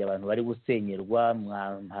diyosezi yanjye abantu bari gusenyerwa,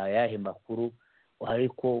 nta yahe makuru?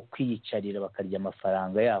 Ariko kwiyicarira bakarya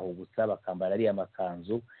amafaranga yaho gusa, bakambara ariya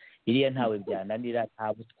makanzu, iriya ntawe byananira.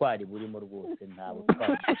 Nta butwari burimo rwose, nta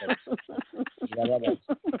butwari.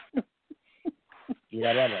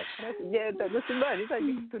 Birababaje.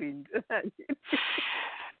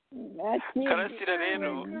 Karasira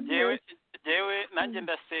rero yewe nanjye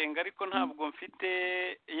ndasenga, ariko ntabwo mfite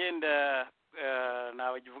yenda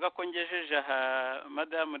nawe kivuga ko ngejeje aha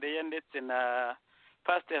Madamu Leya ndetse na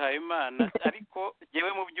Pastor Habimana, ariko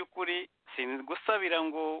yewe mu by'ukuri gusabira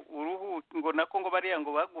ngo uruhuke, ngo nako ngo bariya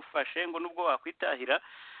ngo bagufashe ngo nubwo wakwitahira.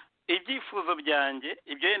 Ibyifuzo byanjye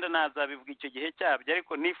ibyo yenda nazabivuga icyo gihe cyabyo,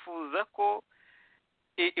 ariko nifuza ko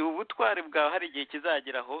ubutwari bwawe hari igihe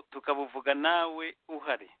kizageraho tukabuvuga nawe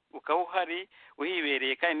uhari, ukaba uhari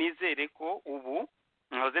uhibereye. Kandi nizere ko ubu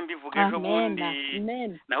nahoze mbivuga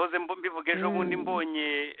ejo bundi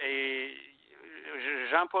mbonye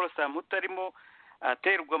Jean Paul Samputu arimo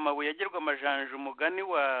aterwa amabuye, agerwa amajanja, umugani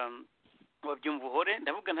wa Byumvuhore.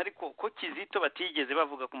 ndavuga ariko ko Kizito batigeze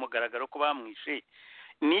bavuga ku mugaragaro ko bamwishe,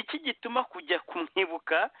 ni iki gituma kujya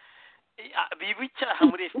kumwibuka biba icyaha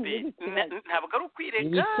muri FPR? Ntabwo ari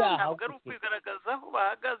ukwirega, ntabwo ari ukwigaragaza aho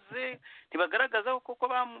bahagaze, ntibagaragaza koko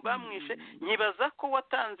bamwishe. Nyibaza ko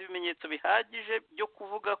watanze ibimenyetso bihagije byo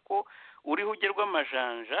kuvuga ko uriho ugerwa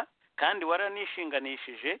amajanja kandi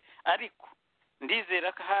waranishinganishije, ariko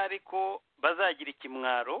ndizera ko hari ko bazagira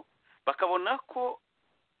ikimwaro, bakabona ko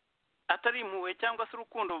atari impuhwe cyangwa se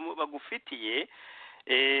urukundo bagufitiye,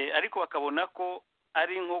 ariko bakabona ko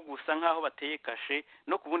ari nko gusa nk'aho bateye kashe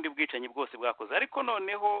no ku bundi bwicanyi bwose bwakoze. Ariko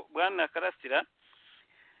noneho Bwana Karasira,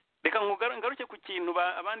 reka ngaruke ku kintu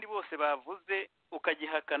abandi bose bavuze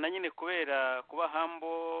ukagihakana nyine kubera kuba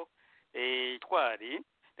hambo twari.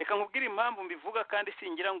 Reka nkubwire impamvu mbivuga kandi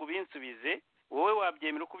singira ngo binsubize. Wowe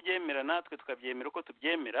wabyemera uko ubyemera, natwe tukabyemera uko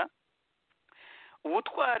tubyemera.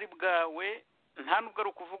 Ubutwari bwawe nta nubwo ari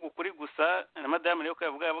ukuvuga ukuri gusa. na Madamu rero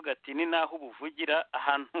yavuga ati ni naho ubuvugira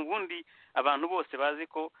ahantu ubundi abantu bose bazi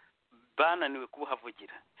ko bananiwe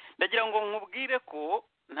kubuhavugira. Ndagira ngo nkubwire ko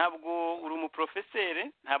ntabwo uri umuprofeseri,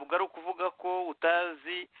 ntabwo ari ukuvuga ko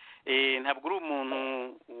utazi, ntabwo uri umuntu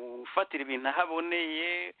ufatira ibintu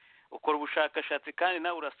ahaboneye, ukora ubushakashatsi kandi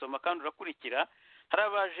nawe urasoma kandi urakurikira. Hari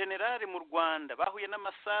abajenerali mu Rwanda bahuye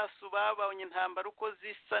n'amasasu, babonye intambara uko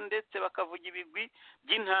zisa ndetse bakavuga ibigwi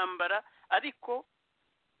by'intambara, ariko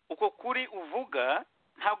uko kuri uvuga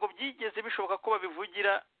ntabwo byigeze bishoboka ko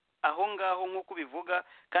babivugira aho ngaho nk'uko ubivuga.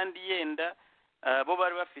 Kandi yenda bo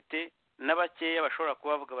bari bafite n'abakeya bashobora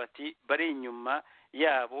kuba bavuga bati bari inyuma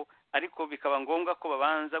yabo, ariko bikaba ngombwa ko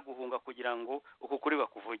babanza guhunga kugira ngo uko kuri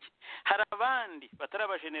bakuvuge. Hari abandi batari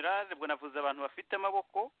abajenerali, ubwo navuze abantu bafite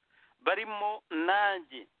amaboko, barimo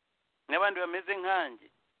nanjye n'abandi bameze nkanjye,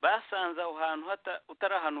 basanze aho hantu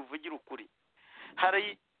utari ahantu uvugira ukuri.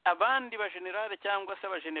 Hari abandi bajenerali cyangwa se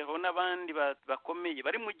abajenero n'abandi bakomeye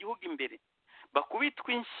bari mu gihugu imbere, bakubitwa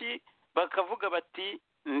inshyi bakavuga bati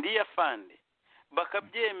ndiya fande,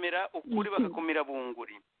 bakabyemera ukuri bakakumira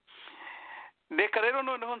bunguri. Reka rero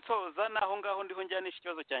noneho nsoza naho ngaho ndiho njyanisha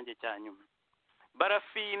ikibazo cyanjye cya nyuma.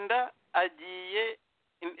 Barafinda agiye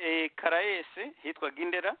Karayese hitwaga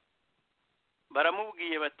Indera,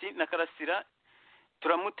 baramubwiye bati na Karasira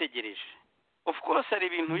turamutegereje. Of course hari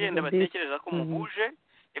ibintu yenda batekereza ko muhuje,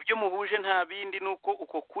 ibyo muhuje nta bindi nuko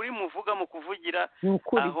uko kuri muvuga mu kuvugira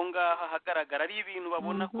aho ngaha hagaragara ari ibintu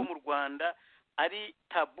babona ko mu Rwanda ari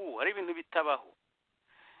tabu, ari ibintu bitabaho.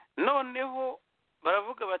 Noneho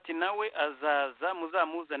baravuga bati nawe azaza,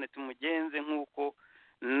 muzamuzane tumugenze nk'uko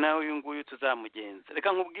nawe uyu nguyu tuzamugenza.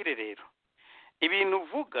 Reka nkubwire rero, ibintu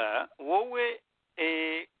uvuga wowe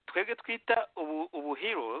twebwe twita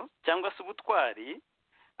ubuhiro cyangwa se ubutwari,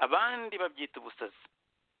 abandi babyita ubusazi,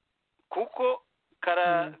 kuko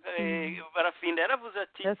barafinda yaravuze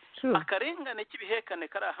ati akarengane k'ibihekane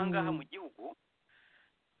kari ahangaha mu gihugu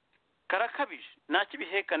karakabije. nta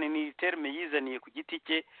k'ibihekane ni terme yizaniye ku giti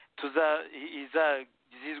cye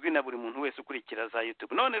zizwi na buri muntu wese ukurikira za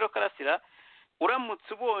YouTube. none rero Karasira,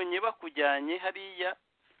 uramutse ubonye bakujyanye hariya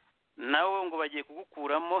nawe ngo bagiye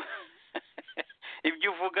kugukuramo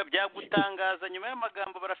ibyo uvuga byagutangaza nyuma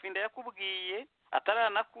y'amagambo barafinda yakubwiye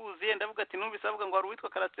ataranakuziye, ndavuga ati numvise avuga ngo hari uwitwa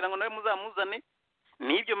Karasira ngo nawe muzamuzane.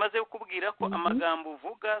 Nibyo maze kukubwira ko amagambo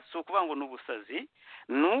uvuga si ukuvuga ngo ni ubusazi,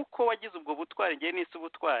 ni uko wagize ubwo butwari, ngewe n'isi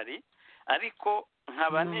ubutwari, ariko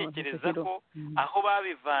nkaba ntekereza ko aho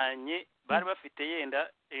babivanye bari bafite yenda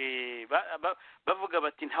bavuga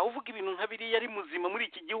bati ntawe uvuga ibintu nka biriya ari muzima muri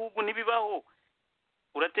iki gihugu ntibibaho.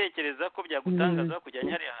 Uratekereza ko byagutangaza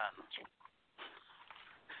kujyanye hariya hantu?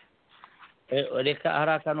 reka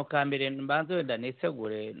hari akantu ka mbere mbanze wenda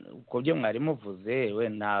nisegure ku byo mwari muvuze, we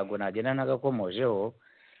ntabwo nagenda ntagakomojeho.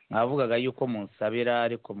 mwavugaga yuko munsabira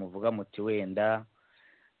ariko muvuga muti wenda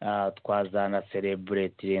twazana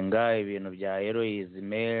sereburetinga ibintu bya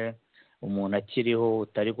heroisme, umuntu akiriho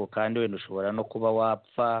utariko kandi wenda ushobora no kuba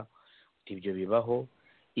wapfa, ibyo bibaho.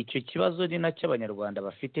 icyo kibazo ni nacyo abanyarwanda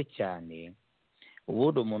bafite cyane.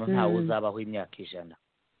 ubundi umuntu ntawe uzabaho imyaka 100,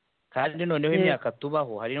 kandi noneho imyaka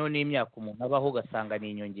tubaho hariho n'imyaka umuntu abaho ugasanga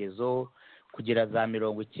ni inyongezo kugira za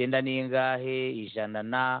 90 n'ingahe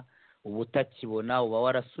 100 uba utakibona, uba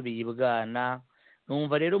warasubiye ibwana.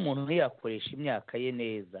 numva rero umuntu ntiyakoresha imyaka ye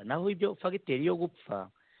neza. naho ibyo fagiteri yo gupfa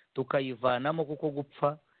tukayivanamo, kuko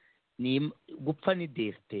gupfa ni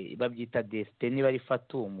desite, babyita desite niba ari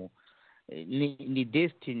fatumu, ni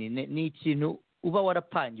destiny, ni ikintu uba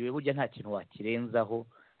warapangiwe, burya nta kintu wakirenzaho.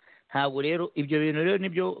 ntabwo rero ibyo bintu rero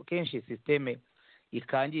nibyo kenshi systeme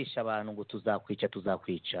ikangisha abantu ngo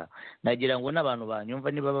tuzakwica. nagira ngo n'abantu banyumva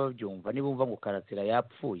niba babyumva, nibumva ngo Karasira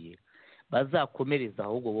yapfuye, bazakomereza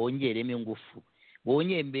ahubwo bongeremo ingufu,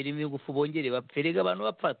 bongere bapfe. Rega abantu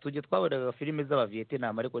bapfa, tujye twabonaga filime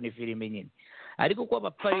z'abavietnam ariko ni filime nyine, ariko ko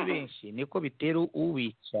bapfa ari benshi niko bitera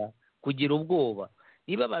ubica kugira ubwoba.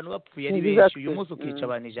 niba abantu bapfuye ari benshi uyu munsi ukica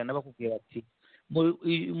abantu 100 bakubwira ati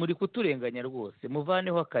muri kuturenganya rwose,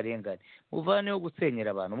 muvaneho akarengane, muvaneho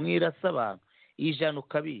gusenyera abantu, mwirasa abantu 100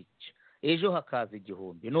 ukabica, ejo hakaza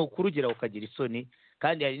 1000. ni ukurugira ukagira isoni,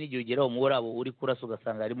 kandi hari n'igihe ugera umubura abo uri kurasa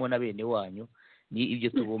ugasanga harimo na bene wanyu. ni ibyo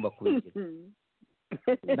tugomba kubigira.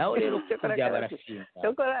 nawe rero kujya barashinga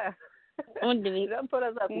undi ni raporo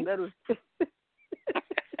azakugarutse.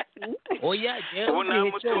 oya ubu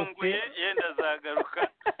namutunguye yenda azagaruka.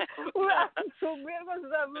 urantunguye rwose,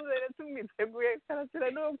 uzamuzere tumwiteguye.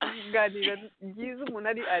 Karasira no kuganira byiza umuntu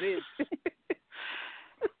ari aretse.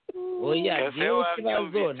 oya yewe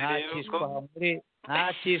ikibazo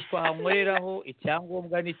ntacishwa hamureraho.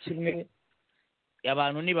 icyangombwa ni kimwe,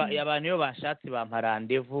 abantu iyo bashatse bampa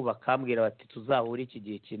randevu bakambwira bati tuzahura iki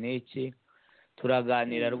gihe iki n'iki,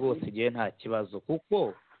 turaganira rwose igihe nta kibazo.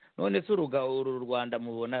 kuko none se uru Rwanda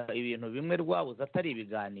mubona ibintu bimwe rwabuze atari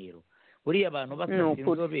ibiganiro. buriya abantu basatse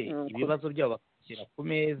inzobe ibibazo byabo bakashyira ku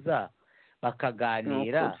meza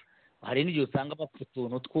bakaganira. hari n'igihe usanga bapfa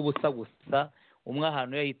utuntu tw'ubusa gusa, umwe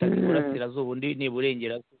ahantu yahitaga iburasirazuba undi ni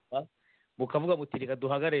iburengerazuba, mukavuga muti reka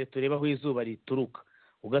duhagarare turebe aho izuba rituruka,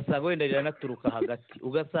 ugasanga wenda riranaturuka hagati,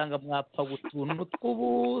 ugasanga mwapfa utuntu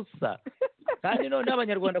tw'ubusa. kandi none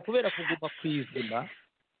abanyarwanda kubera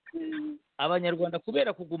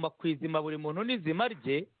kuguma ku izima buri muntu n'izima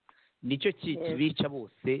rye, nicyo kibica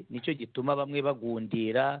bose. nicyo gituma bamwe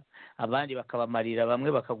bagundira, abandi bakabamarira, bamwe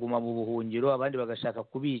bakaguma mu buhungiro, abandi bagashaka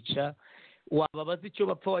kubica. wababaza icyo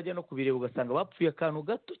bapfa wajya no kubireba ugasanga bapfuye akantu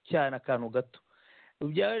gato cyane, akantu gato.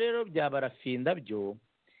 ibyo rero bya barafinda byo,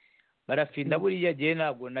 barafinda buriya gihe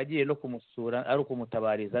ntabwo nagiye no kumusura ari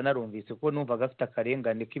ukumutabariza, narumvise ko numvaga afite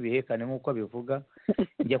akarengane k'ibihekane nk'uko abivuga,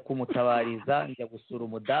 njya kumutabariza, njya gusura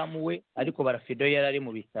umudamu we, ariko barafinda yari ari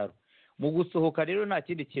mu bitaro. mu gusohoka rero nta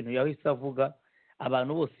kindi kintu yahise avuga.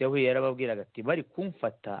 abantu bose yahuye yarababwiraga ati bari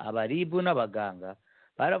kumfata, abaribu n'abaganga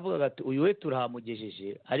baravugaga ati uyu we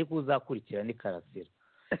turahamugejeje ariko uzakurikira ni Karasira.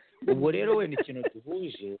 ubwo rero we ni ikintu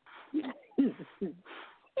duhuje,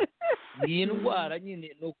 ni indwara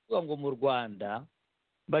nyine. ni ukuvuga ngo mu Rwanda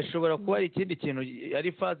bashobora kuba ari ikindi kintu,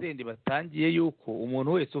 ari faze yindi batangiye yuko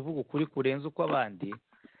umuntu wese uvuga ukuri kurenza uko abandi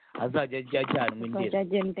azajya ajyanwa indera,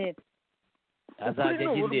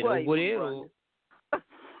 azajya ajya indera. ubwo rero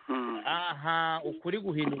ukuri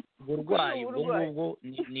guhinduka uburwayi, ubwo ngubwo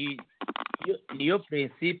niyo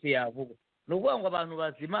prinsipe yavuga. ni ukuvuga ngo abantu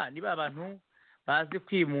bazima niba abantu bazi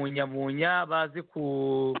kwimunyamunya, bazi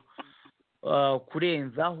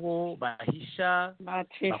kurenzaho, bahisha,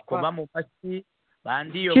 bakoma mu mashyi,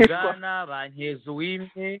 bandi iyo bwana, bankeza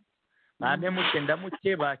uwimwe, bampemuke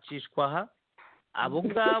ndamuke, bacishwaha. Abo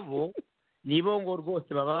ngabo nibo ngo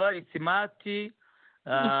rwose baba bari simati.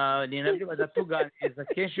 Ni nabyo bazatuganiriza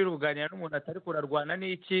kenshi. Iyo uruganira n'umuntu atari kurarwana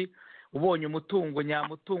n'iki, ubonye umutungo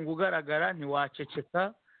nyamutungo ugaragara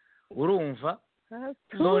ntiwaceceka, urumva.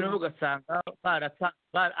 Noneho ugasanga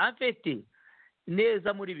afite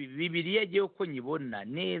neza muri Bibiliya agiye uko nyibona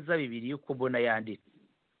neza, Bibiliya uko mbona yanditse,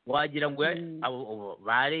 wagira ngo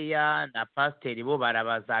bareya na pasiteri bo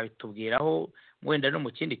barabazabitubwiraho wenda no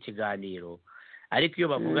mu kindi kiganiro. Ariko iyo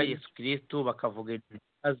bavuga Yesu Kristo, bakavuga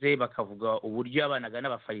maze bakavuga uburyo yabanaga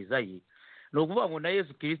n'abafarizayi, ni ukuvuga ngo na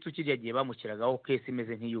Yesu Kristo kiriya gihe bamukiragaho kese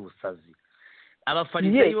imeze nk'iy'ubusazi.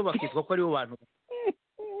 Abafarizayi bo bakitwa ko ari bo bantu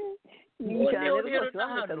rero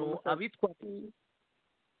hano abitwa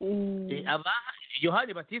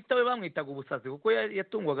Yohani Batista we bamwitaga ubusazi kuko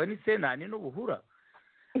yatungwaga n'isenani n'ubuhura.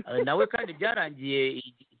 Nawe kandi byarangiye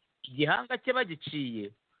igihanga cye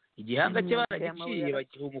bagiciye, baragiciye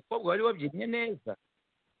bagiha umukobwa wari wabyinnye neza.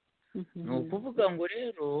 Ni ukuvuga ngo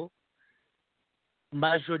rero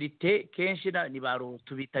majorite kenshi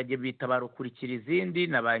bita barukurikira izindi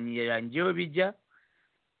na ba nyirangiyo bijya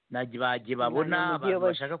bagiye babona abantu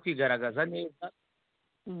bashaka kwigaragaza neza.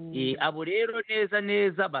 Abo rero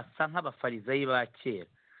neza basa nk'abafarizayi ba kera.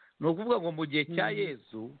 Ni ukuvuga ngo mu gihe cya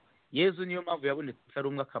Yezu niyo mpamvu yabonetse ari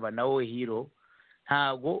umwe akaba nawe hero.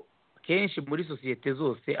 Ntabwo kenshi muri sosiyete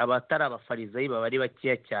zose abatari abafarizayi baba ari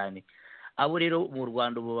bakeya cyane. Abo rero mu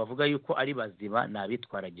Rwanda ubu bavuga yuko ari bazima, ni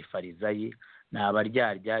abitwara gifarizayi, ni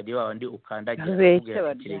abaryarya, ni babandi ukandagira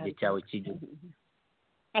kubwira ikirenge cyawe cy'inyuma.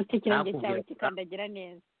 Ati ikirenge cyawe kikandagira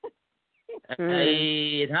neza.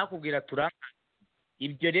 Ntakubwira turanga.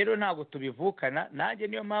 Ibyo rero ntabwo tubivukana. Nanjye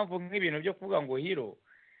niyo mpamvu nk'ibintu byo kuvuga ngo hero,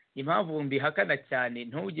 impamvu mbihakana cyane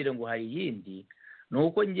ntugire ngo hari yindi, ni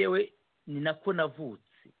uko njyewe ni nako navutse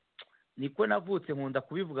nkunda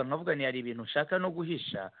kubivuga, nkavuga ni hari ibintu nshaka no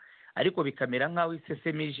guhisha, ariko bikamera nk'aho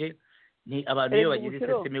isesemije. Ni abantu iyo bagize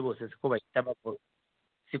iseseme bose siko bahita bakora,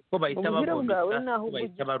 siko bahita babona, siko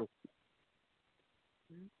bahita baruka.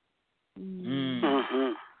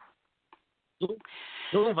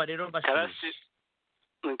 Urumva rero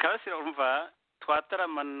Karasira, urumva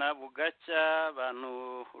twataramana bugacya,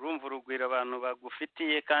 abantu urumva urugwiro abantu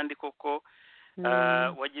bagufitiye, kandi koko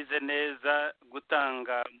wagize neza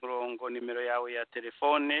gutanga umurongo nimero yawe ya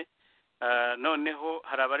telefone. Noneho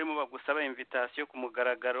hari abarimo bagusaba invitation ku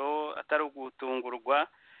mugaragaro atari ugutungurwa.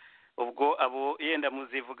 Ubwo abo yenda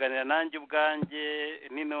muzivuganira nanjye ubwanjye,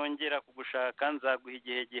 ninongera kugushaka nzaguha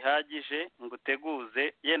igihe gihagije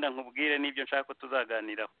nguteguze, yenda nkubwire n'ibyo nshaka ko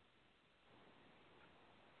tuzaganiraho.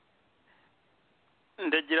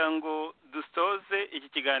 Ndagira ngo dusoze iki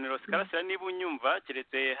kiganiro. Karasira, niba unyumva,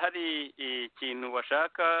 keretse hari ikintu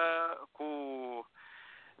washaka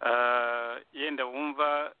yenda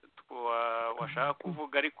wumva washaka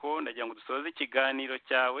kuvuga, ariko ndagira ngo dusoze ikiganiro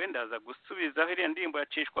cyawe. Ndaza gusubizaho iriya ndirimbo ya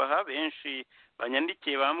Cishwaha. Benshi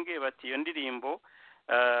banyandikiye bambwiye bati iyo ndirimbo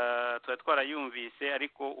tuba twarayumvise,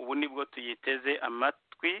 ariko ubu nibwo tuyiteze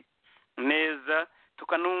amatwi neza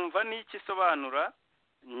tukanumva n'icyo isobanura,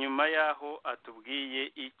 nyuma yaho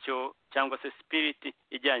atubwiye icyo cyangwa se spirit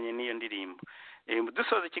ijyanye n'iyo ndirimbo.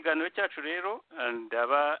 Dusoza ikiganiro cyacu rero,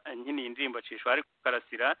 ndaba nkiniye indirimbo Cishwaha. Ariko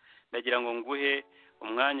Karasira, ndagira ngo nguhe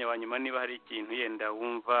umwanya wa nyuma niba hari ikintu yenda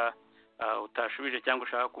wumva utashubije cyangwa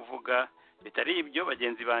ushaka kuvuga bitari ibyo.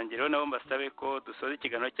 Bagenzi banjye rero nabo mbasabe ko dusoza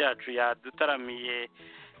ikiganiro cyacu. Yadutaramiye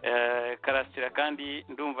Karasira, kandi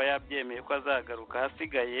ndumva yabyemeye ko azagaruka.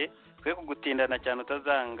 Hasigaye twe kugutindana cyane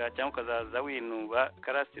utazanga cyangwa ukazaza winuba.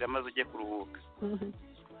 Karasira, maze ujye kuruhuka.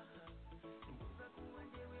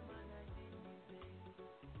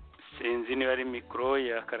 Sinzi niba ari mikoro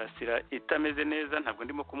ya Karasira itameze neza, ntabwo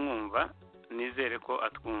ndimo kumwumva. Nizere ko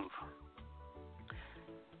atwumva.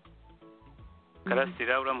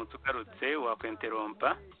 Karasira, uramutse ugarutse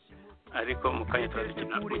wakwenterompa, ariko mu kanya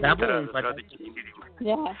turazikina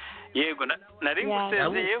indirimbo. Yego,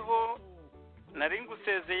 nari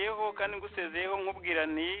ngusezeyeho kandi ngusezeyeho nkubwira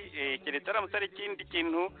ni keretse aramutse ari ikindi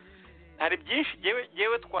kintu. Hari byinshi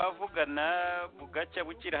yewe twavugana bugacya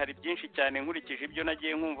bukira. hari byinshi cyane nkurikije ibyo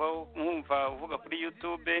nagiye nkumva uvuga kuri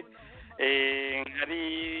YouTube.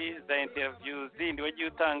 Hari za interview zindi wagiye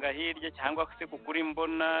utanga hirya cyangwa se Ukuri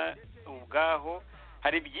Mbona ubwaho.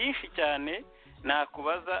 Hari byinshi cyane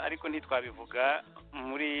nakubaza, ariko ntitwabivuga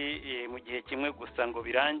mu gihe kimwe gusa ngo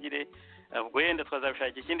birangire. ubwo yenda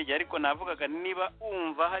twazabishaka ikindi gihe, ariko navugaga niba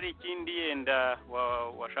umva hari ikindi yenda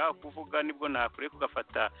washaka kuvuga nibwo nakure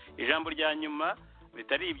kugafata ijambo rya nyuma,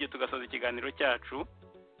 bitari ibyo tugasoza ikiganiro cyacu.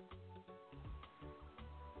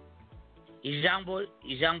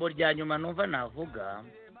 ijambo rya nyuma numva navuga,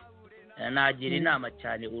 nagira inama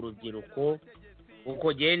cyane urubyiruko,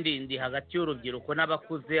 kuko ndi hagati y'urubyiruko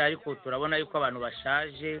n'abakuze, ariko turabona yuko abantu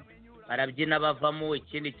bashaje barabyina bavamo.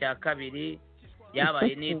 Ikindi cya kabiri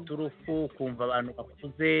yabaye n'iturufu, kumva abantu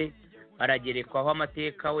bakuze baragerekwaho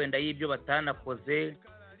amateka wenda y'ibyo batanakoze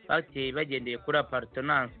bagendeye kuri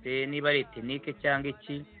appartenance, niba ari tekinike cyangwa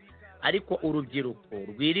iki. Ariko urubyiruko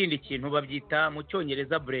rwirinda ikintu babyita mu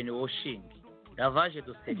cyongereza brain washing, lavage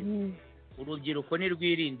de cerveau. Urubyiruko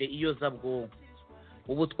nirwirinde iyozabwonko.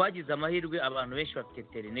 Ubu twagize amahirwe, abantu benshi bafite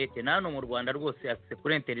internet, na hano mu Rwanda rwose access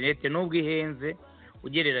kuri internet nubwo ihenze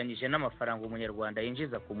ugereranyije n'amafaranga umunyarwanda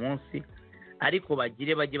yinjiza ku munsi, ariko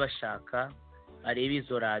bajye bashaka areba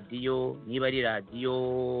izo radiyo, niba ari radiyo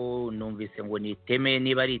numvise ngo ni iteme,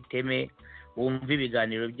 niba ari iteme bumva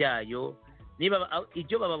ibiganiro byayo, niba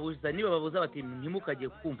ibyo bababuza, niba babuza bati ntimukajye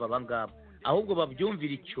kumva abangaba, ahubwo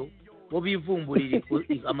babyumvira icyo bo bivumburira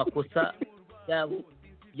amakosa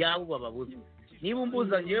yabo bababuza. Niba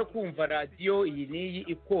umbuza ngewe kumva radiyo iyi n'iyi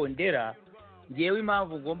ikondera, ngewe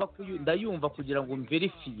impamvu ngomba ndayumva kugira ngo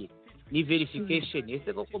mverifiye, ni verification. Ese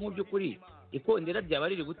koko mu by'ukuri ikondera ryaba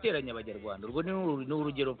riri guteranya abanyarwanda? Urwo ni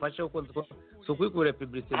urugero mfashe, kuko si ukwikura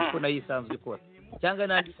publicité kuko nayo isanzwe ikora, cyangwa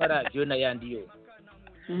n'andi radiyo n'ayandi yose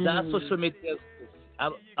za social media.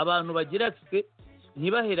 Abantu bagira access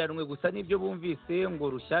ntibaheranwe gusa n'ibyo bumvise ngo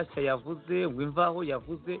Rushyashya yavuze, ngo Imvaho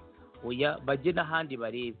yavuze, oya bajye n'ahandi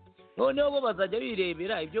barebe. Noneho bo bazajya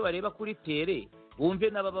birebera ibyo bareba kuri tere, bumve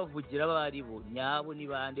n'ababavugira bari bo nyabo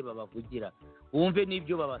n'ibande babavugira, bumve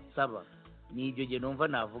n'ibyo babasaba. N'ibyo gihe numva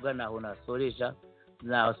navuga naho nasoreza.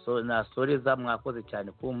 Mwakoze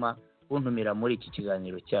cyane kuntumira muri iki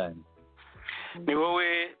kiganiro cyanyu. Ni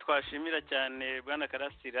wowe twashimira cyane Bwana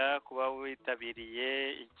Karasira kuba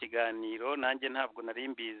witabiriye ikiganiro. Nanjye ntabwo nari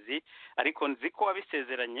mbizi, ariko nzi ko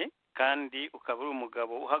wabisezeranye, kandi ukaba uri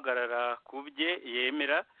umugabo uhagarara ku bye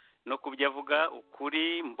yemera no kubyo avuga.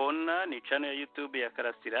 Ukuri Mbona ni channel ya YouTube ya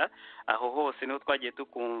Karasira, aho hose niho twagiye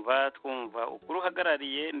twumva ukuri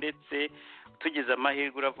uhagarariye, ndetse tugize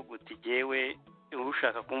amahirwe uravuga uti jewe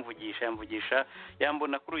urushaka kumvugisha yamvugisha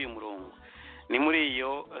yambona kuri uyu murongo. Ni muri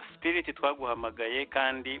iyo spirit twaguhamagaye,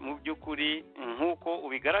 kandi mu by'ukuri nk'uko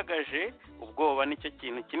ubigaragaje, ubwoba nicyo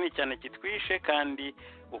kintu kinini cyane kitwishe, kandi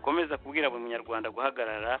ukomeza kubwira buri munyarwanda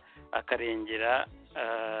guhagarara akarengera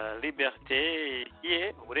liberté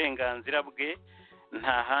ye, uburenganzira bwe,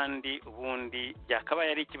 nta handi ubundi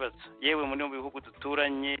byakabaye ari ikibazo. Yewe muri mu bihugu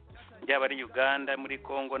duturanye, byaba ari Uganda, muri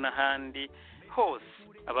Congo n'ahandi hose,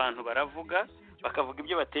 abantu baravuga bakavuga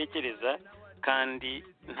ibyo batekereza, kandi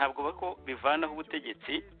ntabwo bako bivanaho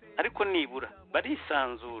ubutegetsi, ariko nibura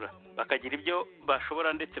barisanzura bakagira ibyo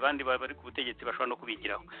bashobora, ndetse bandi bari ku butegetsi bashobora no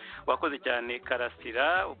kubigiraho. Wakoze cyane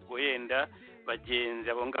Karasira. Ubwo yenda bagenzi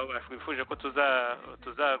abo ngabo bifuje ko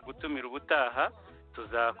tuzagutumira ubutaha,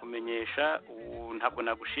 tuzakumenyesha. Ntabwo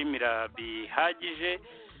nagushimira bihagije,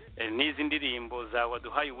 n'izi ndirimbo zawe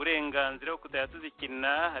waduhaye uburenganzira bwo kudahita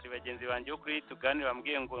tuzikina. Hari bagenzi banjye bo kuri tuganira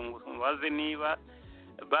bambwiye ngo mubaze niba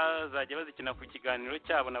bazajya bazikina ku kiganiro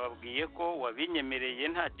cyabo. Nababwiye ko wabinyemereye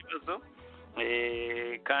nta kibazo,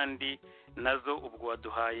 kandi nazo ubwo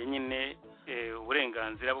waduhaye nyine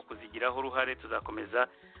uburenganzira bwo kuzigiraho uruhare. Tuzakomeza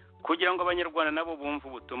kugira ngo abanyarwanda nabo bumve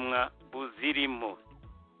ubutumwa buzirimo.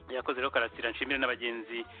 Yakoze rero Karasira. Nshimire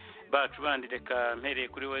n'abagenzi bacu bandi, reka mpereye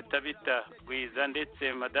kuri we Tabita Rwiza,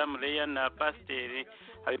 ndetse Madame Leya na Pasiteri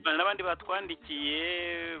Habimana n'abandi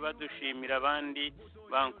batwandikiye badushimira, abandi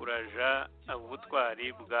bankuraja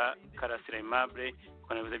ubutwari bwa Karasira Aimable.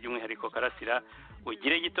 Twanavuze by'umwihariko Karasira,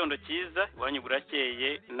 ugire igitondo cyiza, iwanyu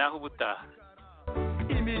burakeye, naho ubutaha.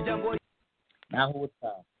 Naho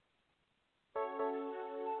ubutaha.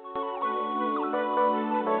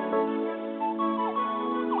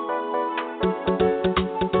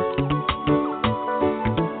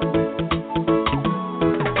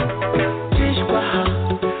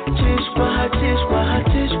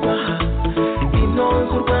 Cishwaha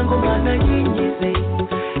inonze urwango mana yinyize.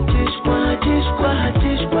 Cishwaha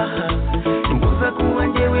imbuza kuba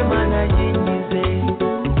njyewe mana yinyize.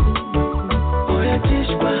 Oya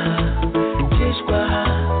Cishwaha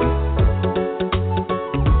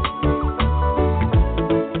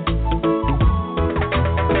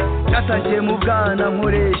Nataje mu bwana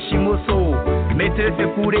nkoresha imoso, meterese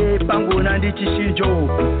kure pango nandikisha injo,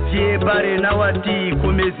 vyebare nawati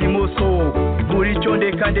komeza imoso, buri cyo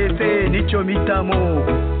ndeka ndetse nicyo mitamo.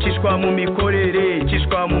 cishwa mu mikorere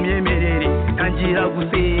cishwa mu myemerere ntangira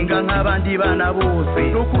gusenga nk'abandi bana bose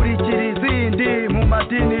rukurikira izindi mu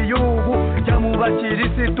madini y'ubu jya mu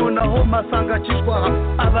bakirisitu naho masanga cishwaha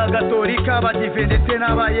abagatolika abadive ndetse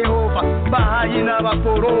n'abayehova bahayi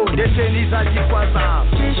n'abaporo ndetse n'iza gikwaza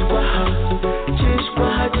Cishwaha,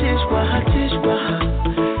 Cishwaha, Cishwaha, Cishwaha,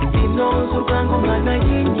 inonze urwango umwana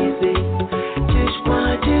yinyize.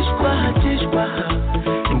 Cishwaha, Cishwaha, Cishwaha,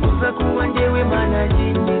 imbuza kuba njyewe mana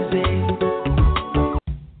yinyize.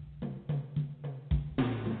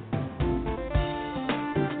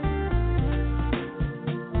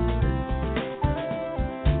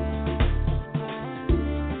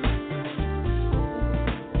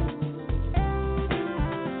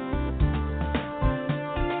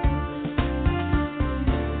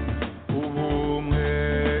 ubumwe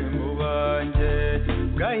mu banjye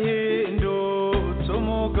bwahindutse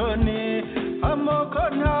umugani amoko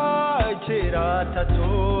ntakira atatu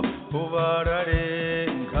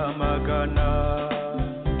ubararenga magana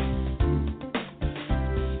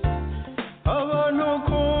abantu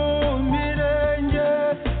ku mirenge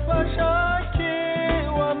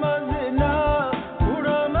bashakiwe amazina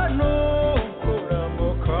uramanuka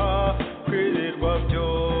urambuka kwirirwa byo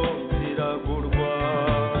biragurwa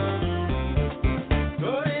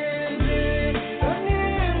dore inzira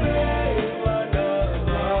n'imwe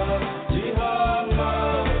ibanama gihanga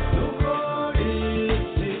ukuri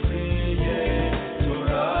gikwiye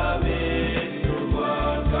turabe u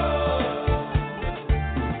Rwanda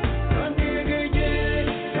kandi gigi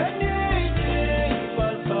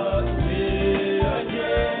basanze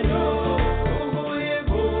agenda ubuye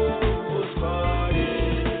bw'ubutwari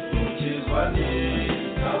ukizwa neza